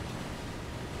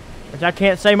 Which I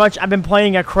can't say much. I've been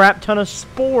playing a crap ton of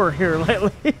Spore here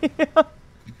lately.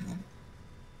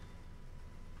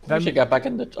 I got back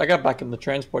in the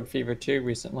Transport Fever too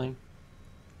recently.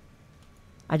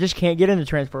 I just can't get into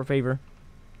Transport Fever.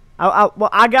 Well,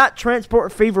 I got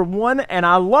Transport Fever 1 and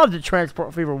I loved the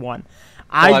Transport Fever 1.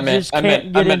 I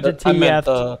can't get into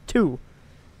TF2.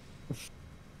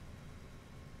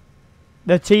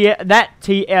 That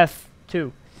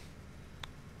TF2.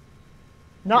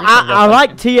 No, I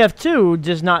like TF2,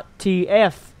 just not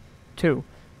TF2.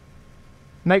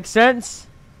 Make sense?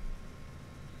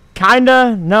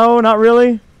 Kinda? No, not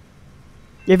really.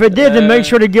 If it did, then make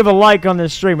sure to give a like on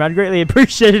this stream. I'd greatly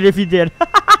appreciate it if you did.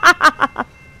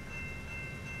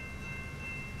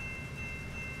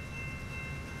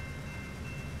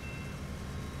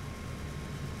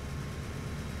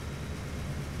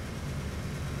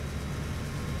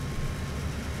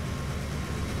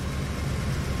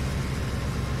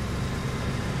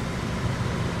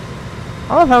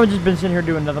 I love how we've just been sitting here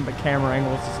doing nothing but camera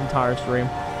angles this entire stream.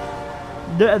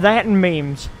 That and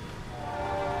memes.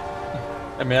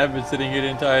 I mean, I've been sitting here the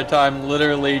entire time,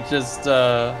 literally just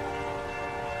trying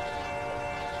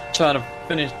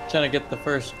to get the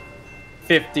first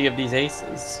 50 of these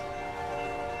aces.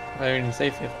 I didn't even say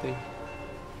 50.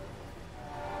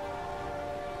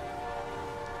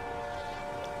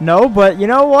 No, but you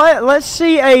know what? Let's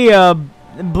see a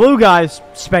blue guys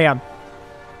spam.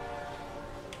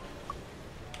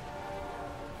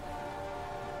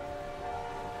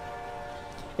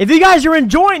 If you guys are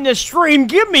enjoying this stream,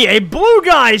 give me a blue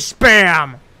guy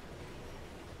spam!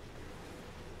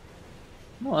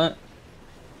 What?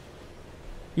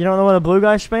 You don't know what a blue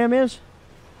guy spam is?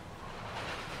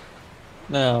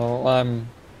 No, I'm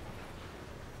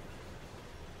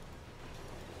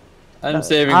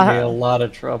saving me a lot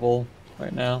of trouble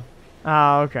right now.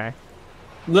 Oh, okay.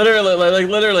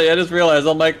 Literally, I just realized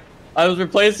I was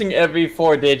replacing every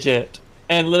 4-digit,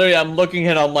 and literally I'm looking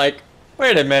and I'm like,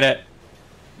 wait a minute.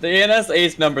 The ENS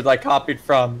ace numbers I copied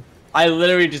from, I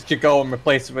literally just could go and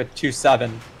replace it with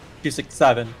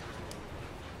 267.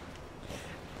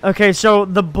 Okay, so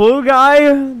the blue guy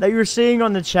that you're seeing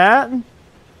on the chat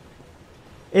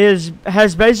has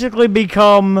basically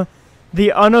become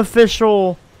the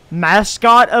unofficial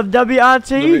mascot of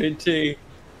WIT. WIT.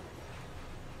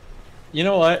 You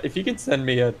know what? If you could send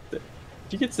me an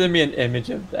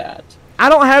image of that. I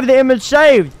don't have the image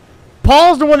saved.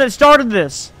 Paul's the one that started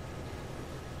this.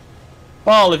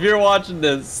 Paul, if you're watching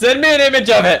this, send me an image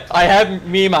of it. I have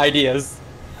meme ideas.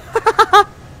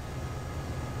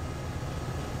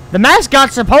 The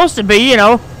mascot's supposed to be, you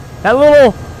know, that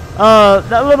little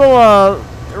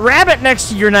rabbit next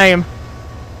to your name.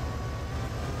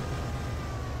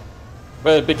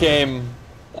 But it became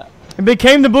It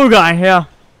became the blue guy, yeah.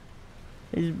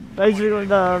 He's basically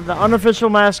the unofficial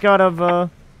mascot of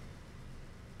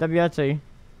WIT.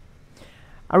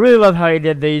 I really love how he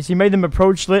did these. He made them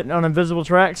approach lit on invisible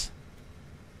tracks.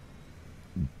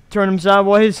 Turn them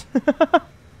sideways.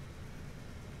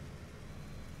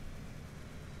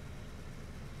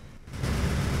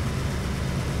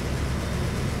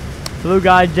 Blue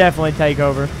guy definitely take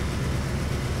over.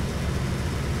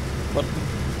 What?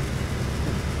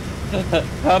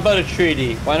 How about a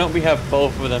treaty? Why don't we have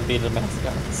both of them be the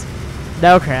mascots?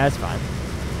 Okay, that's fine.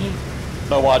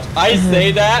 No, watch. I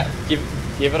say that. Give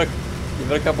it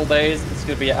a couple days. It's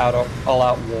gonna be an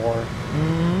all-out war.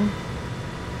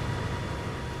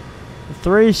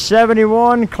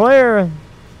 371 clear.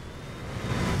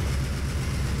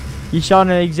 You shot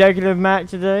an executive Mac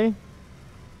today.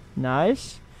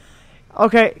 Nice.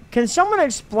 Okay, can someone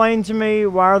explain to me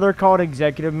why they're called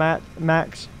executive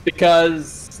Macs?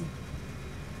 Because,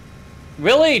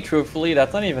 really, truthfully,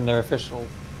 that's not even their official.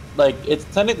 Like, it's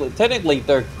technically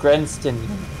they're Grenston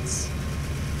units.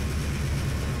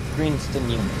 Grenston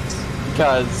units,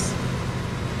 because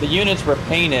the units were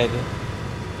painted,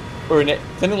 or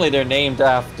technically they're named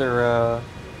after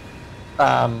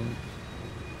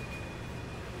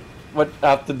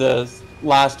after the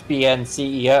last BN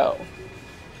CEO.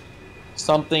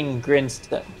 Something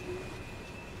Grinston.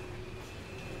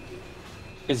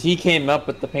 Because he came up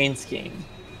with the paint scheme.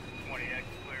 20X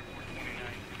clear for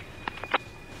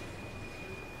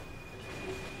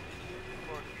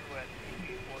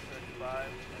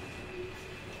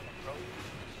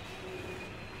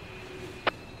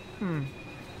 29.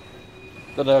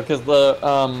 Because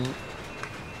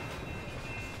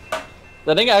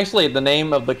I think actually the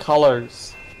name of the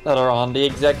colors that are on the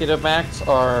executive max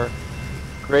are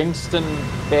Grinston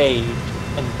Beige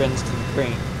and Grinston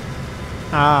Green.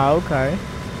 Ah, okay.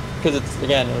 Because it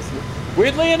was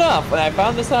weirdly enough, when I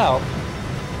found this out,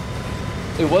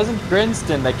 it wasn't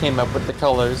Grinston that came up with the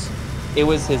colors, it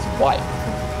was his wife.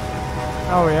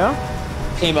 Oh yeah?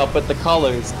 Came up with the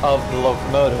colors of the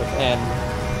locomotive, and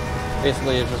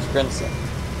basically it was just Grinston.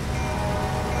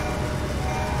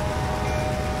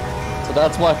 So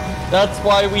that's why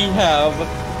we have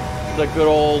the good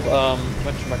old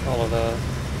whatchamacallit,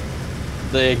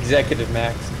 the executive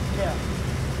max. Yeah.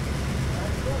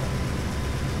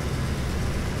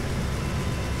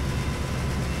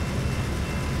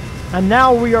 And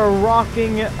now we are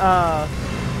rocking, can't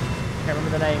remember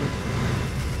the name.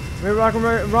 We're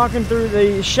rocking through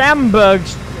the Shamburg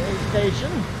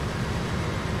station.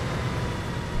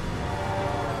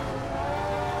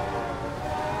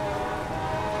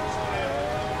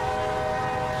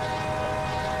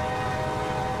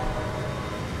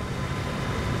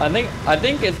 I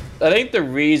think the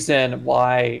reason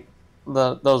why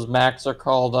those Macs are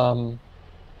called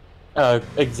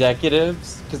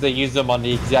executives because they use them on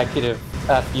the executive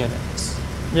F units.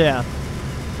 Yeah.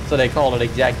 So they call it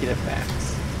executive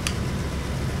Macs.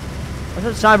 What's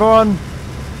it, Cyborg?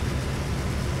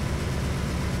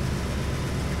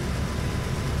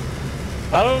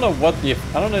 I don't know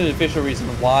the official reason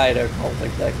why they're called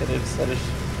executives. I just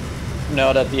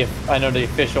know that I know the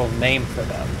official name for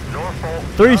them. Norfolk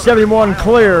 371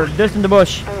 clear, distant to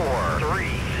bush.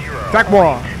 430. Track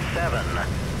one. 7.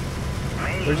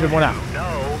 Main 371 out.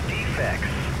 No defects.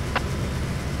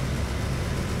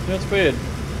 You know, it's weird.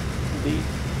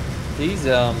 These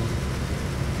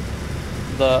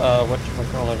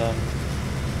whatchamacallit,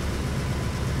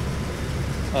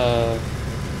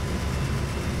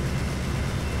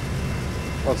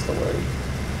 what's the word?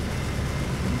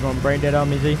 You going brain dead on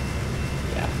me, Z?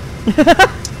 Yeah.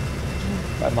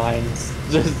 My mind's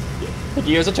just the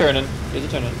gears are turning.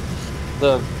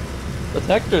 The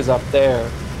detectors up there,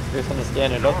 just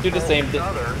understand it. Don't do the same thing.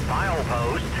 Southern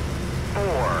milepost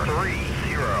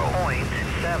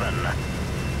 430.7.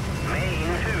 Main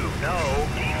 2, no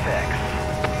defects.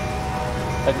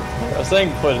 I was saying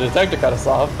before the detector cut us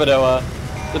off, but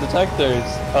the detectors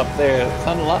up there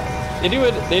sound a lot. They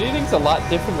do things a lot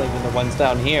differently than the ones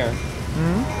down here.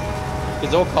 Mm-hmm.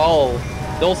 Because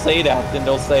they'll say that, then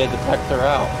they'll say detector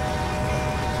out.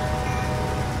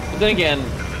 But then again,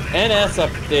 NS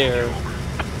up there.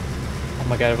 Oh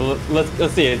my god,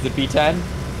 let's see, is it B10?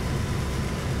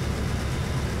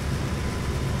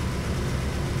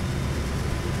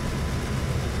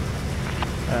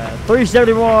 Uh,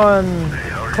 371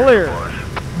 clear,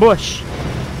 bush.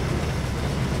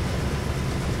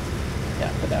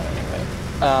 Yeah, but now anyway.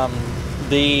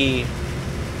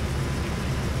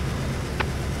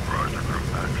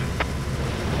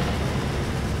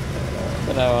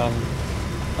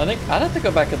 I think I'd have to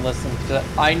go back and listen to that.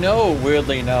 I know,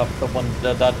 weirdly enough, the one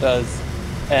that does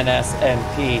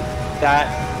NSNP that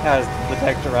has the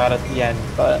detector out at the end,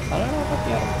 but I don't know about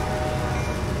the other.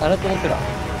 I'd have to look it up.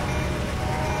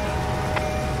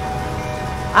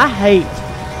 I hate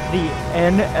the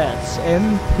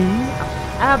NSMP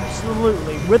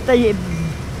absolutely with a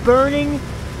burning,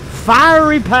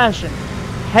 fiery passion.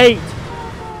 Hate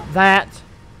that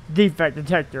defect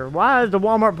detector. Why is the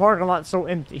Walmart parking lot so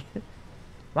empty?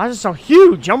 Why is it so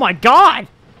huge? Oh my god!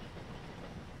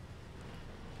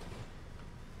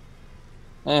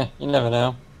 You never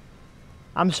know.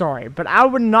 I'm sorry, but I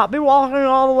would not be walking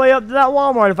all the way up to that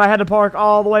Walmart if I had to park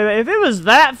all the way. If it was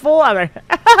that full, I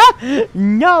mean,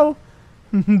 no.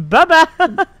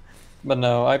 Bye-bye. But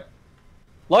no,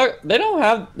 look,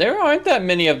 there aren't that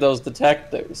many of those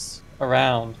detectors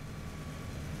around.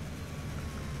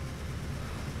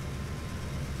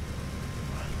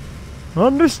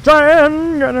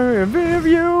 Understand, gonna give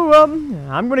you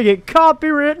I'm gonna get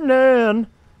copywritten in.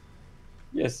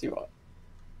 Yes, you are.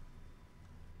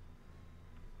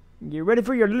 Get ready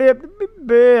for your lip to be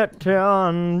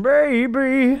bitten,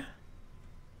 baby.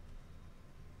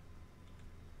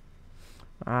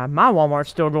 My Walmart's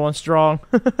still going strong.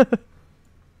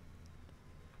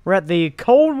 We're at the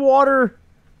cold water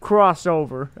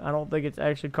crossover. I don't think it's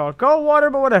actually called cold water,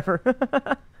 but whatever.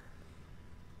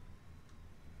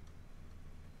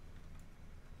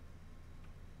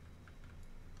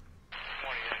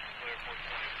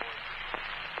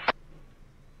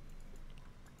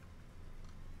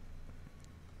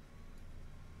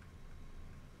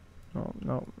 Oh,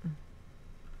 no.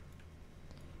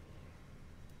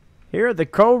 Here at the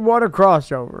cold water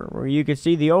crossover, where you can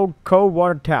see the old cold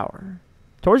water tower.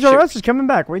 Toys R Us is coming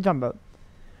back. What are you talking about?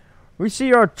 We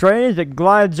see our train as it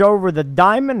glides over the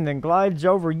diamond and glides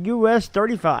over US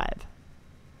 35.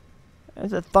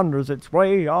 As it thunders its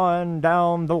way on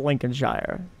down the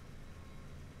Lincolnshire.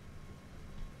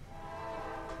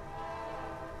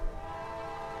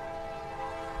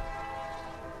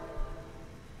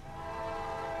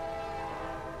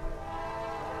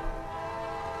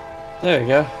 There you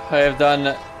go. I have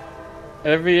done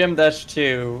every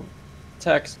M-2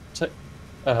 text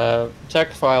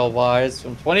file wise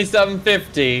from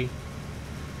 2750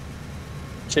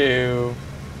 to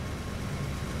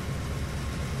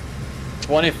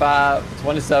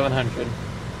 2700.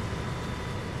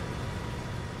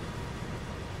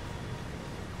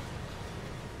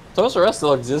 Toys R Us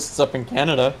still exists up in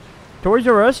Canada. Toys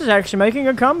R Us is actually making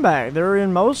a comeback. They're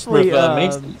in mostly With,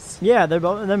 Macy's. Yeah, they're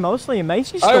mostly in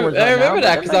Macy's stores. I remember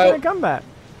that because I come back.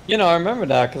 You know, I remember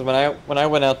that because when I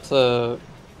went out to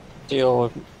go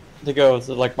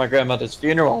to like my grandmother's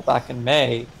funeral back in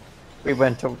May, we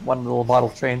went to one of the little model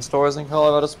train stores in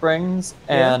Colorado Springs,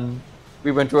 and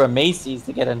we went to a Macy's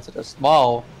to get into the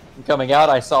mall. And coming out,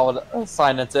 I saw a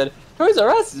sign that said Toys R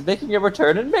Us is making a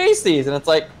return in Macy's, and it's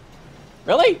like,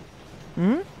 really?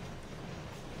 Hmm.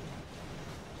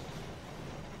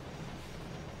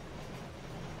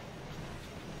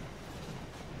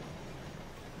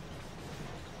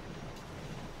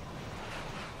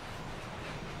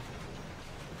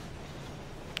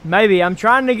 Maybe. I'm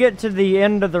trying to get to the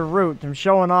end of the route. I'm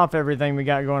showing off everything we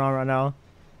got going on right now.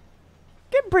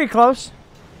 Getting pretty close.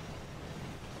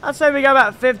 I'd say we got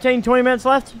about 15, 20 minutes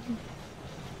left.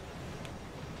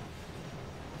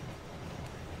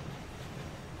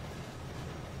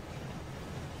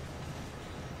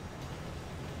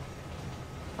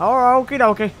 Oh, okie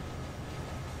dokie.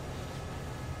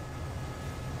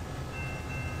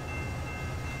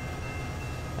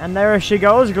 And there she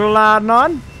goes, gliding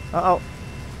on. Uh-oh.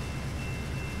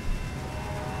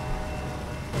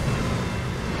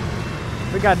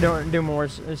 We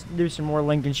gotta do some more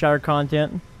Lincolnshire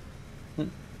content.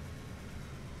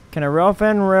 Can a rail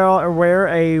fan wear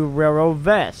a railroad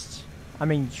vest? I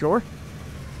mean, sure.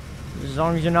 As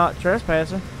long as you're not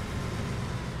trespassing.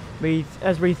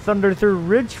 As we thunder through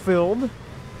Ridgefield.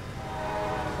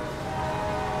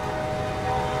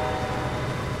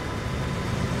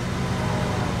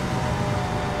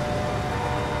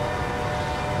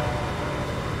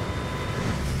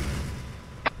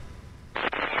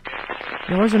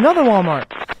 There's another Walmart.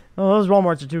 Oh, those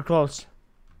Walmarts are too close.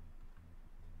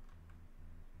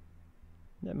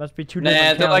 That must be two different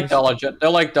counties. They're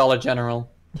like Dollar General.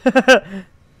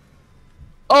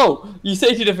 Oh, you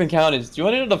say two different counties. Do you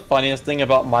want to know the funniest thing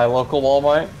about my local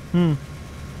Walmart?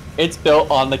 It's built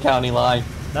on the county line.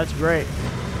 That's great.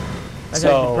 That's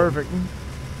actually perfect.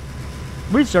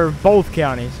 We serve both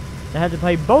counties. I had to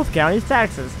pay both counties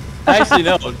taxes. Actually,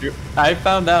 no. I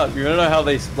found out. You want to know how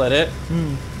they split it?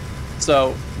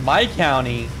 So, my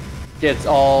county gets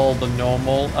all the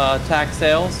normal tax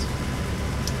sales.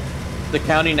 The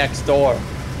county next door,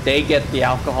 they get the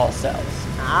alcohol sales.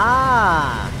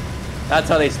 Ah. That's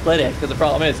how they split it. Because the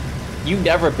problem is, you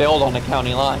never build on the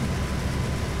county line.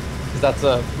 Because that's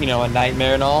a, you know, a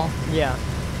nightmare and all. Yeah.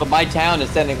 But my town is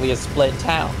technically a split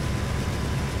town.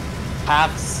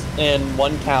 Half's in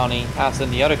one county, half's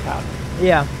in the other county.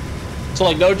 Yeah. So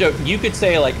like, no joke, you could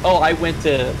say like, oh, I went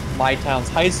to my town's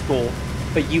high school,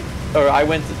 but I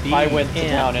went to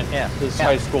town in this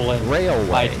high school in Railway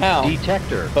my town.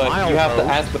 detector. But you have to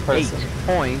ask the person,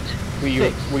 8.6.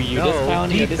 were you no this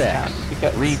county or this defects. county?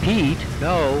 Because Repeat.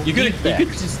 No you could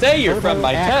defects. just say you're from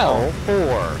my town.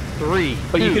 4, 3,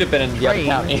 But you 2, could have been in the other train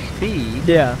county. Speed.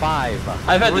 Yeah. 5.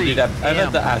 I've had to 3, do that. I've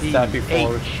had to ask that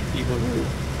before. MPH. People who,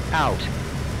 Out.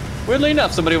 weirdly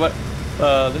enough, somebody went.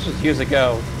 This was years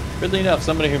ago. Weirdly enough,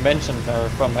 somebody who mentioned her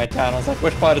from my town. I was like,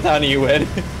 which part of town are you in?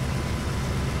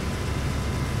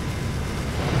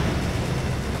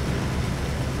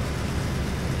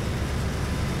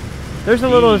 There's a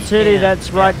little city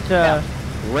that's right.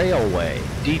 Railway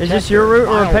detector. Is this your route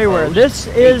or a pay route? This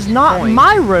is not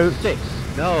my route. 6.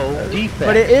 No defects.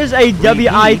 But it is a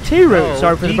WIT route. No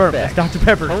Sorry for the burp. defects. Dr.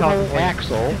 Pepper Total talking for you.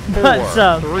 axle. 4,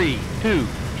 But, 3, 2.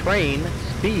 Train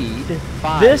speed.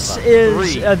 5. This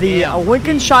is 3, the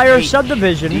Lincolnshire MPH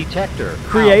subdivision detector.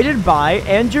 created by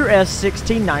Andrew S.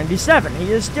 1697.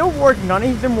 He is still working on it.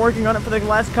 He's been working on it for the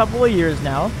last couple of years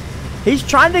now. He's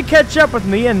trying to catch up with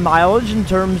me in mileage in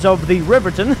terms of the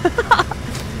Riverton.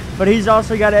 But he's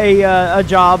also got a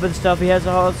job and stuff. He has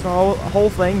a whole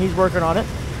thing. He's working on it.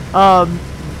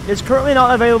 It's currently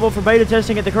not available for beta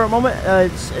testing at the current moment.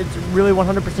 It's really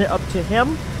 100% up to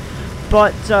him.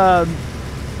 But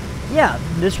yeah,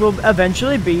 this will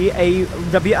eventually be a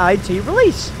WIT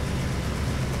release.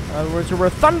 We're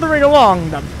thundering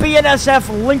along the BNSF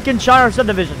Lincolnshire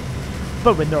subdivision,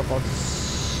 but with Norfolk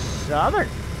Southern.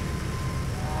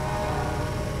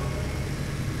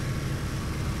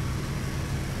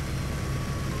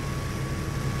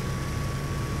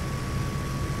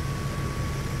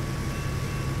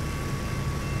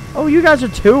 Oh, you guys are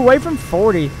 2 away from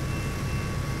 40.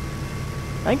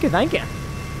 Thank you, thank you.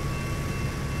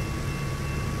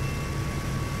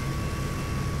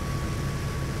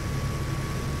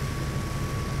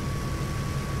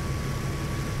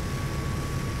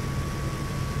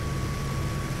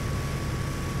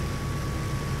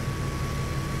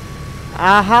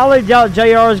 I highly doubt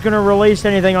JR is going to release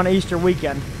anything on Easter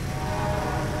weekend.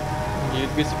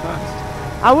 You'd be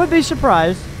surprised. I would be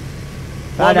surprised.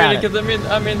 Well, I doubt it. because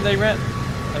I mean, they rent.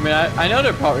 I mean, I know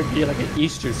there'd probably be like an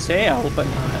Easter sale, but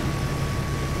not.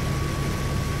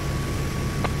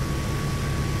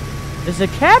 Does the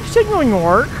cab signaling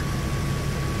work?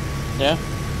 Yeah.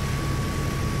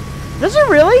 Does it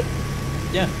really?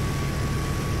 Yeah.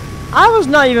 I was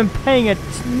not even paying a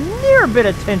near bit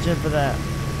attention for that.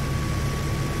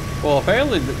 Well,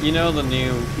 apparently, you know the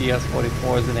new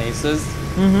ES44s and Aces.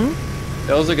 Mm-hmm.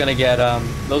 Those are gonna get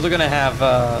Those are gonna have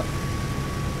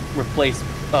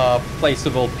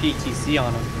replaceable PTC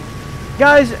on them.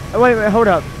 Guys, wait, hold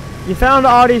up. You found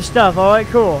Audie's stuff. All right,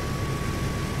 cool.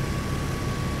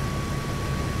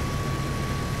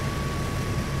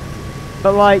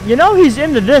 But like, you know he's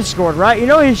in the Discord, right? You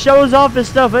know he shows off his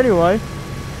stuff anyway.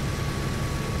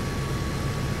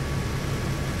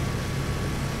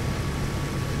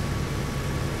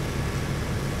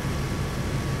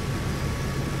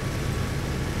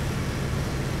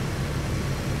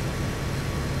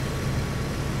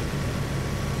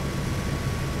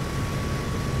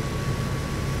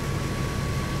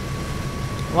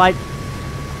 Like,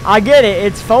 I get it,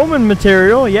 it's foaming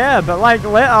material, yeah, but like,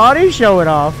 let Audie show it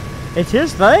off. It's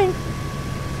his thing.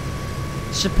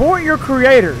 Support your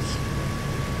creators.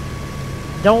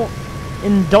 Don't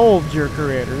indulge your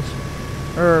creators.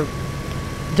 Or,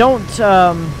 don't,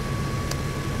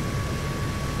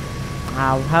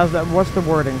 how's that, what's the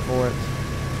wording for it?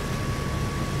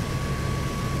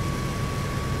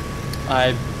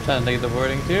 I'm trying to think of the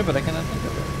wording too, but I cannot think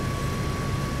of it.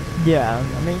 Yeah,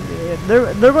 I mean,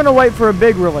 they're going to wait for a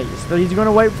big release. He's going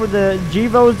to wait for the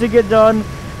GEVOs to get done.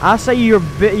 I say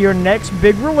your next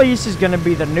big release is going to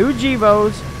be the new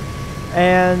GEVOs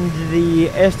and the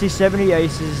SD70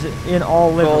 Aces in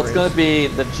all liveries. Well, it's going to be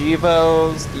the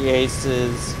GEVOs, the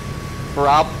Aces,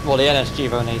 well, the NS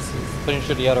GEVO and Aces. Pretty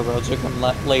sure the other roads will come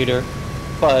later,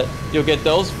 but you'll get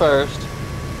those first.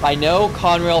 I know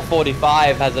Conrail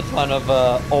 45 has a ton of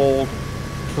old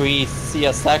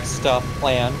pre-CSX stuff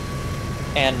planned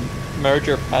and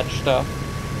merger patch stuff.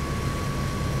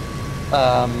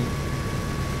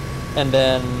 And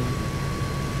then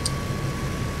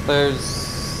there's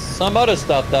some other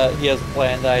stuff that he has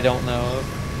planned that I don't know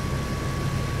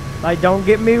of. Like, don't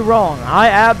get me wrong, I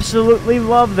absolutely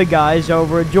love the guys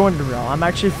over at Join the Rail. I'm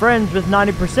actually friends with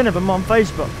 90% of them on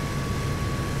Facebook.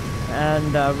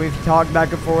 and we've talked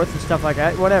back and forth and stuff like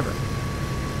that, whatever.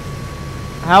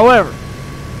 However,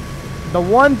 the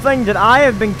one thing that I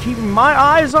have been keeping my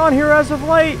eyes on here as of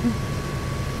late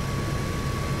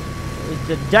is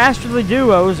the dastardly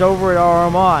duos over at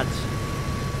RR Mods.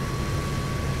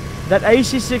 That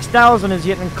AC6000 is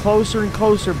getting closer and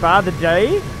closer by the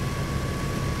day.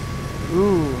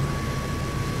 Ooh.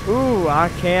 Ooh, I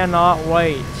cannot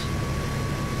wait.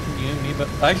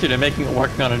 Actually, they're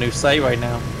working on a new site right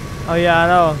now. Oh yeah, I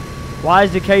know. Why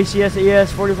is the KCS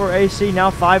ES44 AC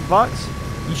now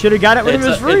 $5? You should have got it when it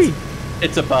was free.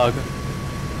 It's a bug.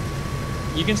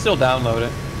 You can still download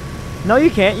it. No,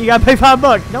 you can't. You gotta pay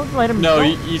 $5. Don't let him. No,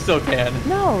 you still can.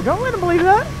 No, don't let him believe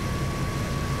that.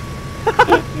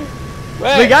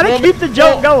 Wait, we gotta keep the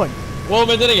joke going. Well,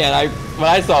 but then again, what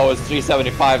I saw was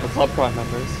 $375 for Club Card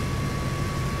members.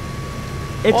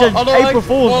 It's an April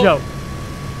Fool's joke.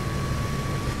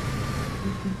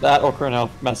 That or Cornell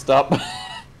messed up.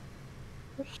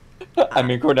 I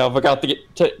mean, Cornell forgot to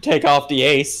take off the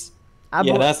ace.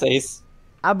 That's ace.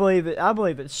 I believe it. I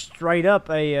believe it's straight up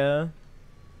a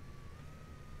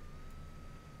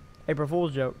April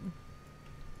Fool's joke.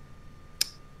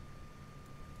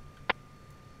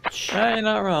 You're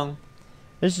not wrong.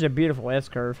 This is a beautiful S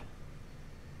curve.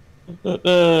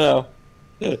 No,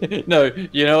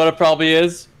 you know what it probably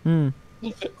is?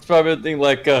 It's probably a thing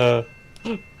like with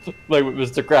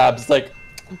Mr. Krabs. Like,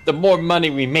 the more money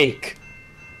we make,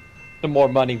 the more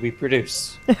money we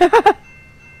produce.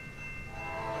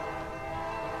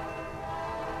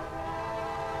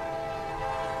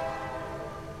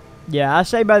 Yeah, I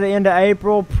say by the end of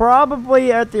April,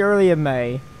 probably at the early of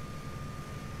May.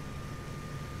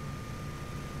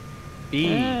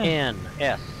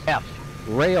 BNSF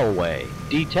Railway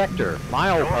Detector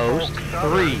Milepost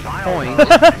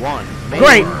 3.1.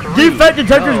 Great! Defect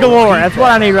detectors galore! That's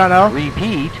what I need right now.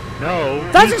 Repeat, no.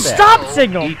 That's a stop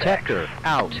signal! Detector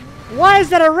out. Why is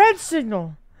that a red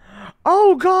signal?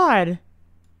 Oh god!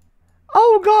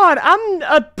 Oh god! I'm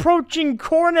approaching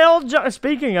Cornell.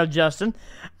 Speaking of Justin,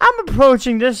 I'm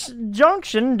approaching this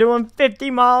junction doing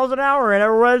 50 miles an hour in a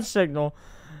red signal.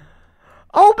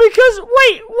 Oh, because,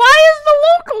 wait, why is the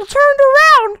local turned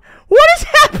around? What is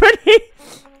happening?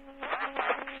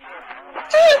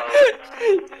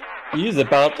 He's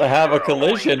about to have a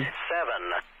collision. 7.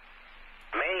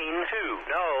 Main 2.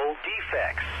 No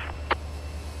defects.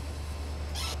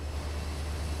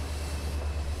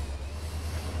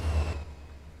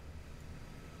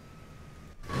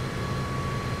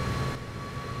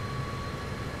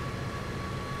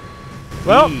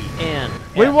 Well,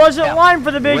 we wasn't in line for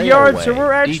the big yard, so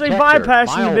we're actually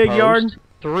bypassing the big yard.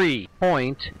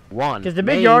 3.1. Because the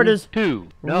big yard is 2.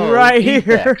 No right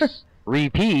defects. here.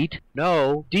 Repeat,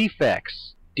 no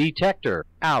defects. Detector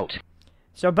out.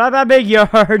 So bye-bye big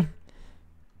yard.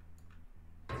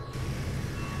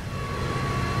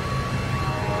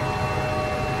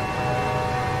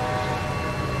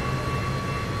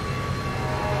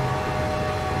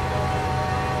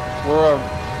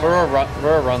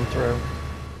 We're a run through.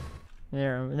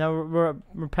 Yeah, now we're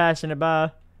passing it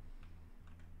by.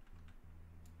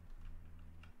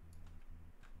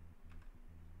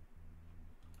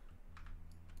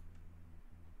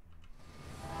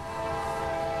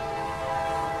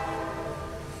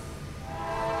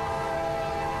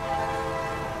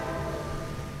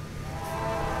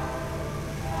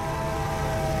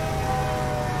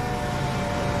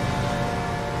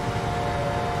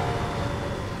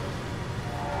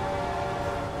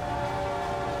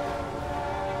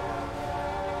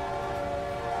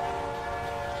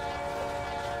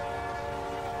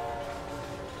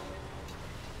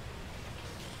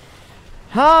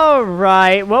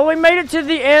 Alright, well we made it to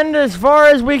the end as far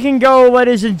as we can go,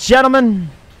 ladies and gentlemen.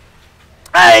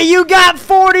 Hey, you got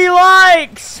 40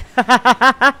 likes!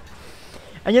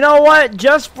 And you know what?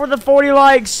 Just for the 40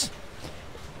 likes,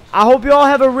 I hope you all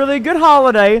have a really good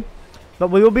holiday.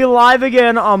 But we will be live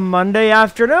again on Monday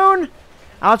afternoon.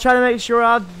 I'll try to make sure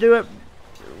I'll do it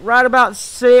right about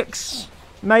 6,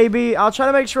 maybe. I'll try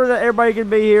to make sure that everybody can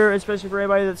be here, especially for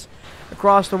everybody that's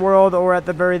across the world or at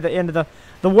the end of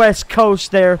the West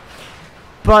Coast there,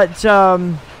 but it's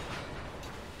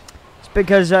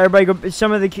because everybody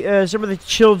some of the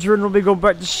children will be going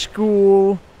back to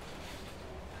school,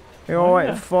 you know, all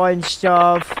that fun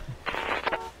stuff.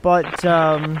 But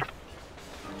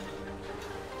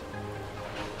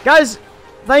guys,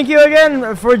 thank you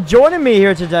again for joining me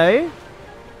here today.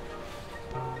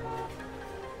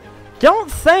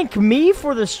 Don't thank me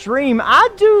for the stream. I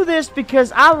do this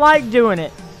because I like doing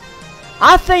it.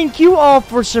 I thank you all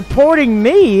for supporting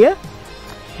me,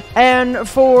 and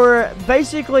for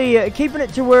basically keeping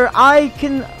it to where I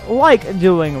can like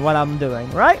doing what I'm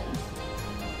doing, right?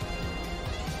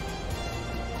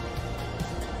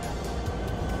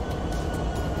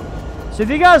 So if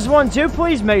you guys want to,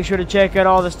 please make sure to check out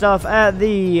all the stuff at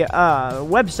the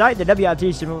website, the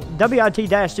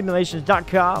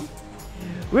WIT-simulations.com.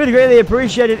 We'd greatly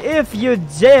appreciate it if you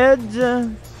did.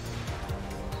 The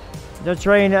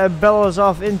train bellows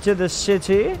off into the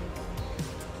city.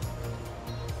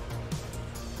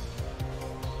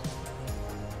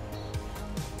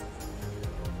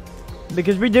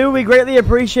 Because we greatly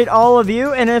appreciate all of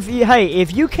you. And if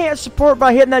you can't support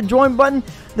by hitting that join button,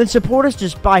 then support us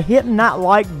just by hitting that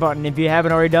like button if you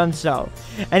haven't already done so.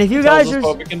 And if you guys are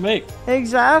what we can make.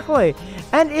 Exactly.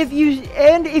 And if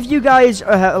you guys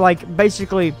like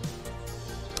basically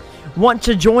want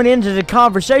to join into the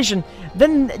conversation,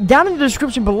 then down in the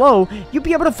description below, you'll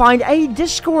be able to find a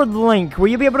Discord link where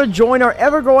you'll be able to join our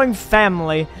ever-growing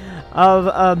family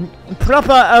of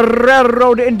proper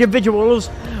railroad individuals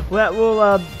that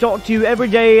will talk to you every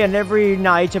day and every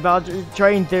night about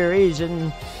train theories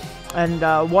and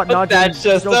whatnot. But that's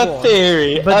just a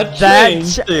theory. But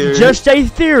that's just a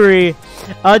theory.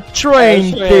 A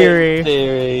train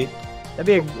theory.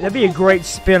 That'd be a great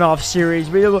spin-off series.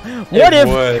 What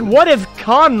if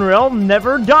Conrail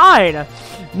never died?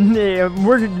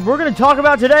 We're gonna talk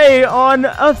about today on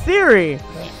a theory.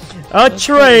 A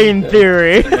train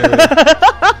theory.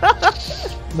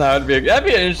 That'd be an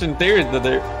interesting theory to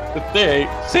do.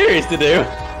 Series to do.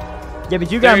 Yeah,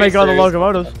 but you gotta make all the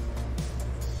locomotives.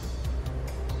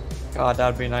 God,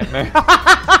 that'd be a nightmare.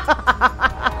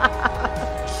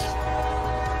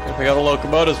 If we got the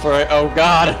locomotives for it, oh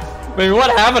God. I mean, what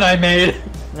haven't I made?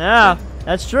 Yeah,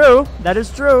 that's true. That is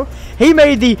true. He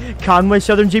made the Conway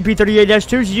Southern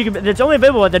GP38-2, so that's only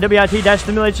available at the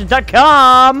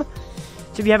WIT-simulations.com.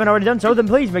 So if you haven't already done so, then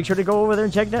please make sure to go over there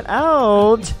and check that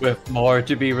out. With more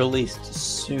to be released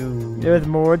soon. With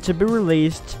more to be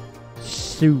released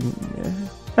soon.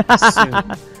 Soon.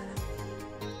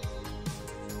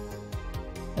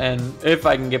 And if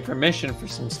I can get permission for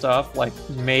some stuff, like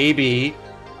maybe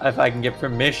if I can get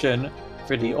permission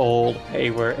for the old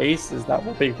Hayware Aces that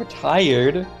will be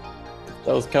retired, if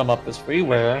those come up as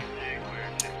freeware,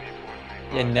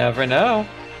 you never know.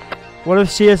 What if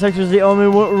CSX was the only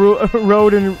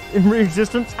road in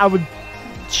existence? I would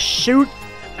shoot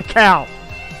a cow.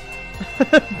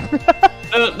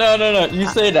 No. You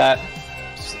say that.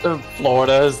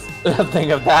 Florida's a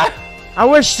thing of that. I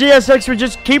wish CSX would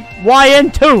just keep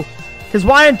YN2, because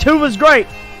YN2 was great.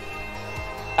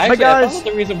 Actually, I found out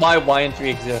the reason why YN3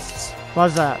 exists.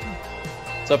 What's that?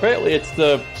 So apparently it's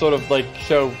the sort of like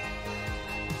show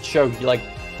like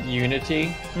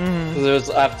unity. Because it was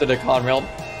after the Conrail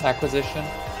acquisition.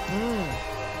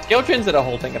 Scaletrans did a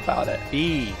whole thing about it.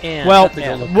 We'll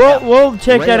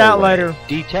check that out later.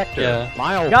 Detector.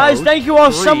 Yeah. Guys, thank you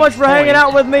all so much for hanging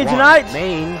out with me tonight.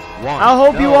 I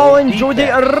hope you all enjoy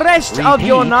the rest of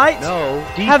your night.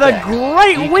 Have a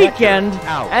great weekend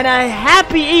and a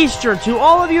happy Easter to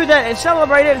all of you that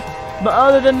celebrate it. But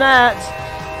other than that,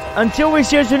 until we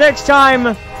see you next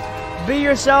time, be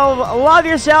yourself, love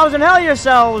yourselves, and hell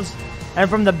yourselves. And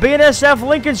from the BNSF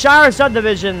Lincolnshire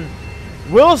subdivision,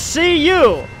 we'll see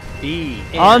you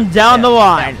on down the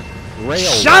line.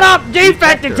 Shut up,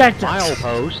 defect detectors!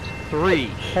 Milepost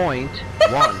 3.1.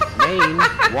 Main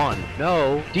 1.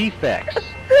 No defects.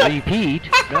 Repeat.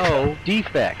 No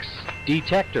defects.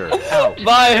 Detector out.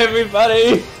 Bye,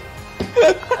 everybody.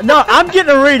 No, I'm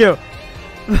getting a redo.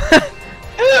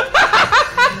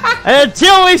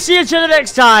 Until we see each other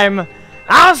next time,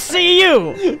 I'll see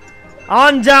you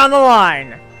on down the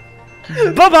line.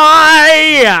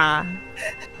 Bye-bye!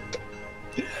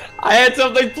 I had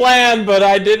something planned, but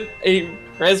I didn't.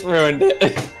 Chris ruined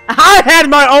it. I had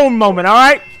my own moment,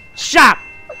 alright? Shop!